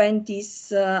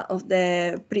 20s of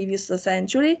the previous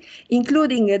century,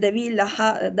 including the villa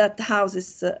that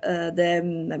houses the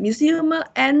museum,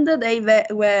 and they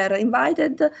were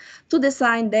invited to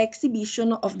design the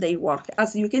exhibition of their work,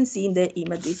 as you can see in the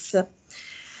images.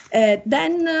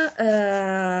 Then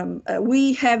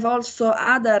we have also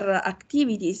other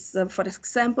activities. For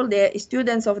example, the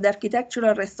students of the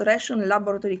Architectural Restoration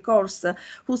Laboratory course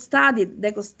who studied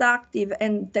the constructive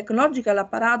and technological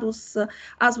apparatus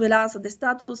as well as the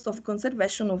status of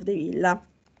conservation of the villa.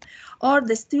 Or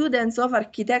the students of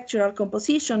Architectural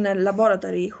Composition and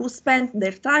Laboratory who spent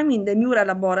their time in the mural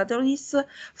laboratories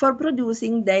for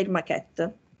producing their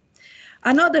maquette.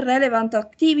 Another relevant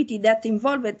activity that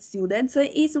involved students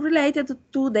is related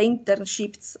to the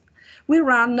internships we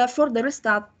run for the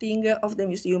restarting of the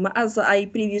museum. As I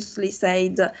previously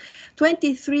said,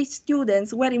 23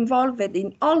 students were involved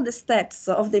in all the steps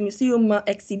of the museum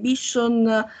exhibition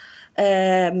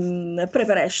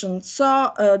preparation.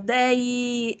 So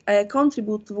their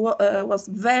contribute was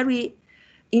very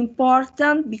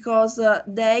important because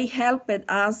they helped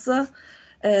us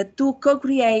to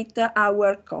co-create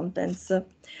our contents.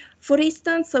 For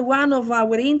instance, one of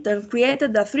our interns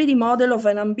created a 3D model of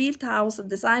an unbuilt house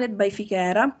designed by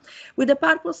Fichera with the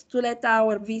purpose to let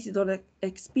our visitor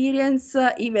experience,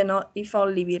 even if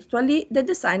only virtually, the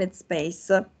designed space.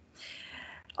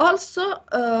 Also,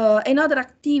 another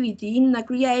activity in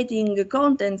creating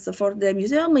contents for the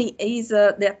museum is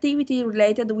the activity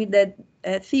related with the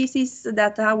thesis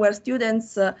that our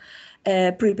students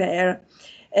prepare.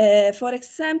 For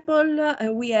example,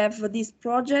 we have this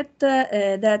project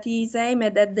that is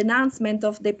aimed at the enhancement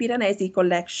of the Piranesi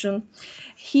collection.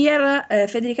 Here,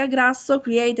 Federica Grasso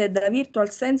created a virtual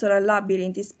sensory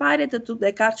labyrinth inspired to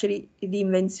the Carceri di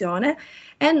Invenzione,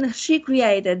 and she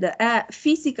created a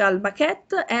physical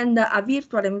maquette and a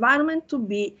virtual environment to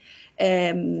be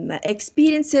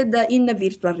experienced in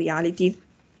virtual reality.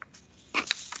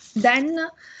 Then,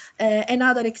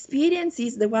 another experience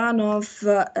is the one of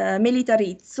Melita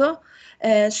Rizzo.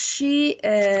 She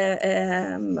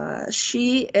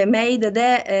made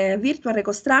the virtual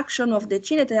reconstruction of the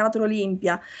Cineteatro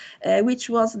Olimpia, which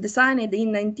was designed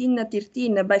in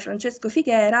 1913 by Francesco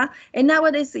Fichera, and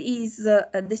nowadays is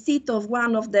the seat of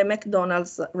one of the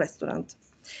McDonald's restaurants.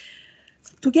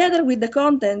 Together with the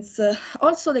contents,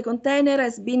 also the container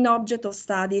has been object of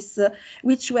studies,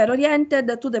 which were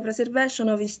oriented to the preservation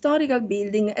of historical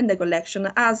building and the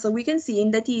collection, as we can see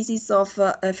in the thesis of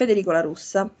Federico La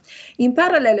Russa. In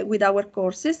parallel with our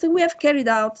courses, we have carried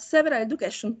out several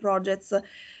education projects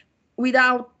with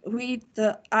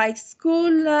high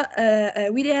school,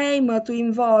 with the aim to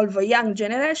involve a young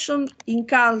generation in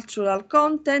cultural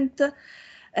content,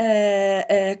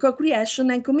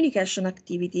 co-creation and communication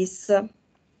activities.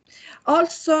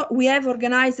 Also, we have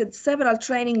organized several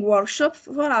training workshops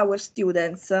for our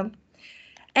students,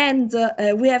 and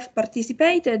we have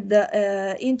participated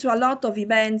into a lot of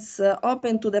events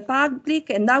open to the public,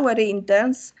 and our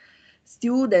interns,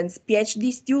 students,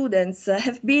 PhD students,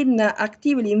 have been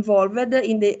actively involved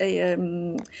in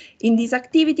these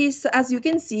activities, as you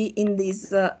can see in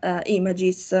these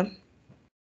images.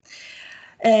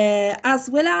 As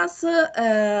well as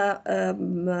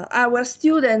our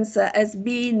students has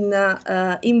been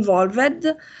involved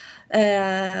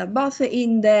both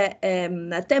in the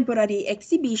temporary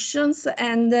exhibitions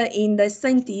and in the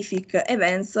scientific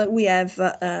events we have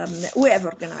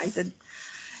organized.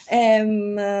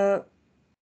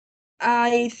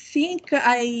 I think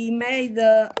I made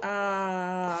a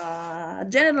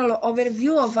general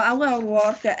overview of our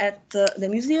work at the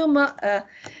museum.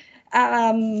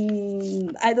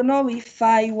 I don't know if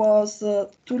I was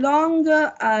too long.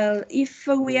 If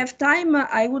we have time,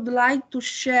 I would like to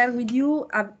share with you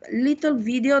a little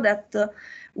video that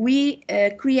we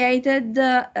created.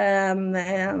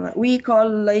 We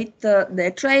call it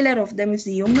the trailer of the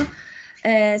museum.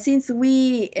 Since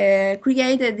we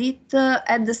created it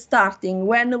at the starting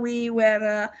when we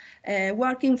were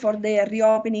working for the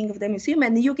reopening of the museum,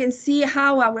 and you can see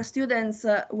how our students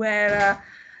were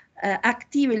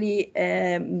actively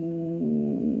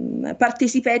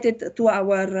participated to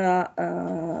our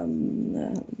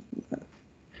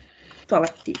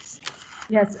activities.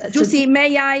 Yes, Giusy,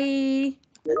 may I?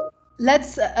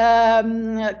 Let's,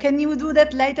 can you do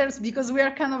that later, because we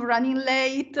are kind of running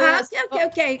late.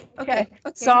 Okay.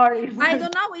 Sorry. I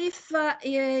don't know if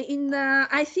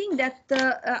I think that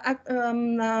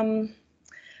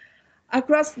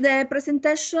across the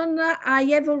presentation, I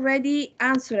have already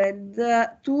answered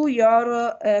to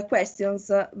your questions,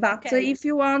 but if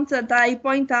you want that I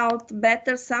point out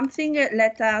better something,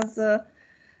 let us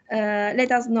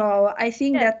know. I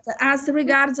think that as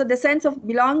regards the sense of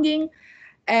belonging,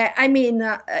 I mean,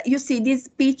 you see these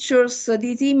pictures,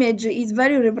 this image is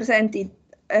very representative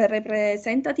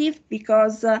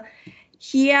because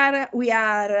here we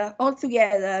are all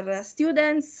together,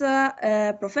 students,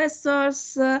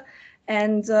 professors,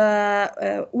 and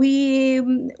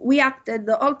we acted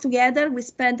all together. We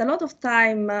spent a lot of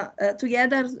time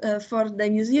together for the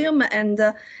museum, and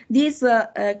this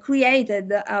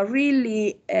created a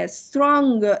really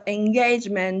strong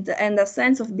engagement and a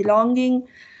sense of belonging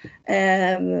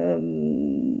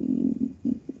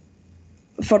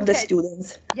for the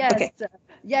students. Yes. Okay.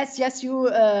 Yes, you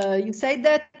said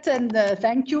that, and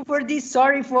thank you for this.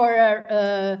 Sorry for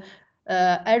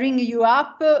airing you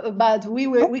up, but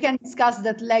we can discuss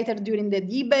that later during the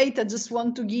debate. I just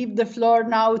want to give the floor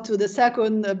now to the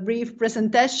second brief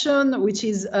presentation, which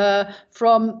is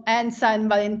from Enza and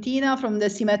Valentina from the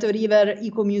Simeto River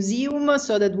Eco Museum,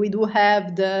 so that we do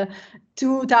have the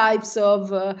two types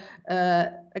of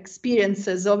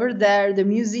experiences over there, the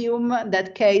museum,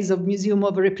 that case of Museum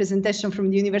of Representation from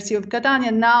the University of Catania,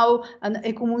 and now an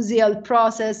ecomuseal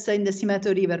process in the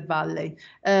Simeto River Valley.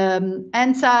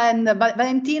 Enza and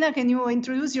Valentina, can you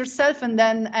introduce yourself, and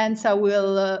then Enza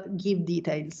will give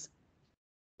details.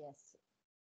 Yes.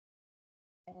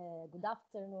 Good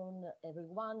afternoon,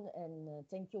 everyone, and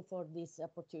thank you for this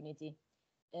opportunity.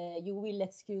 You will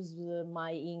excuse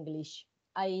my English.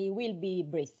 I will be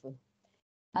brief.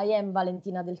 I am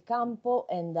Valentina del Campo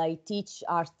and I teach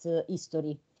art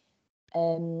history.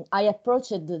 I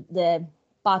approached the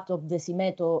path of the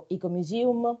Simeto Eco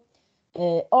Museum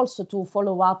also to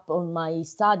follow up on my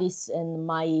studies and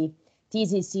my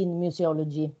thesis in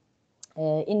museology,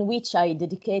 in which I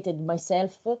dedicated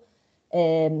myself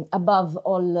above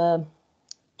all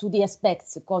to the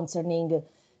aspects concerning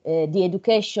the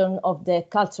education of the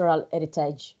cultural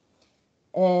heritage.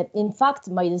 In fact,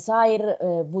 my desire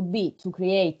would be to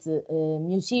create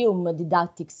museum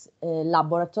didactics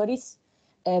laboratories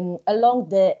along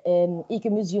the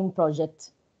Eco-Museum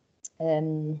project.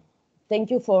 Thank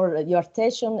you for your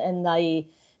attention, and I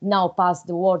now pass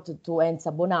the word to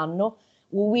Enza Bonanno,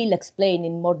 who will explain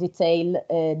in more detail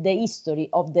the history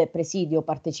of the Presidio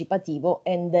Partecipativo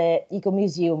and the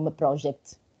Eco-Museum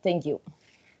project. Thank you.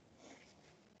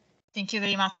 Thank you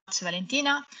very much,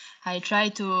 Valentina. I try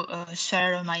to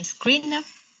share my screen.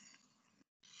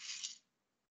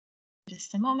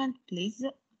 Just a moment, please.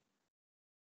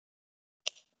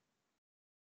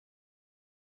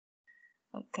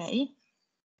 Okay.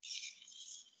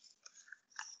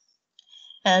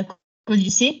 Could you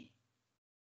see?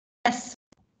 Yes.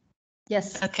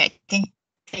 Yes. Okay, thank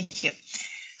you.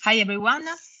 Hi, everyone.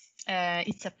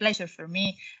 It's a pleasure for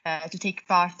me to take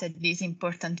part in this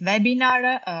important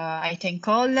webinar. I thank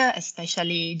all,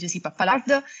 especially Giusy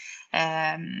Pappalardo,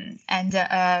 and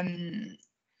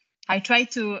I try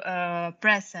to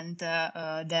present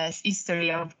the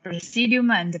history of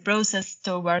Presidium and the process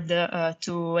toward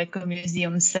two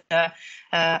eco-museums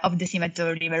of the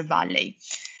Simeto River Valley.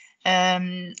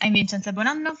 I'm Vincenza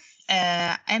Bonanno.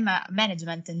 I'm a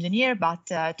management engineer, but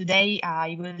today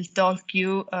I will talk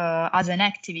you as an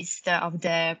activist of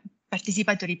the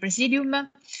Participatory Presidium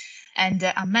and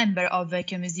a member of the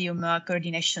Eco-Museum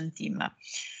coordination team.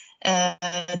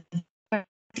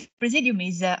 Presidium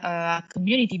is a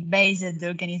community-based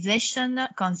organization,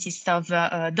 consists of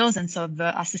dozens of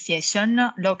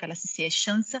local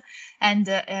associations, and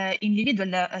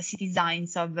individual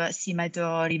citizens of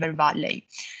Simeto River Valley.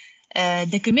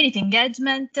 The community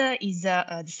engagement is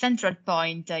the central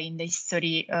point in the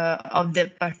history of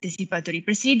the participatory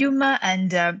Presidium,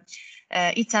 and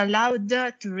it's allowed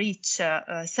to reach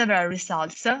several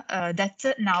results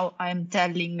that now I'm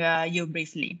telling you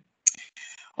briefly.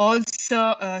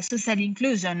 Also, social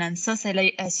inclusion and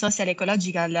social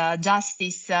ecological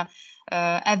justice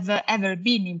have ever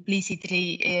been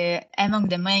implicitly among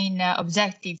the main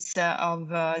objectives of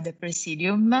the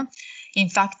Presidium. In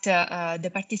fact,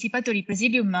 the participatory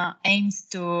Presidium aims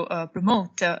to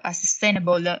promote a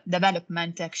sustainable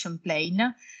development action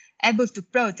plan, able to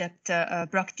protect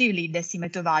proactively the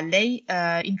Simeto Valley,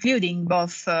 including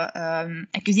both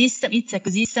its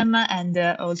ecosystem and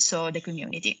also the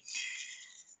community.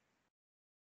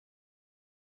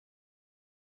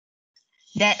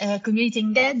 The community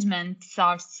engagement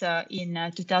starts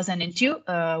in 2002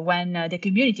 when the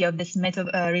community of the Simeto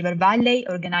River Valley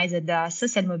organized a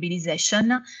social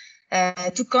mobilization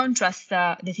to contrast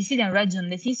the Sicilian region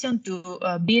decision to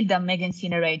build a mega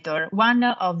incinerator, one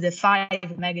of the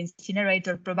 5 mega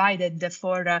incinerators provided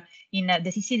for in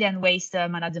the Sicilian waste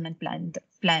management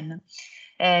plan.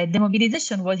 The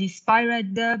mobilization was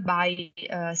inspired by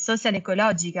social,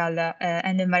 ecological,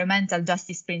 and environmental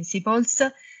justice principles,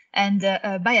 and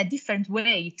by a different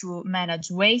way to manage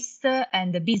waste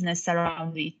and the business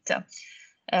around it.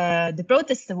 The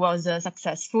protest was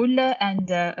successful, and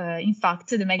in fact,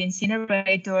 the mega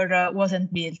incinerator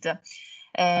wasn't built.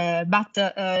 But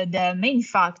the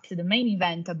main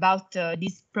event about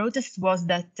this protest was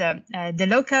that the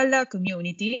local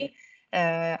community,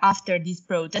 after this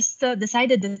protest,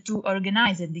 decided to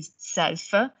organize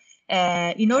itself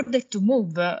in order to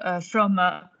move from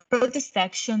protest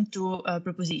action to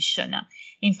proposition.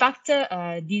 In fact,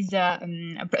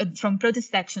 from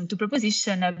protest action to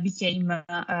proposition became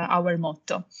our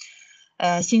motto.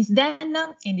 Since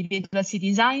then, individual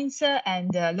citizens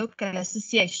and local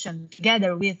associations,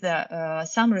 together with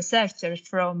some researchers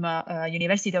from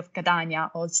University of Catania,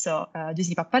 also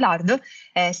Giuseppe Pappalardo,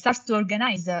 start to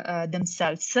organize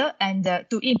themselves and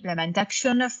to implement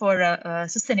action for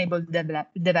sustainable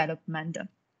development.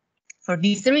 For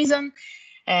this reason,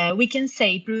 we can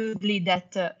say proudly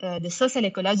that the social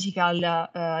ecological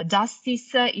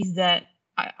justice is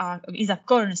a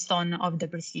cornerstone of the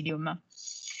Presidium.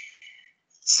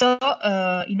 So,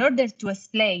 in order to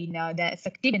explain the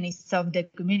effectiveness of the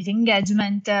community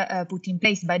engagement put in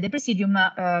place by the Presidium,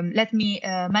 let me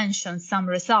mention some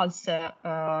results that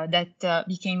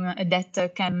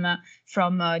came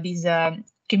from this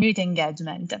community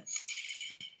engagement.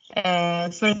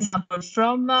 For example,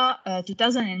 from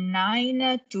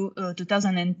 2009 to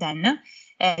 2010,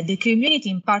 the community,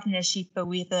 in partnership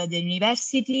with the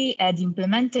university, had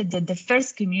implemented the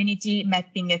first community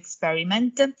mapping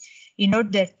experiment in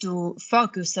order to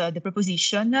focus the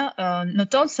proposition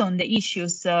not also on the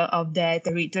issues of the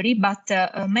territory, but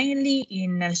mainly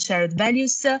in shared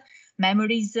values,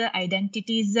 memories,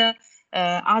 identities,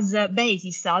 as a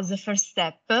basis, as a first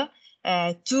step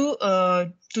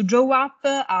to draw up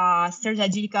a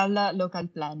strategical local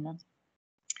plan.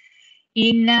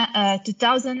 In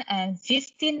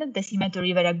 2015, the Simeto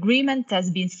River Agreement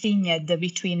has been signed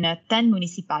between 10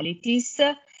 municipalities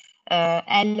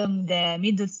along the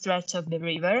middle stretch of the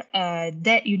river,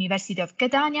 the University of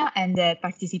Catania, and the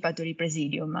Participatory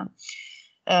Presidium.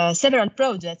 Several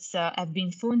projects have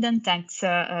been funded thanks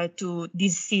to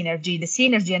this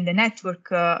synergy, and the network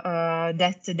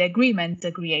that the agreement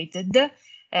created.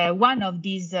 One of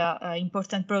these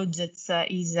important projects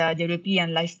is the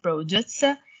European Life Projects,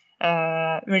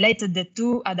 related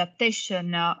to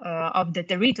adaptation of the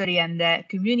territory and the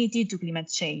community to climate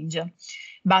change.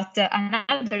 But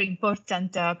another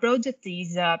important project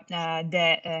is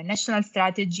the National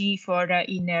Strategy for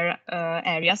Inner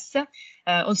Areas,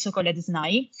 also called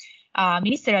SNAI, a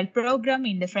ministerial program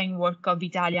in the framework of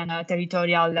Italian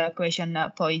territorial cohesion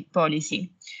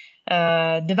policy.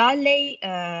 The Valley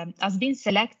has been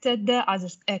selected as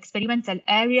an experimental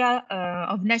area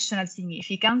of national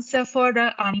significance for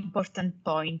an important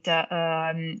point,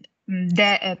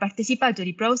 the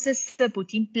participatory process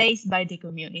put in place by the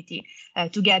community,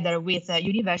 together with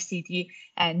university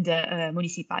and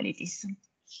municipalities.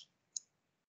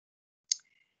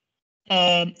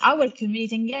 Our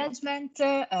community engagement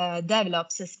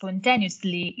develops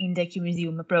spontaneously in the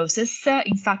museum process.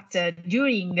 In fact,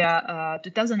 during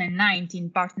 2019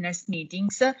 partners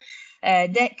meetings,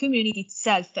 the community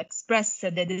itself expressed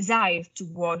the desire to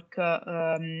work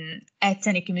at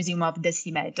an Ecomuseum of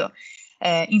Decimeto.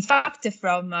 In fact,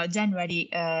 from January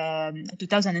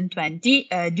 2020,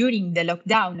 during the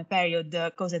lockdown period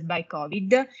caused by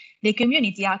COVID, the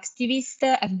community activists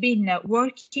have been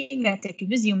working at the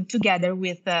Ecomuseum together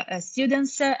with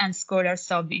students and scholars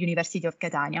of the University of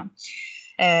Catania.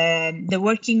 The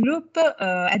working group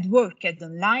had worked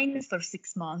online for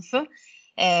 6 months,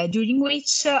 during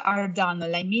which are done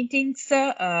online meetings,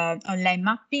 online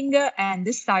mapping, and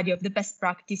the study of the best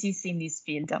practices in this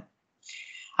field.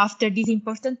 After this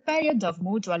important period of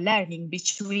mutual learning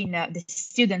between the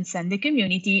students and the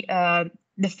community,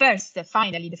 the first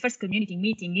community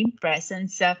meeting in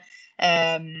presence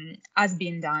has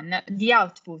been done. The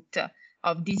output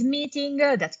of this meeting,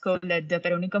 that called the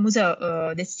Abbonamento Musei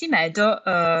Decimeto,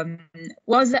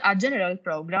 was a general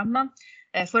program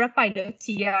for a pilot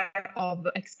year of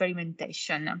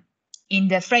experimentation. In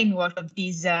the framework of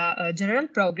this general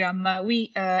program,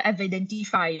 we have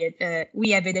identified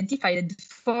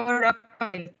 4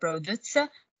 pilot projects,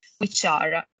 which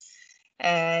are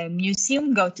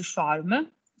Museum Go to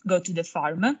the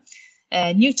Farm,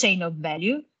 New Chain of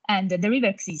Value, and The River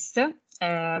Exists,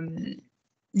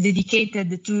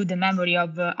 dedicated to the memory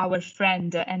of our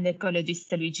friend and ecologist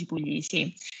Luigi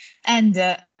Puglisi. And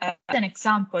an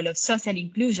example of social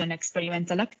inclusion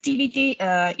experimental activity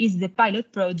is the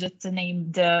pilot project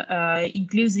named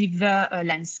Inclusive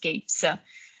Landscapes.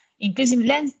 Inclusive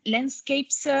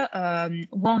landscapes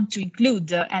want to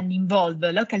include and involve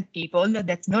local people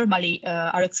that normally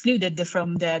are excluded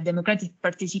from the democratic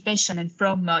participation and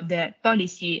from the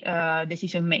policy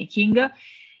decision making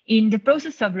in the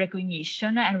process of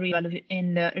recognition and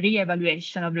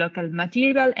re-evaluation of local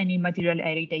material and immaterial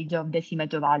heritage of the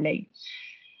Decimeto Valley.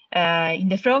 In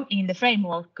the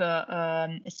framework,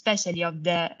 especially of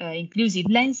the inclusive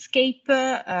landscape,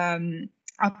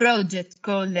 a project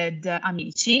called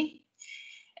Amici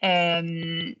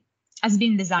has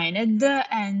been designed,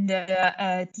 and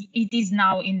it is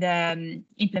now in the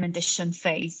implementation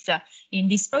phase. In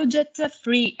this project,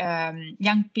 3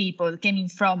 young people coming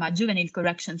from a juvenile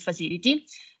correction facility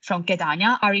from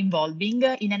Catania are involving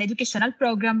in an educational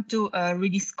program to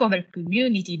rediscover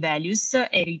community values,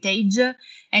 heritage,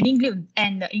 and include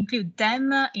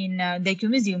them in the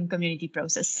Ecomuseum community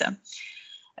process.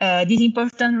 These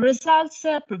important results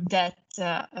prove that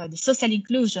the social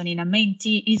inclusion is a main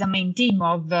theme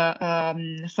of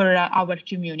for our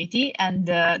community, and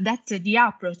that the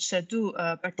approach to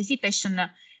participation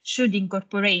should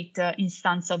incorporate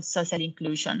instance of social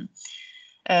inclusion.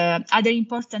 Other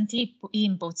important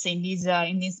inputs in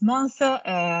this month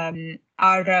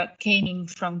are coming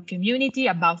from community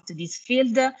about this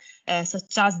field,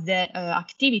 such as the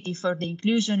activity for the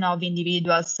inclusion of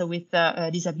individuals with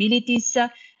disabilities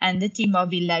and the theme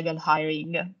of illegal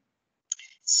hiring.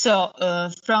 So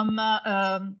from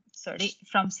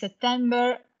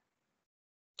September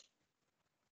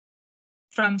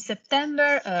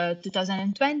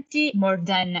 2020, more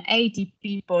than 80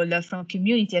 people from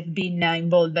community have been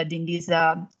involved in these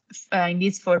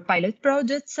 4 pilot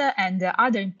projects, and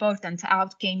other important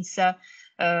outcomes have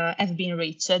been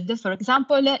reached. For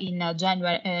example,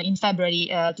 in February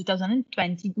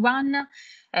 2021,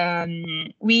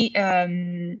 we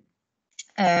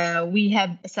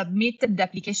have submitted the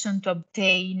application to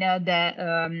obtain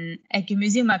the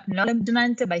Ecomuseum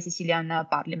acknowledgement by Sicilian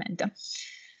Parliament.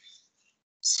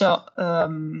 So,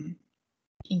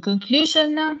 in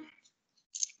conclusion,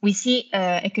 we see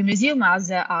Ecomuseum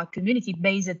as a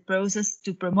community-based process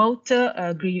to promote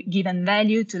given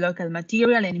value to local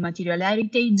material and immaterial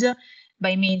heritage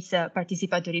by means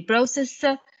participatory process,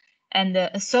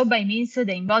 and so by means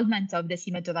the involvement of the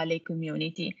Decimeto Valley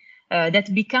community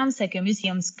that becomes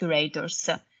Ecomuseum's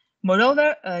curators.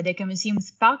 Moreover, the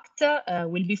Ecomuseum's Pact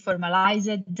will be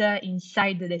formalized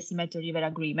inside the Decimeto River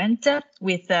Agreement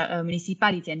with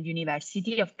municipality and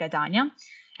University of Catania,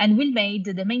 and will made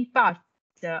the main part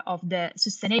of the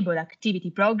Sustainable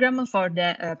Activity Program for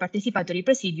the Participatory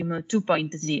Presidium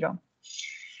 2.0.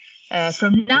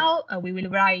 From now, we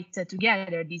will write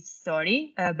together this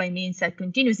story by means of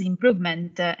continuous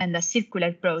improvement and a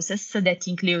circular process that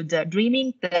includes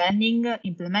dreaming, planning,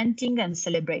 implementing, and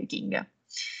celebrating.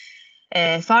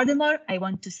 Furthermore, I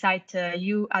want to cite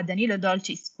you a Danilo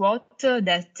Dolci's quote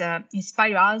that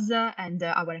inspire us and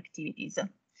our activities.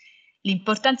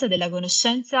 L'importanza della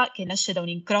conoscenza che nasce da un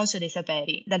incrocio dei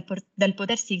saperi, dal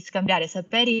potersi scambiare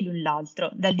saperi l'un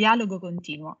l'altro, dal dialogo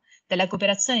continuo, dalla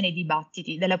cooperazione nei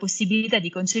dibattiti, dalla possibilità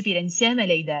di concepire insieme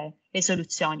le idee, le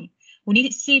soluzioni,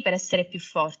 unirsi per essere più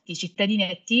forti, cittadini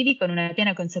attivi con una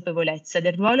piena consapevolezza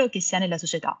del ruolo che si ha nella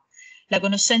società, La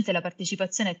conoscenza e la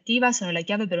partecipazione attiva sono la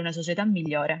chiave per una società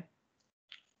migliore.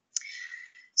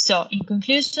 So, in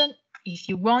conclusion, if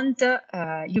you want,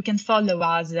 you can follow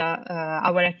us,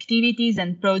 our activities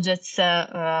and projects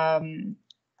on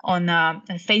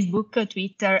Facebook,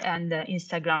 Twitter, and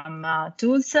Instagram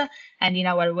tools, and in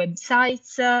our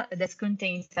websites that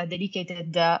contains a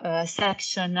dedicated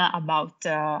section about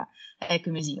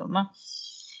Ecomuseum.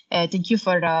 Thank you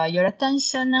for your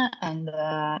attention, and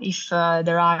if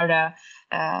there are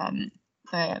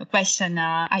questions,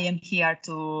 I am here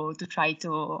to try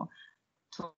to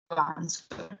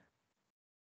answer.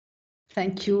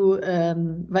 Thank you,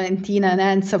 Valentina and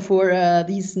Enza, for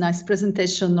this nice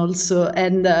presentation also.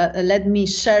 And let me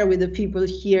share with the people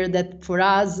here that for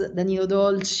us, Danilo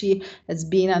Dolci has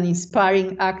been an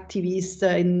inspiring activist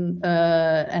and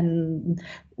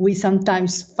we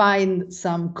sometimes find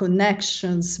some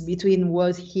connections between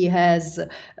what he has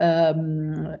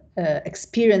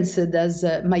experienced as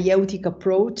a maieutic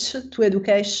approach to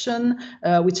education,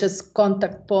 which has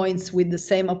contact points with the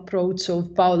same approach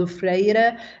of Paulo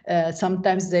Freire.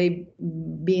 Sometimes they've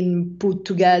been put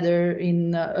together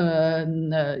in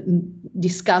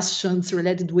discussions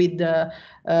related with the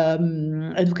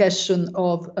education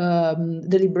of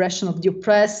the liberation of the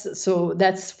oppressed. So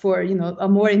that's for a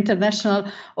more international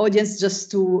audience,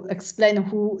 just to explain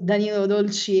who Danilo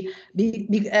Dolci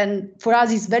and for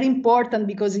us it's very important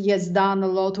because he has done a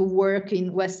lot of work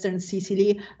in Western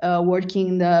Sicily, working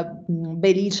in the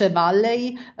Belice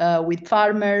Valley with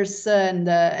farmers,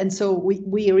 and so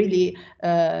we really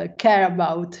care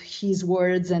about his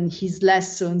words and his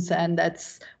lessons, and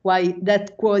that's why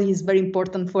that quote is very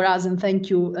important for us. And thank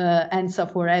you, Enza,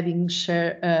 for having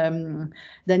shared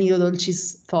Danilo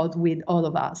Dolci's thought with all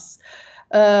of us.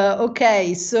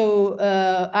 Okay, so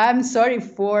I'm sorry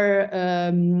for,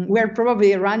 we're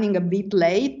probably running a bit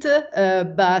late,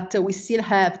 but we still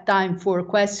have time for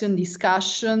question,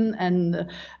 discussion, and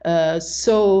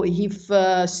so if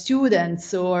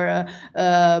students or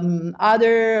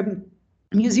other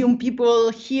museum people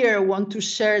here want to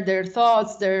share their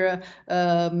thoughts, their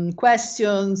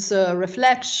questions,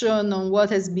 reflection on what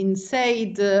has been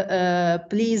said,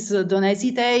 please don't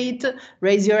hesitate,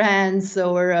 raise your hands,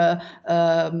 or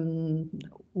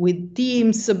with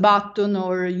Teams button,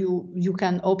 or you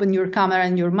can open your camera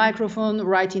and your microphone,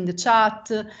 write in the chat.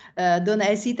 Don't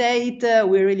hesitate.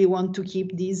 We really want to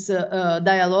keep this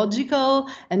dialogical,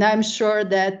 and I'm sure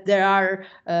that there are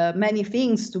many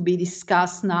things to be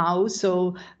discussed now.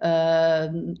 So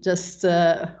just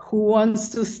who wants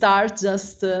to start?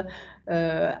 Just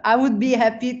I would be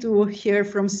happy to hear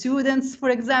from students, for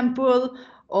example,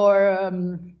 or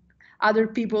other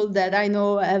people that I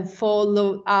know have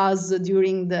followed us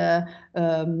during the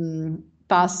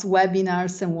past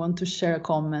webinars and want to share a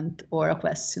comment or a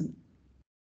question.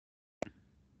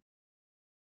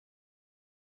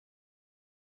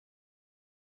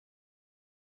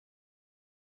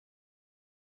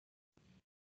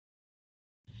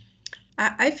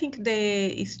 I think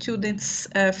the students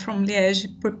from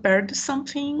Liège prepared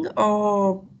something,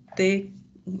 or the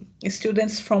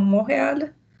students from Montreal.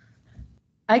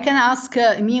 I can ask,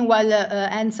 meanwhile,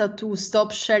 Enza to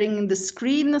stop sharing the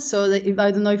screen, so that if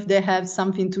I don't know if they have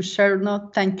something to share or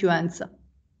not. Thank you, Enza.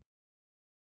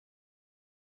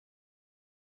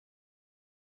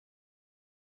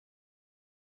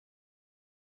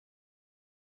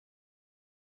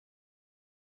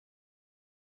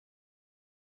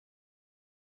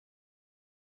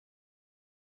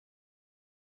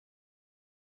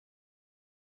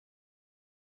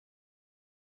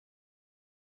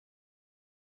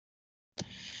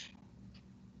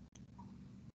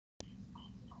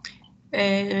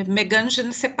 Megan, je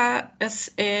ne sais pas,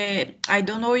 I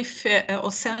don't know if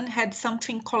Ocean had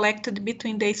something collected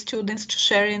between the students to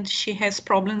share, and she has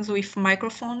problems with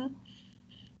microphone.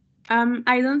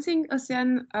 I don't think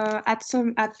Ocean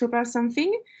had prepared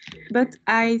something, but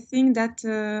I think that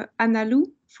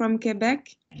Analou from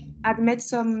Quebec had made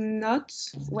some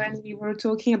notes when we were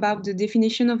talking about the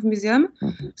definition of museum.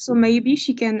 So maybe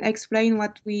she can explain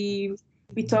what we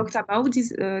talked about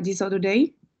this other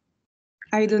day.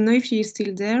 I don't know if she is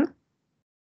still there.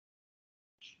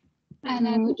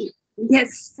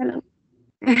 Yes, hello.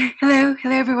 Hello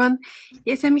everyone.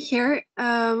 Yes, I'm here.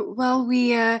 Well, we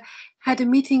had a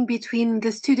meeting between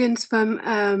the students from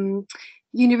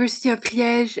University of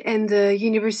Liège and the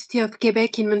University of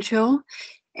Quebec in Montreal,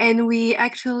 and we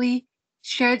actually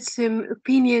shared some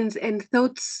opinions and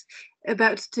thoughts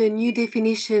about the new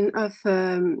definition of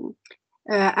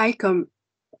ICOM.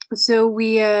 So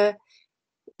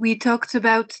we talked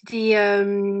about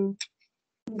the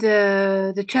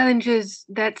challenges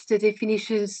that the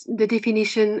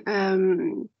definition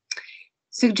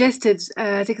suggested,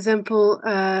 as example,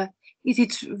 is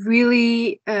it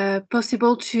really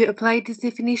possible to apply this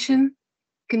definition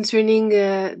concerning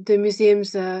the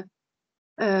museum's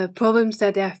problems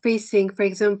that they are facing? For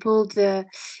example, the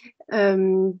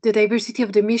diversity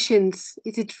of the missions.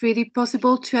 Is it really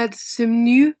possible to add some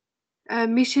new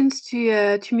missions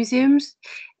to museums?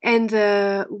 And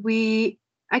we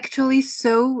actually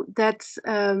saw that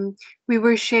we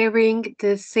were sharing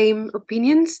the same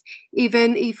opinions,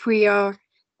 even if we are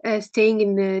staying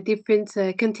in different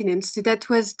continents. So that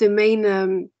was the main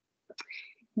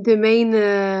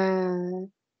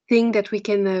thing that we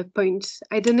can point.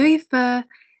 I don't know if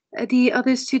the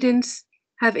other students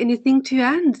have anything to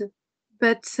add,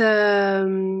 but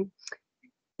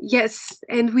yes,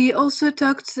 and we also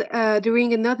talked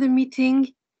during another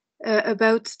meeting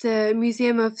about the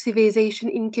Museum of Civilization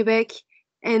in Quebec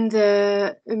and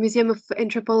a Museum of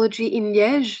Anthropology in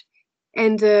Liège,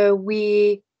 and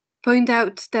we point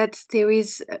out that there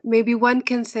is maybe one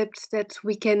concept that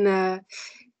we can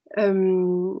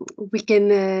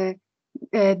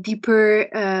deeper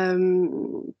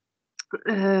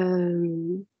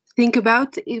think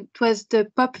about. It was the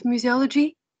pop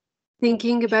museology,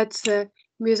 thinking about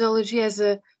museology as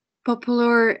a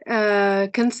popular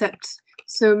concept.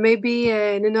 So maybe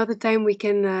in another time we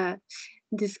can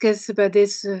discuss about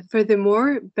this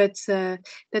furthermore, but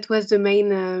that was the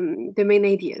main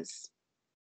ideas.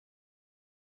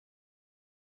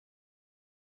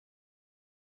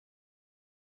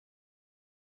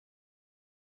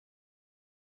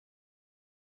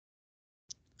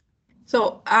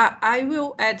 So I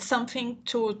will add something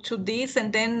to this,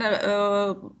 and then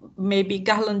maybe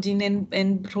Garlandini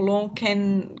and Brulon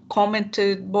can comment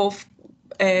both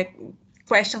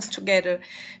questions together,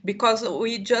 because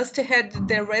we just had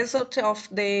the result of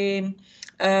the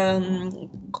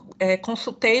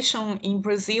consultation in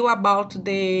Brazil about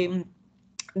the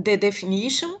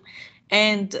definition,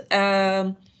 and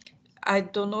I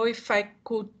don't know if I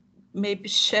could maybe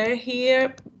share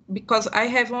here, because I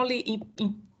have only in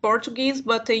Portuguese,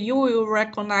 but you will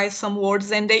recognize some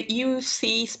words, and you will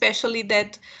see especially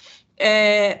that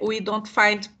we don't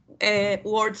find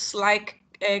words like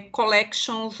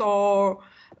collections or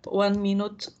 1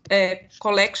 minute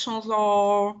collections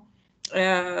or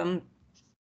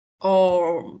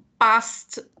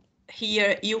past.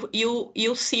 Here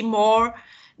you see more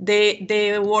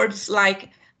the words like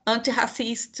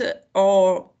anti-racist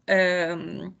or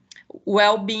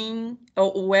well-being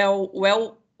or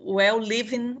well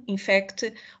living, in fact,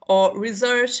 or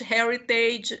research,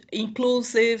 heritage,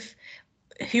 inclusive,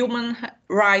 human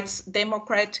rights,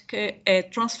 democratic,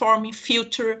 transforming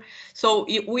future. So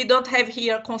we don't have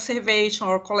here conservation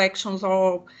or collections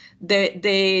or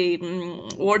the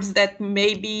words that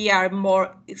maybe are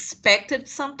more expected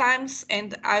sometimes.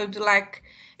 And I would like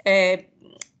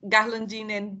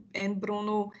Garlandini and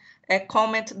Bruno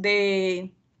comment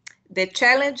the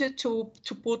challenge to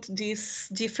put these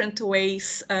different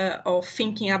ways of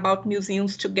thinking about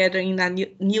museums together in a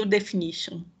new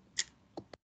definition.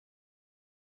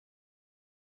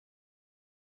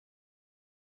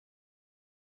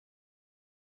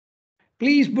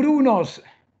 Please, Brunos,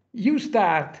 you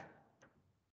start.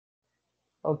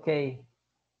 Okay,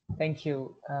 thank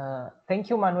you.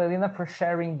 Thank you, Manuelina, for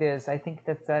sharing this. I think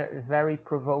that's very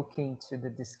provoking to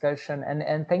the discussion,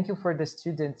 and thank you for the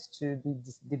students to be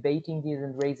debating these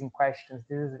and raising questions.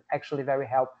 This is actually very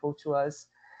helpful to us.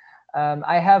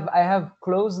 I have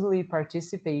closely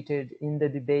participated in the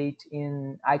debate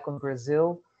in ICOM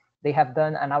Brazil. They have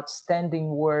done an outstanding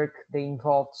work. They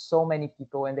involved so many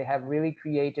people, and they have really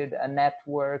created a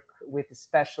network with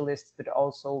specialists, but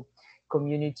also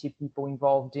community people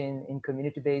involved in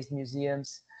community-based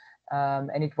museums.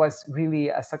 And it was really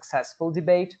a successful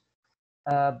debate.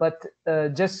 But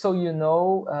just so you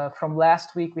know, from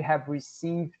last week, we have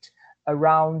received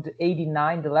around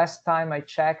 89. The last time I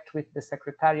checked with the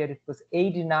Secretariat, it was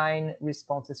 89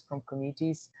 responses from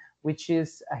committees, which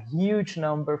is a huge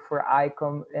number for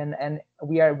ICOM. And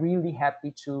we are really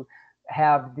happy to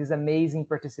have this amazing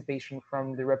participation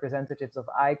from the representatives of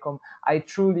ICOM. I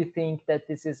truly think that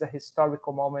this is a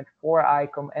historical moment for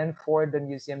ICOM and for the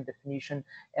museum definition,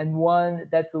 and one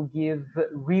that will give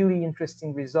really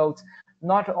interesting results,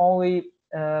 not only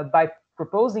by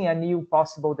proposing a new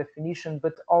possible definition,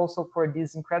 but also for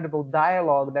this incredible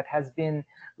dialogue that has been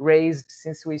raised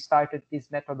since we started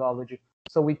this methodology.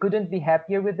 So we couldn't be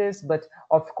happier with this, but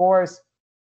of course,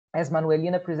 as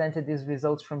Manuelina presented these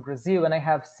results from Brazil, and I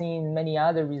have seen many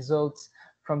other results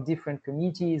from different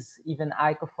committees, even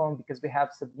ICOFON, because we have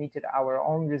submitted our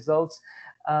own results.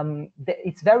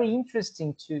 It's very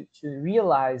interesting to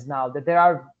realize now that there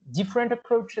are different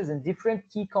approaches and different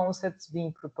key concepts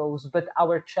being proposed, but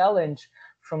our challenge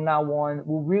from now on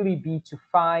will really be to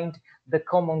find the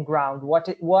common ground.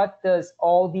 What does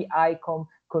all the ICOM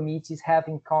committees have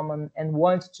in common and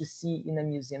want to see in a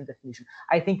museum definition?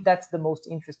 I think that's the most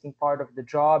interesting part of the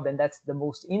job, and that's the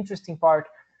most interesting part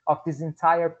of this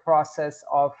entire process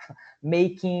of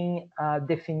making a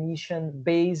definition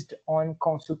based on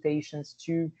consultations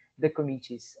to the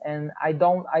committees. And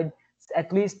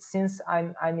at least since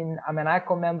I'm an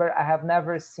ICOM member, I have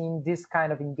never seen this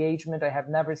kind of engagement. I have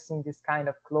never seen this kind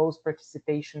of close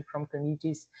participation from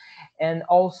committees. And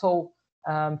also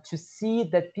to see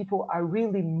that people are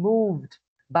really moved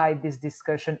by this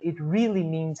discussion, it really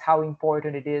means how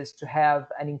important it is to have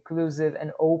an inclusive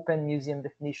and open museum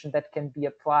definition that can be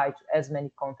applied to as many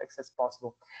contexts as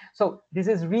possible. So this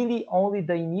is really only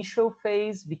the initial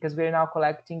phase, because we're now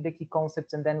collecting the key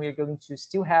concepts, and then we're going to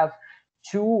still have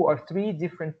 2 or 3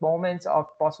 different moments of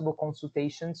possible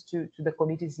consultations to the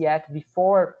committees yet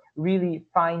before really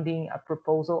finding a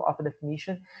proposal of a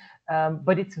definition.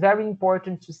 But it's very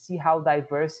important to see how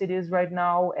diverse it is right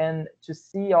now, and to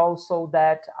see also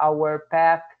that our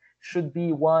path should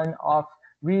be one of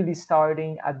really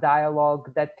starting a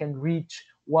dialogue that can reach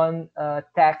one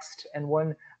text and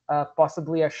one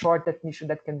possibly a short definition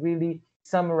that can really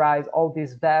summarize all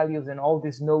these values and all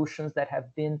these notions that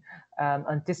have been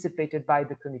anticipated by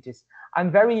the committees.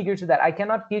 I'm very eager to that. I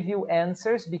cannot give you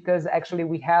answers because actually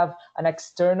we have an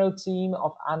external team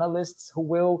of analysts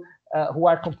who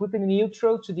are completely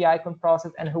neutral to the ICOM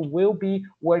process and who will be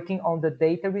working on the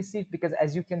data received, because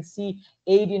as you can see,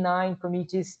 89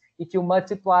 committees, if you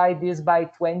multiply this by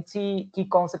 20 key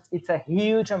concepts, it's a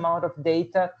huge amount of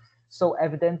data. So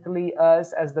evidently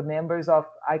us as the members of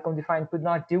ICOM Define could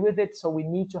not deal with it. So we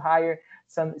need to hire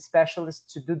some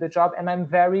specialists to do the job. And I'm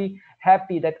very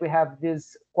happy that we have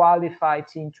this qualified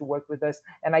team to work with us.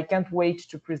 And I can't wait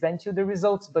to present you the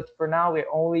results. But for now,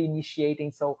 we're only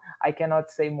initiating, so I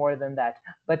cannot say more than that.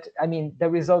 But I mean, the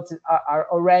results are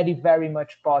already very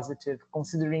much positive,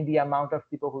 considering the amount of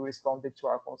people who responded to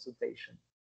our consultation.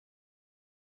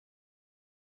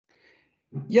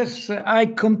 Yes, I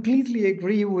completely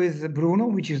agree with Bruno,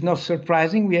 which is not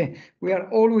surprising. We are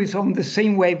always on the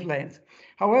same wavelength.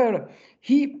 However,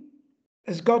 he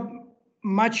has got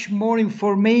much more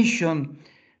information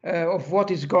of what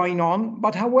is going on.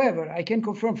 But however, I can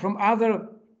confirm from other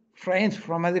friends,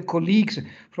 from other colleagues,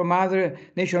 from other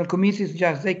national committees,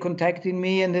 just they contacted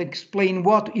me and explained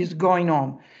what is going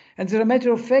on. And as a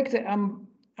matter of fact, I'm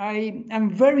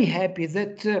very happy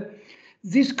that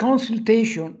this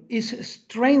consultation is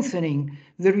strengthening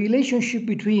the relationship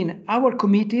between our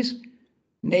committees,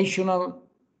 national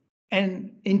and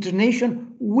international,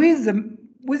 with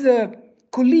the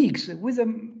colleagues, with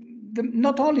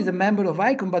not only the member of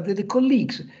ICOM, but the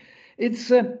colleagues. It's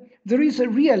there is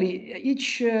really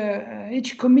each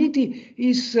committee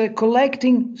is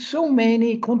collecting so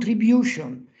many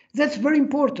contributions. That's very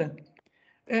important.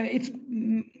 It's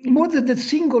more than the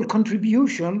single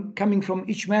contribution coming from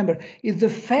each member, is the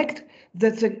fact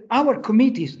that our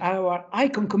committees, our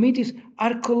ICOM committees,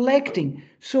 are collecting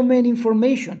so many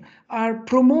information, are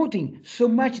promoting so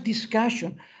much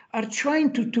discussion, are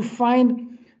trying to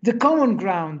find the common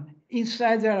ground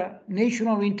inside their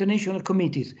national or international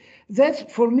committees.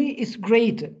 That, for me, is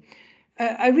great.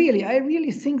 I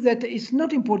really think that it's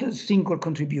not important single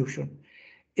contribution.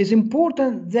 It's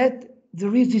important that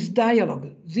there is this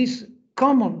dialogue, this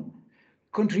common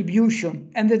contribution,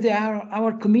 and that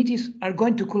our committees are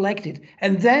going to collect it.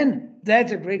 And then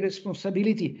that's a great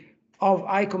responsibility of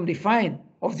ICOM Define,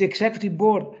 of the executive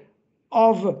board,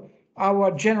 of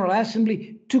our General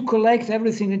Assembly, to collect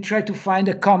everything and try to find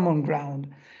a common ground.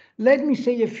 Let me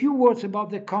say a few words about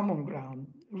the common ground.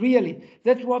 Really,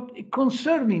 that's what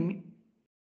concern me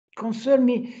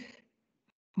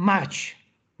much,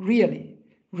 really.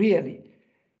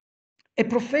 A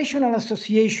professional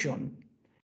association,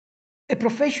 a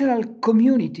professional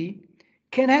community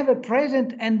can have a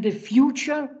present and the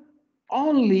future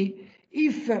only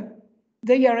if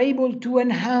they are able to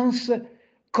enhance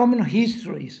common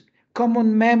histories,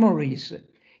 common memories,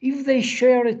 if they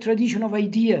share a tradition of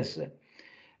ideas,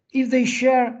 if they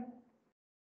share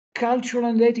cultural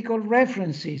and ethical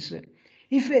references,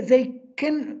 if they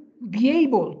can be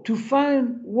able to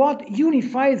find what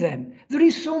unifies them. There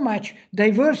is so much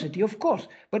diversity, of course,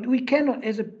 but we cannot,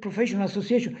 as a professional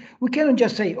association, we cannot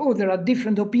just say, oh, there are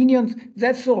different opinions,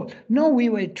 that's all. No, we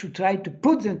were to try to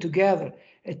put them together,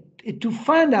 to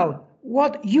find out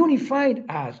what unified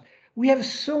us, We have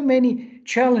so many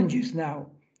challenges now.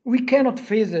 We cannot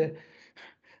face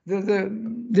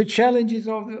the challenges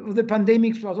of the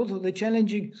pandemic, but also the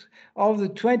challenges of the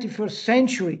 21st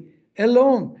century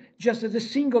alone, just as a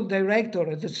single director,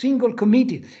 as a single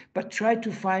committee, but try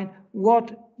to find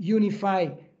what unify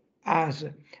us.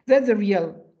 That's the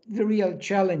real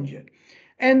challenge.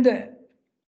 And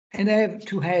I have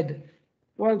to add,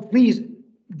 well, please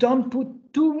don't put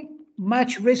too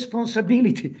much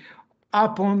responsibility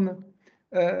upon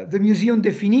the museum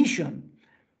definition.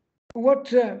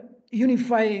 What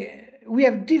unify, we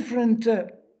have different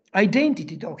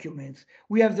identity documents.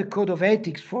 We have the code of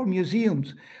ethics for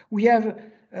museums. We have,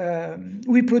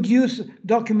 we produce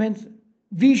documents,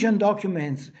 vision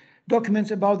documents,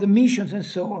 documents about the missions and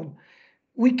so on.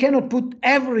 We cannot put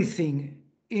everything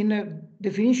in a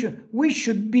definition. We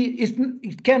should be,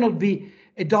 it cannot be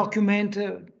a document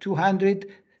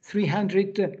 200,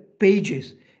 300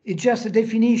 pages. It's just a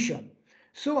definition.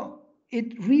 So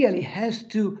it really has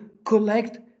to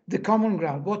collect the common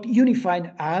ground, what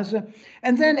unified us,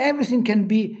 and then everything can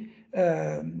be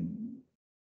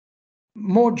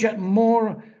more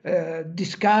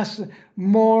discussed,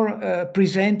 more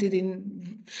presented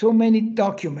in so many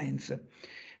documents.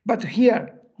 But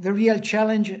here, the real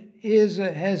challenge is,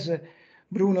 as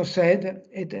Bruno said,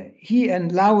 he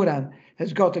and Laura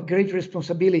has got a great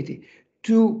responsibility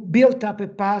to build up a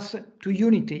path to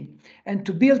unity and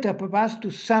to build up a path to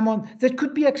someone that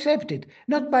could be accepted,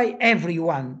 not by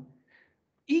everyone.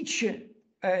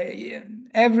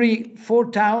 Every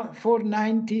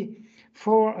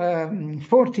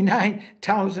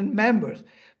 49,000 members,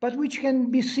 but which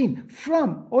can be seen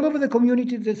from all over the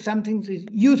community that something is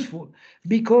useful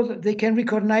because they can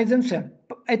recognize themselves,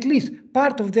 at least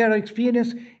part of their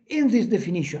experience in this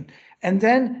definition. And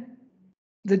then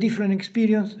the different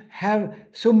experience have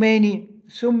so many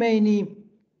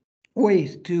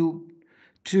ways to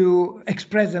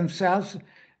express themselves.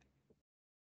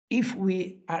 If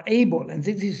we are able, and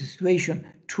this is a situation,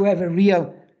 to have a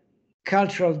real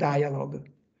cultural dialogue.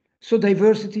 So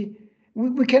diversity,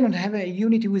 we cannot have a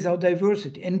unity without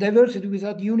diversity, and diversity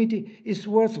without unity is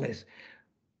worthless,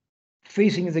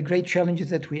 facing the great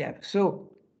challenges that we have. So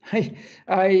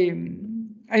I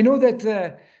know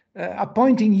that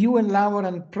appointing you and Laura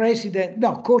and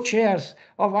co-chairs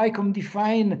of ICOM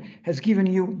Define has given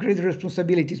you great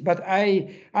responsibilities, but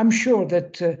I'm sure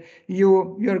that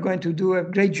you're going to do a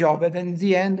great job. And in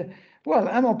the end, well,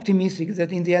 I'm optimistic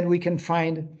that in the end we can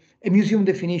find a museum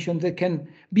definition that can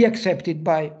be accepted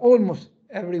by almost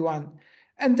everyone.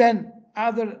 And then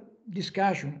other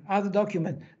discussion, other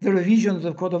document, the revisions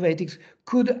of Code of Ethics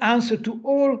could answer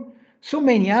to so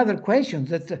many other questions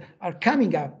that are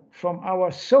coming up from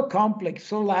our so complex,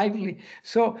 so lively,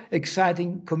 so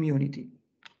exciting community.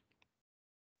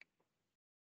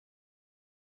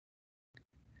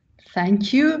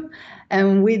 Thank you.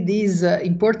 And with these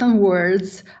important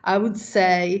words, I would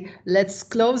say, let's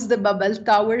close the Babel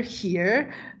Tower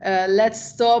here. Let's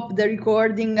stop the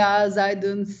recording as I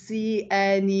don't see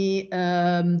any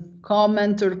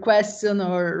comment or question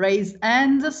or raised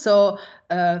hand. So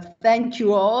thank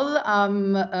you all.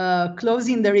 I'm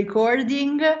closing the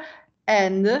recording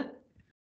and